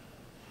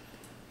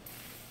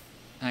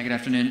 Hi, good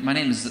afternoon. My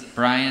name is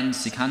Brian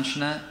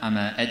Sikanchana. I'm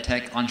an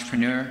Edtech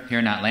entrepreneur here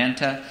in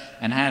Atlanta,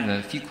 and I have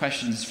a few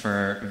questions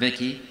for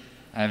Vicki.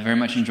 I very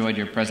much enjoyed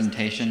your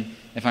presentation.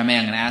 If I may,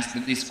 I'm going to ask,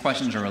 these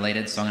questions are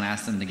related, so I'm going to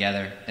ask them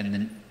together, and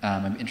then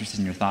I'm interested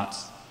in your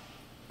thoughts.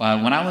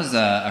 When I was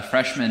a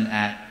freshman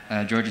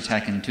at Georgia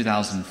Tech in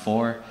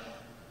 2004,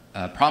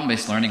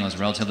 problem-based learning was a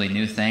relatively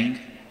new thing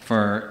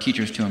for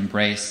teachers to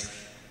embrace,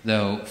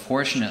 though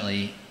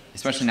fortunately,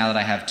 especially now that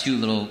I have two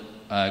little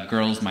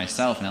girls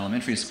myself in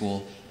elementary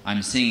school,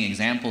 I'm seeing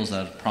examples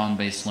of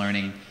problem-based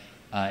learning,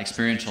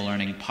 experiential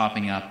learning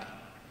popping up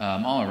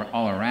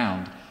all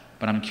around.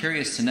 But I'm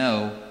curious to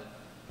know,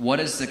 what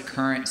is the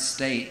current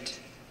state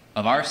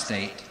of our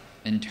state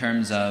in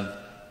terms of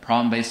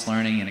problem-based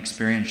learning and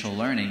experiential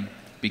learning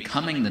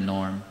becoming the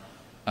norm?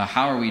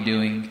 How are we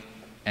doing,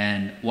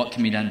 and what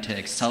can be done to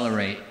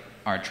accelerate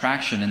our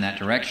traction in that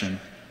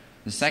direction?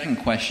 The second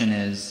question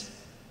is,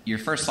 your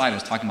first slide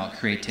was talking about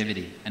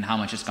creativity and how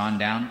much it's gone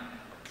down.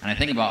 And I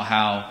think about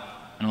how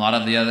in a lot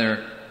of the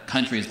other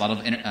countries, a lot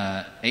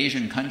of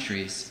Asian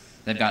countries,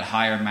 they've got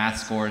higher math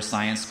scores,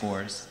 science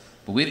scores.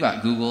 But we've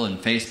got Google and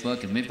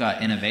Facebook, and we've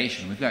got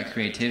innovation, we've got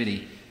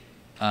creativity.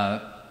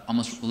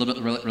 Almost a little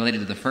bit related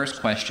to the first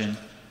question,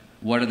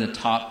 what are the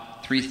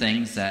top 3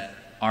 things that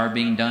are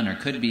being done or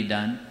could be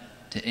done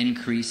to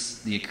increase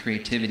the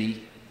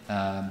creativity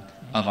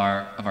of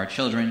our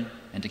children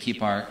and to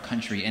keep our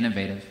country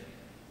innovative?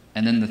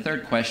 And then the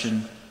third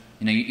question,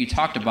 you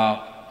talked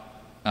about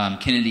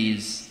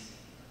Kennedy's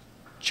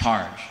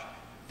charge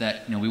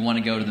that we want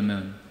to go to the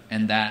moon,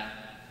 and that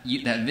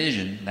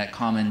vision, that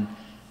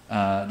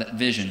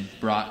vision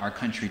brought our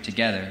country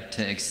together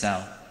to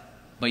excel.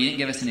 But you didn't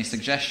give us any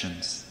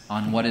suggestions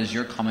on what is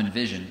your common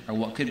vision, or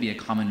what could be a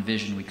common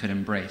vision we could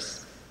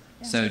embrace.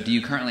 Yeah. So do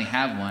you currently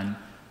have one?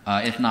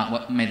 If not,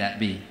 what may that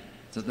be?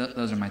 So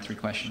those are my 3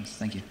 questions.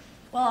 Thank you.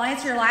 Well, I'll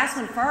answer your last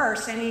one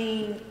first. I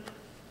mean,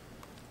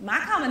 my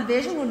common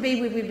vision would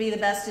be we would be the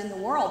best in the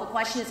world. The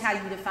question is how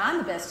you define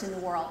the best in the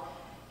world.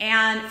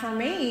 And for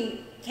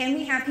me, can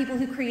we have people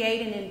who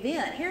create and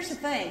invent? Here's the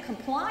thing.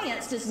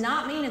 Compliance does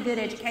not mean a good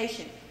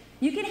education.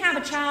 You can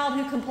have a child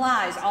who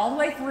complies all the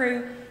way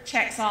through,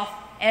 checks off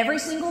every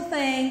single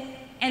thing,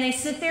 and they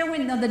sit there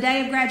when the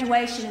day of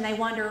graduation and they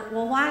wonder,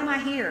 well, why am I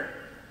here?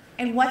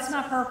 And what's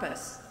my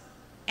purpose?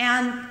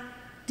 And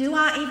do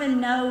I even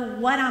know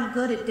what I'm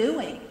good at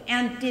doing?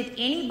 And did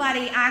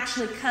anybody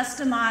actually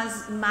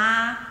customize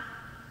my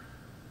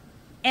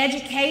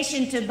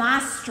education to my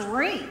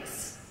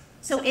strengths?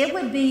 So it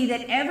would be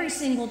that every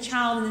single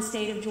child in the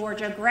state of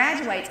Georgia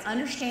graduates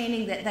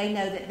understanding that they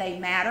know that they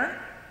matter,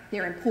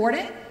 they're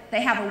important,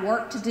 they have a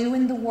work to do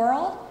in the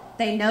world,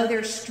 they know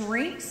their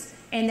strengths,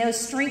 and those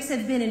strengths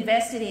have been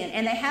invested in,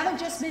 and they haven't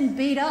just been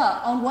beat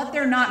up on what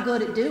they're not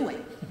good at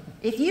doing.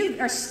 If you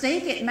are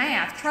stink at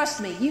math,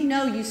 trust me, you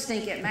know you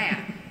stink at math.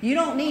 You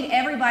don't need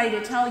everybody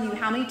to tell you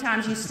how many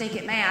times you stink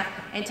at math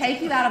and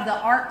take you out of the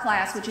art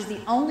class, which is the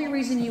only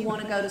reason you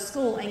want to go to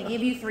school, and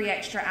give you 3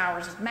 extra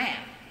hours of math.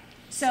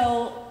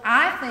 So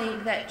I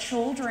think that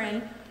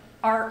children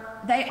are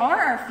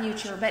our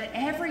future, but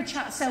every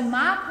child. So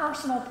my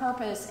personal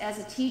purpose as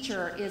a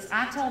teacher is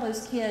I tell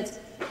those kids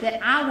that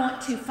I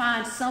want to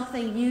find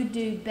something you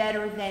do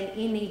better than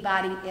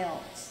anybody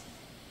else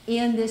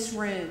in this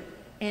room.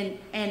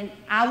 And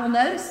I will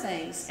notice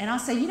things, and I'll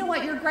say, you know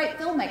what, you're a great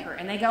filmmaker,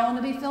 and they go on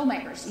to be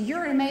filmmakers.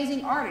 You're an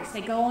amazing artist.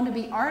 They go on to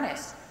be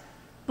artists.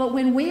 But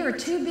when we are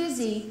too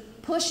busy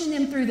pushing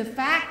them through the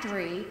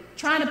factory,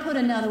 trying to put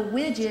another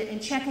widget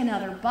and check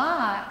another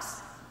box,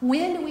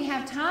 when do we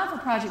have time for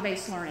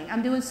project-based learning?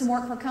 I'm doing some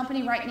work for a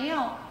company right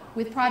now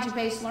with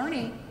project-based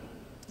learning.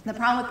 The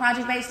problem with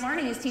project-based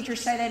learning is teachers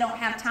say they don't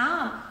have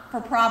time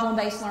for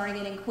problem-based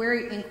learning and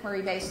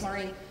inquiry-based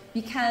learning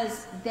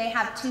because they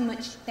have too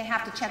much, they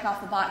have to check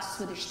off the boxes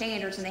with their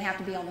standards and they have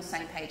to be on the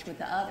same page with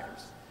the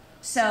others.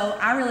 So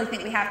I really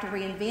think we have to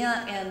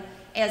reinvent, and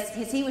as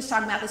he was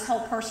talking about this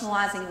whole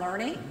personalizing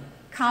learning,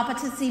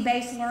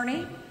 competency-based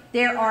learning,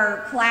 there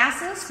are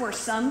classes where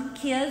some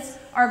kids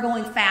are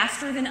going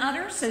faster than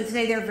others, so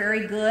say they're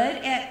very good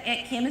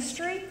at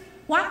chemistry.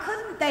 Why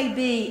couldn't they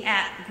be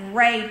at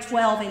grade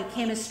 12 in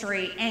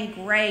chemistry and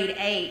grade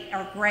 8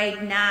 or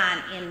grade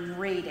 9 in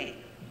reading?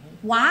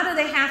 Why do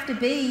they have to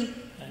be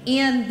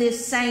in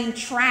this same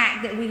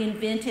track that we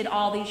invented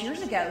all these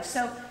years ago?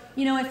 So,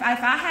 you know, if I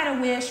had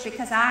a wish,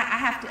 because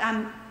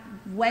I'm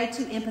way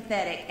too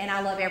empathetic, and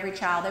I love every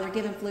child. They were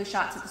giving flu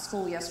shots at the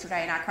school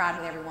yesterday, and I cried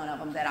with every one of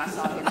them that I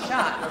saw get a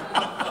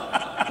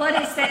shot. But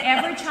it's that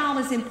every child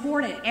is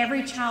important.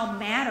 Every child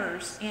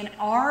matters. And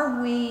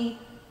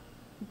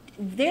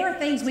there are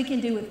things we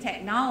can do with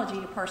technology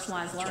to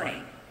personalize learning.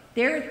 Right.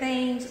 There are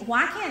things,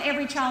 why can't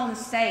every child in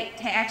the state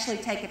actually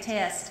take a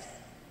test?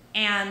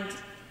 And,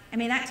 I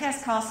mean, that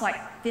test costs like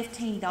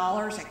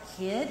 $15 a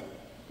kid,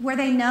 where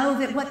they know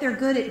that what they're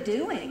good at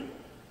doing.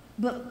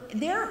 But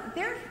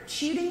they're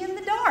shooting in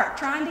the dark,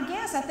 trying to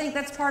guess. I think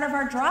that's part of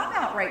our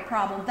dropout rate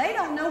problem. They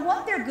don't know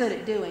what they're good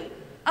at doing.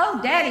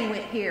 Oh, Daddy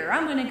went here,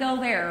 I'm going to go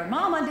there. Or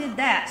Mama did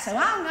that, so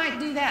I might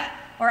do that.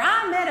 Or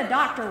I met a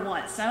doctor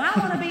once, so I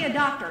want to be a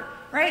doctor.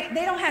 Right?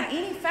 They don't have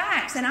any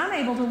facts, and I'm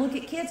able to look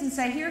at kids and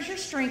say, here's your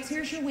strengths,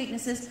 here's your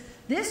weaknesses.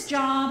 This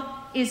job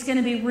is going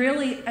to be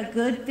really a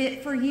good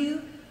fit for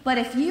you. But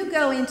if you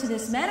go into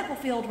this medical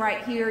field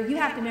right here, you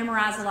have to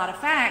memorize a lot of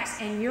facts,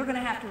 and you're going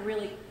to have to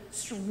really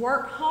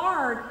work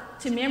hard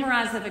to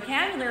memorize the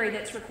vocabulary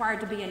that's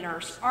required to be a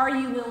nurse. Are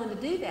you willing to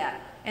do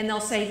that? And they'll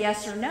say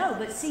yes or no.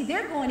 But see,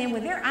 they're going in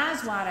with their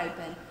eyes wide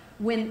open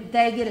when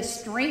they get a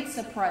strengths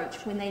approach,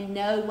 when they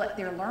know what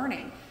they're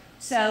learning.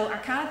 So I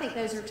kind of think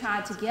those are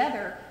tied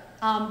together.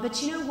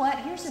 But you know what?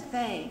 Here's the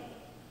thing.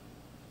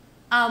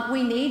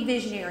 We need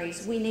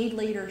visionaries. We need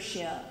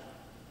leadership.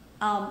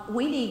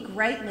 We need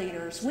great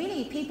leaders. We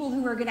need people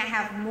who are going to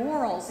have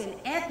morals and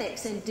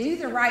ethics and do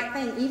the right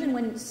thing even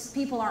when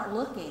people aren't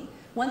looking.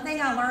 One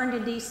thing I learned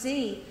in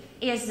D.C.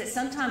 is that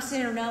sometimes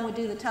Senator Nunn would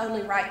do the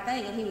totally right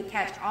thing and he would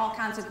catch all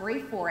kinds of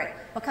grief for it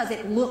because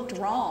it looked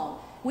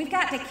wrong. We've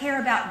got to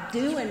care about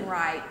doing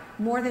right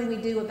more than we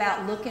do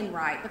about looking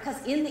right,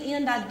 because in the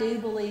end I do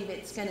believe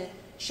it's going to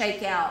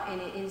shake out and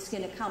it's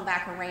going to come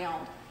back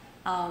around.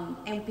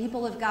 And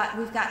we've got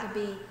to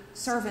be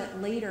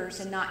servant leaders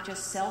and not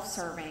just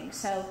self-serving.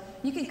 So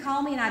you can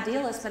call me an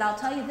idealist, but I'll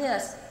tell you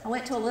this. I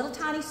went to a little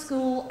tiny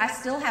school. I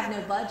still have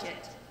no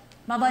budget.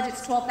 My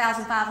budget's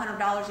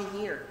 $12,500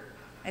 a year,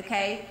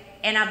 okay?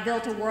 And I've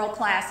built a world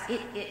class.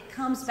 It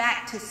comes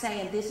back to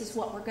saying this is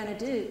what we're going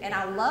to do. And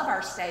I love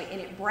our state, and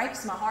it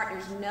breaks my heart.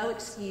 There's no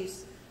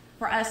excuse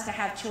for us to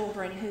have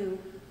children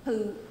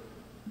who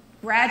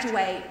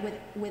graduate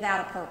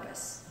without a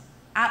purpose.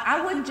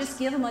 I wouldn't just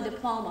give them a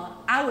diploma.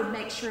 I would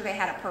make sure they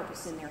had a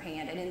purpose in their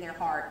hand and in their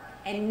heart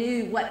and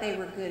knew what they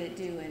were good at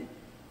doing.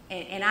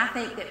 And I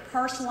think that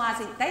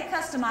personalizing, they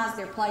customize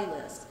their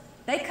playlist.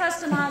 They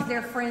customize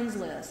their friends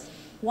list.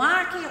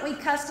 Why can't we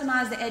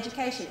customize the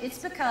education? It's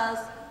because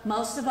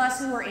most of us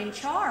who are in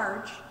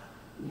charge,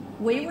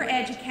 we were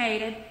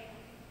educated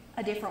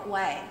a different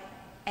way.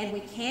 And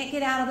we can't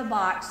get out of the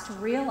box to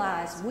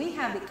realize we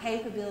have the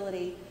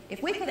capability.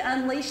 If we could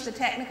unleash the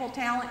technical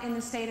talent in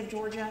the state of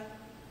Georgia,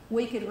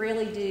 we could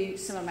really do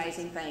some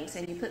amazing things.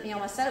 And you put me on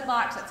my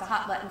soapbox, that's a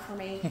hot button for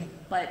me.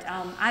 But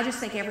I just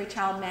think every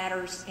child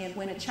matters. And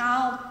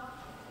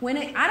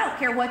I don't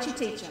care what you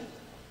teach them.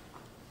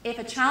 If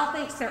a child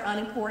thinks they're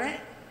unimportant,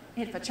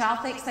 if a child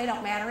thinks they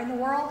don't matter in the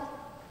world,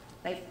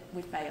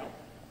 we failed.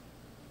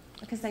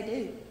 Because they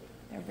do.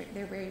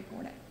 They're very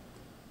important.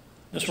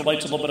 This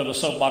relates a little bit of a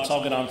soapbox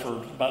I'll get on for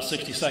about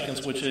 60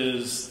 seconds, which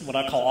is what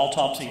I call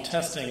autopsy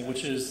testing,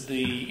 which is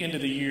the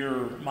end-of-the-year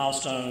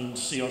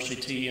milestones,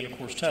 CRCT, and, of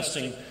course,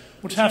 testing,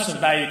 which have some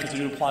value because they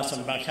do apply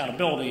some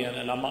accountability,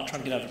 and I'm not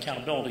trying to get out of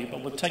accountability.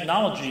 But with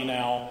technology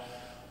now,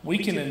 we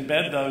can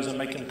embed those and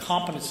make them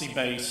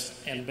competency-based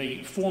and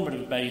be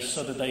formative-based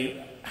so that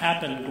they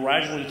happen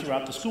gradually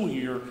throughout the school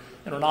year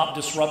and are not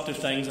disruptive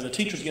things, and the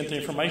teachers get the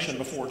information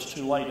before it's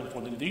too late and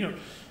for the end of the year.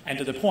 And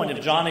to the point, if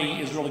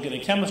Johnny is really good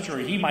in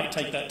chemistry, he might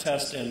take that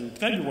test in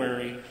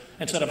February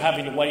instead of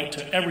having to wait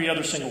to every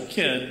other single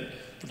kid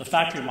for the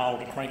factory model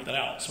to crank that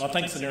out. So I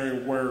think it's an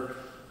area where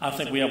I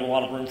think we have a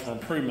lot of room for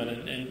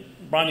improvement. And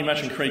Brian, you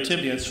mentioned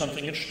creativity. It's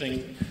something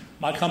interesting.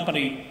 My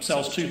company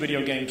sells 2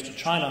 video games to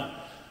China,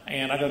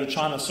 and I go to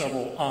China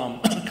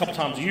a couple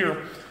times a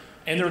year.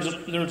 And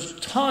there's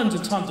tons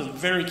and tons of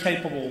very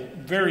capable,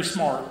 very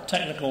smart,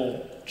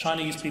 technical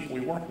Chinese people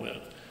we work with.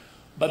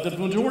 But the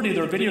majority of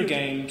their video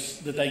games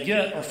that they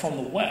get are from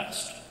the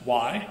West.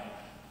 Why?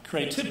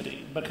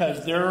 Creativity.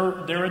 Because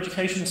their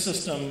education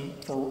system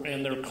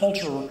and their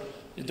culture,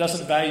 it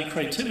doesn't value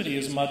creativity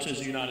as much as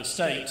the United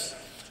States.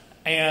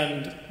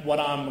 And what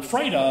I'm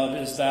afraid of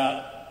is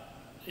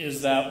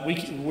that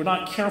we're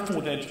not careful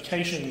with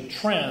education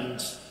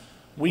trends.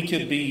 We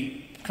could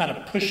be kind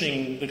of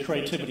pushing the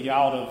creativity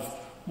out of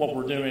what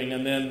we're doing,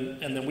 and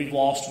then we've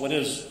lost what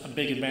is a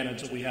big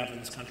advantage that we have in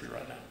this country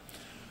right now.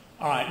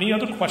 All right, any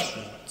other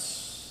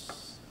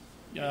questions?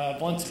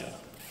 Valencia.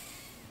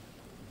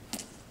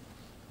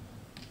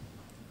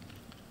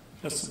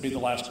 This will be the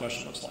last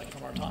question, looks like,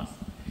 from our time.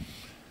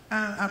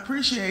 I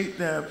appreciate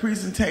the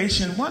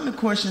presentation. One of the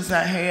questions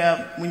I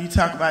have when you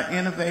talk about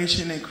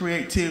innovation and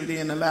creativity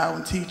and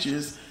allowing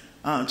teachers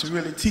to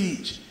really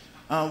teach,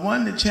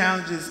 one of the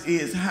challenges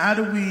is how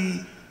do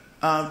we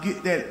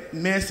get that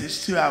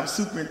message to our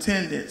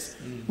superintendents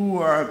who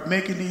are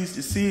making these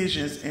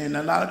decisions? And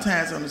a lot of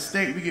times on the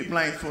state we get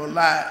blamed for a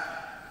lot,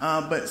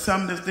 but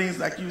some of the things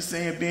like you were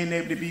saying, being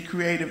able to be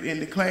creative in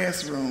the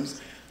classrooms,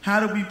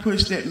 how do we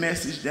push that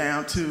message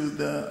down to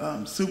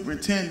the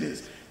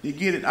superintendents to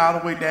get it all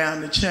the way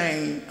down the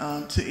chain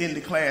to in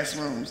the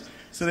classrooms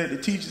so that the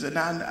teachers are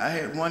not? I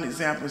had one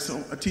example,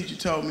 so a teacher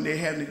told me they're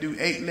having to do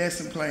 8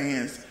 lesson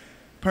plans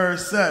per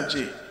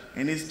subject,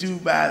 and it's due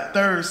by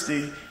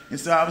Thursday. And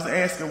so I was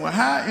asking, well,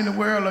 how in the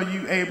world are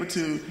you able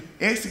to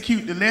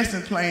execute the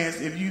lesson plans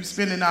if you're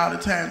spending all the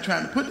time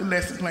trying to put the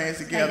lesson plans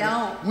together?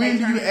 When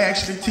do you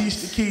actually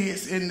teach the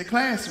kids in the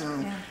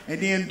classroom? Yeah.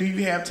 And then do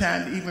you have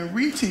time to even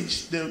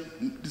reteach the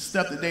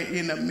stuff that they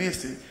end up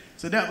missing?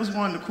 So that was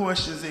one of the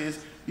questions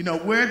is,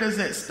 where does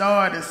that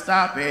start and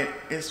stop at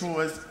as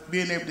far as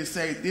being able to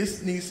say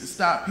this needs to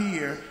stop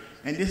here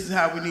and this is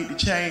how we need to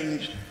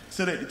change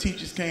so that the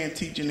teachers can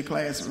teach in the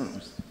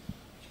classrooms?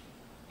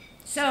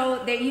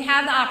 So that you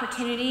have the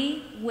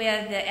opportunity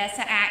with the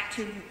ESSA Act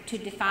to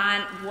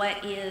define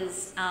what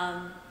is,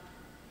 how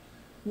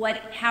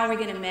are we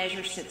going to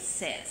measure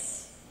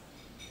success?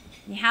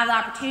 You have the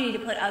opportunity to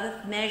put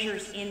other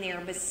measures in there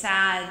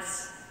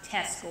besides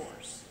test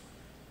scores.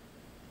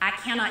 I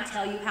cannot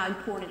tell you how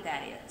important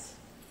that is.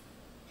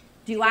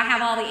 Do I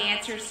have all the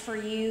answers for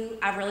you?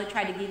 I've really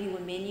tried to give you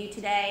a menu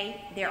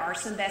today. There are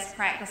some best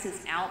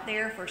practices out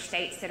there for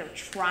states that are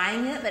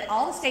trying it, but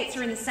all the states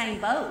are in the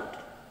same boat.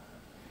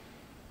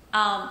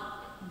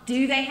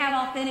 Do they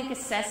have authentic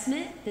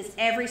assessment? Does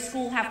every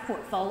school have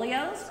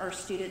portfolios? Are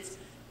students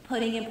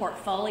putting in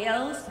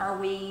portfolios? Are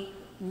we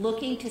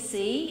looking to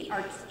see,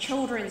 are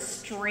children's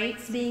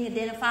strengths being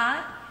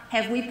identified?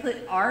 Have we put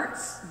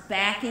arts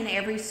back in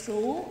every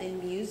school, in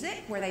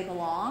music, where they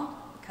belong?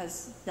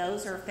 Because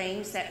those are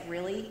things that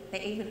really,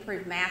 they even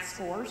improve math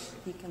scores,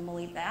 if you can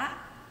believe that.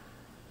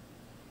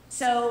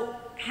 So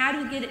how do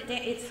you get it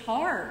down? It's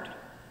hard.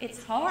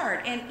 It's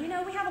hard. And,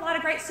 we have a lot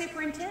of great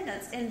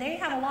superintendents, and they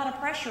have a lot of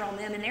pressure on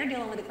them, and they're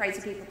dealing with the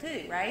crazy people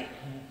too, right?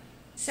 Mm-hmm.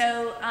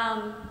 So,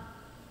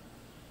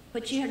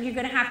 but you're going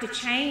to have to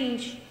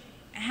change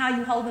how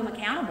you hold them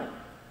accountable.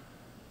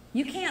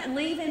 You can't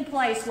leave in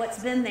place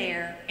what's been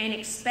there and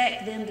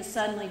expect them to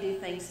suddenly do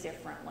things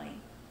differently.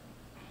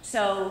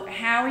 So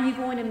how are you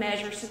going to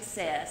measure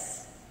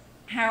success?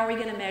 How are we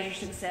going to measure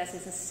success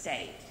as a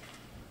state?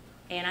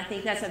 And I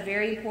think that's a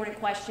very important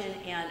question.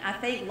 And I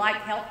think, like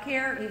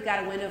healthcare, you've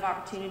got a window of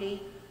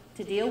opportunity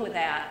to deal with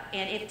that.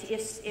 And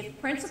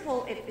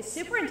if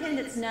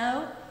superintendents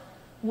know,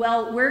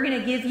 well, we're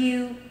going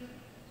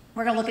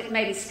to look at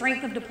maybe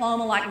strength of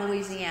diploma like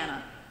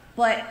Louisiana.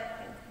 But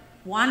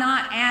why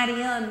not add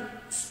in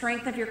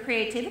strength of your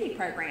creativity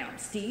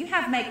programs? Do you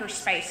have maker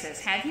spaces?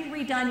 Have you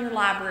redone your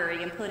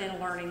library and put in a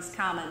learning's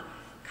commons?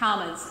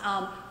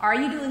 Are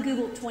you doing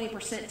Google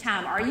 20%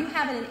 time? Are you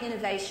having an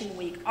innovation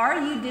week? Are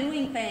you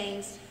doing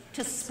things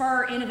to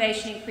spur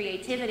innovation and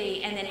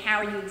creativity, and then how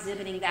are you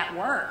exhibiting that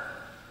work?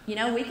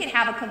 We could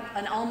have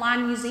an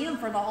online museum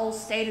for the whole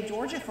state of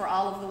Georgia for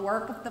all of the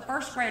work of the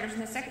first graders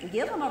and the second.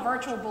 Give them a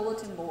virtual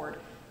bulletin board.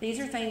 These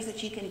are things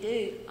that you can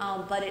do,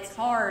 but it's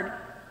hard.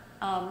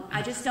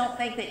 I just don't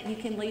think that you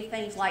can leave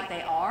things like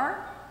they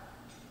are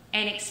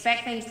and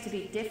expect things to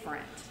be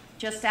different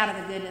just out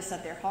of the goodness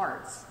of their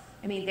hearts.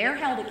 I mean, they're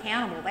held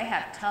accountable. They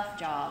have tough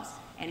jobs.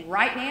 And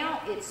right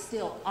now, it's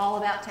still all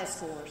about test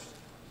scores.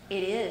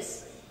 It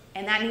is.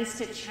 And that needs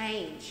to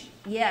change.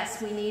 Yes,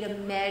 we need a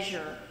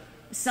measure.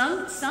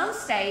 Some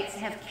states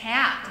have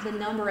capped the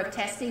number of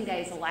testing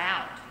days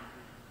allowed.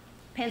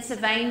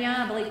 Pennsylvania,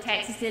 I believe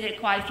Texas did it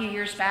quite a few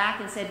years back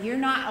and said you're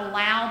not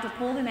allowed to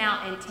pull them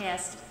out and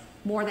test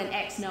more than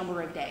X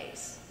number of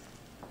days.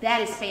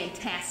 That is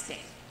fantastic.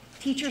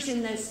 Teachers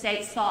in those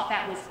states thought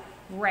that was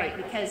great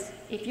because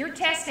if you're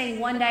testing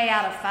 1 day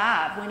out of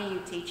 5, when are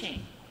you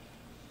teaching?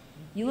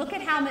 You look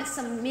at how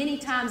many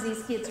times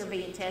these kids are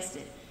being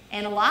tested.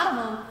 And a lot of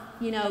them,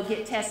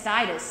 get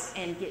testitis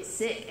and get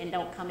sick and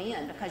don't come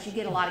in because you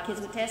get a lot of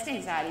kids with test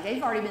anxiety.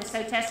 They've already been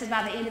so tested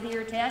by the end of the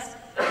year test,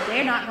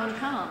 they're not going to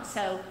come.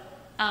 So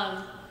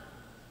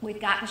we've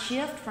got to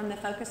shift from the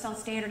focus on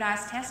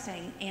standardized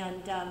testing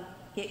and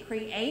get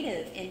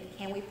creative. And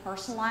can we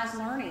personalize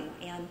learning?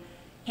 And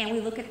can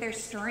we look at their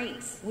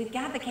strengths? We've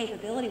got the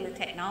capability with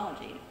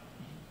technology.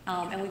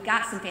 And we've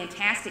got some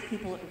fantastic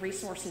people and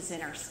resources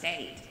in our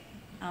state.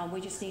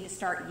 We just need to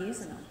start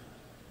using them.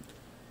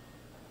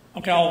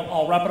 Okay,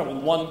 I'll wrap it up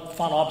with one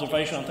final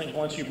observation. I think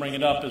once you bring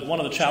it up, is one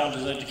of the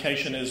challenges in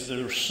education is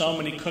there's so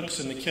many cooks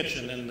in the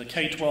kitchen. In the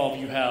K-12,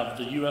 you have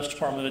the U.S.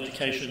 Department of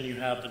Education, you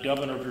have the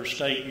governor of your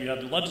state, you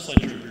have the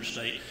legislature of your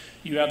state,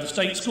 you have the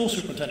state school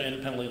superintendent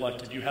independently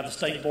elected, you have the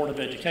state board of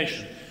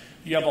education,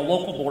 you have a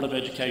local board of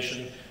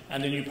education,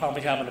 and then you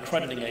probably have an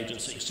accrediting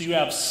agency. So you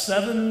have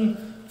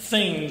 7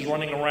 things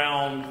running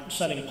around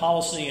setting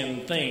policy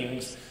and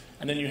things,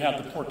 and then you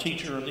have the poor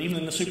teacher, and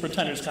even the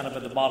superintendent is kind of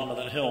at the bottom of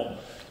that hill.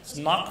 It's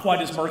not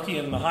quite as murky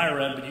in the higher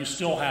ed, but you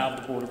still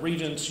have the Board of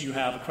Regents, you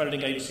have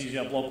accrediting agencies, you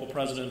have local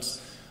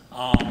presidents,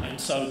 and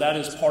so that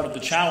is part of the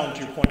challenge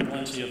you're pointing,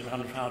 Lindsay, of how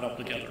to tie it up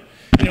together.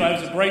 Anyway,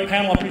 it was a great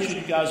panel. I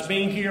appreciate you guys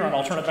being here, and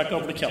I'll turn it back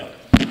over to Kelly.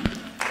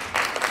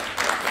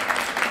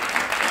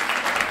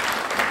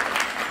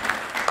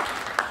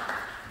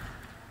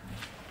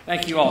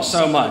 Thank you all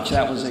so much.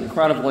 That was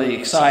incredibly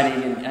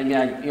exciting, and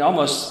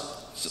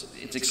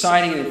it's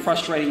exciting and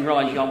frustrating. You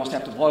realize you almost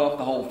have to blow up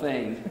the whole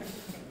thing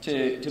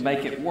to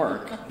make it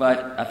work.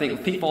 But I think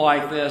with people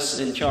like this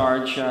in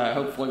charge,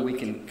 hopefully we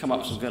can come up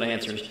with some good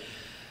answers.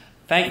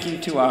 Thank you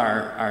to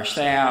our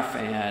staff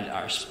and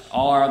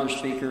all our other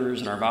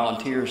speakers and our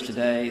volunteers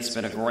today. It's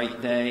been a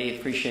great day.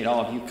 Appreciate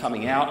all of you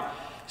coming out.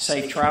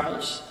 Safe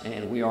travels,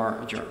 and we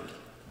are adjourned.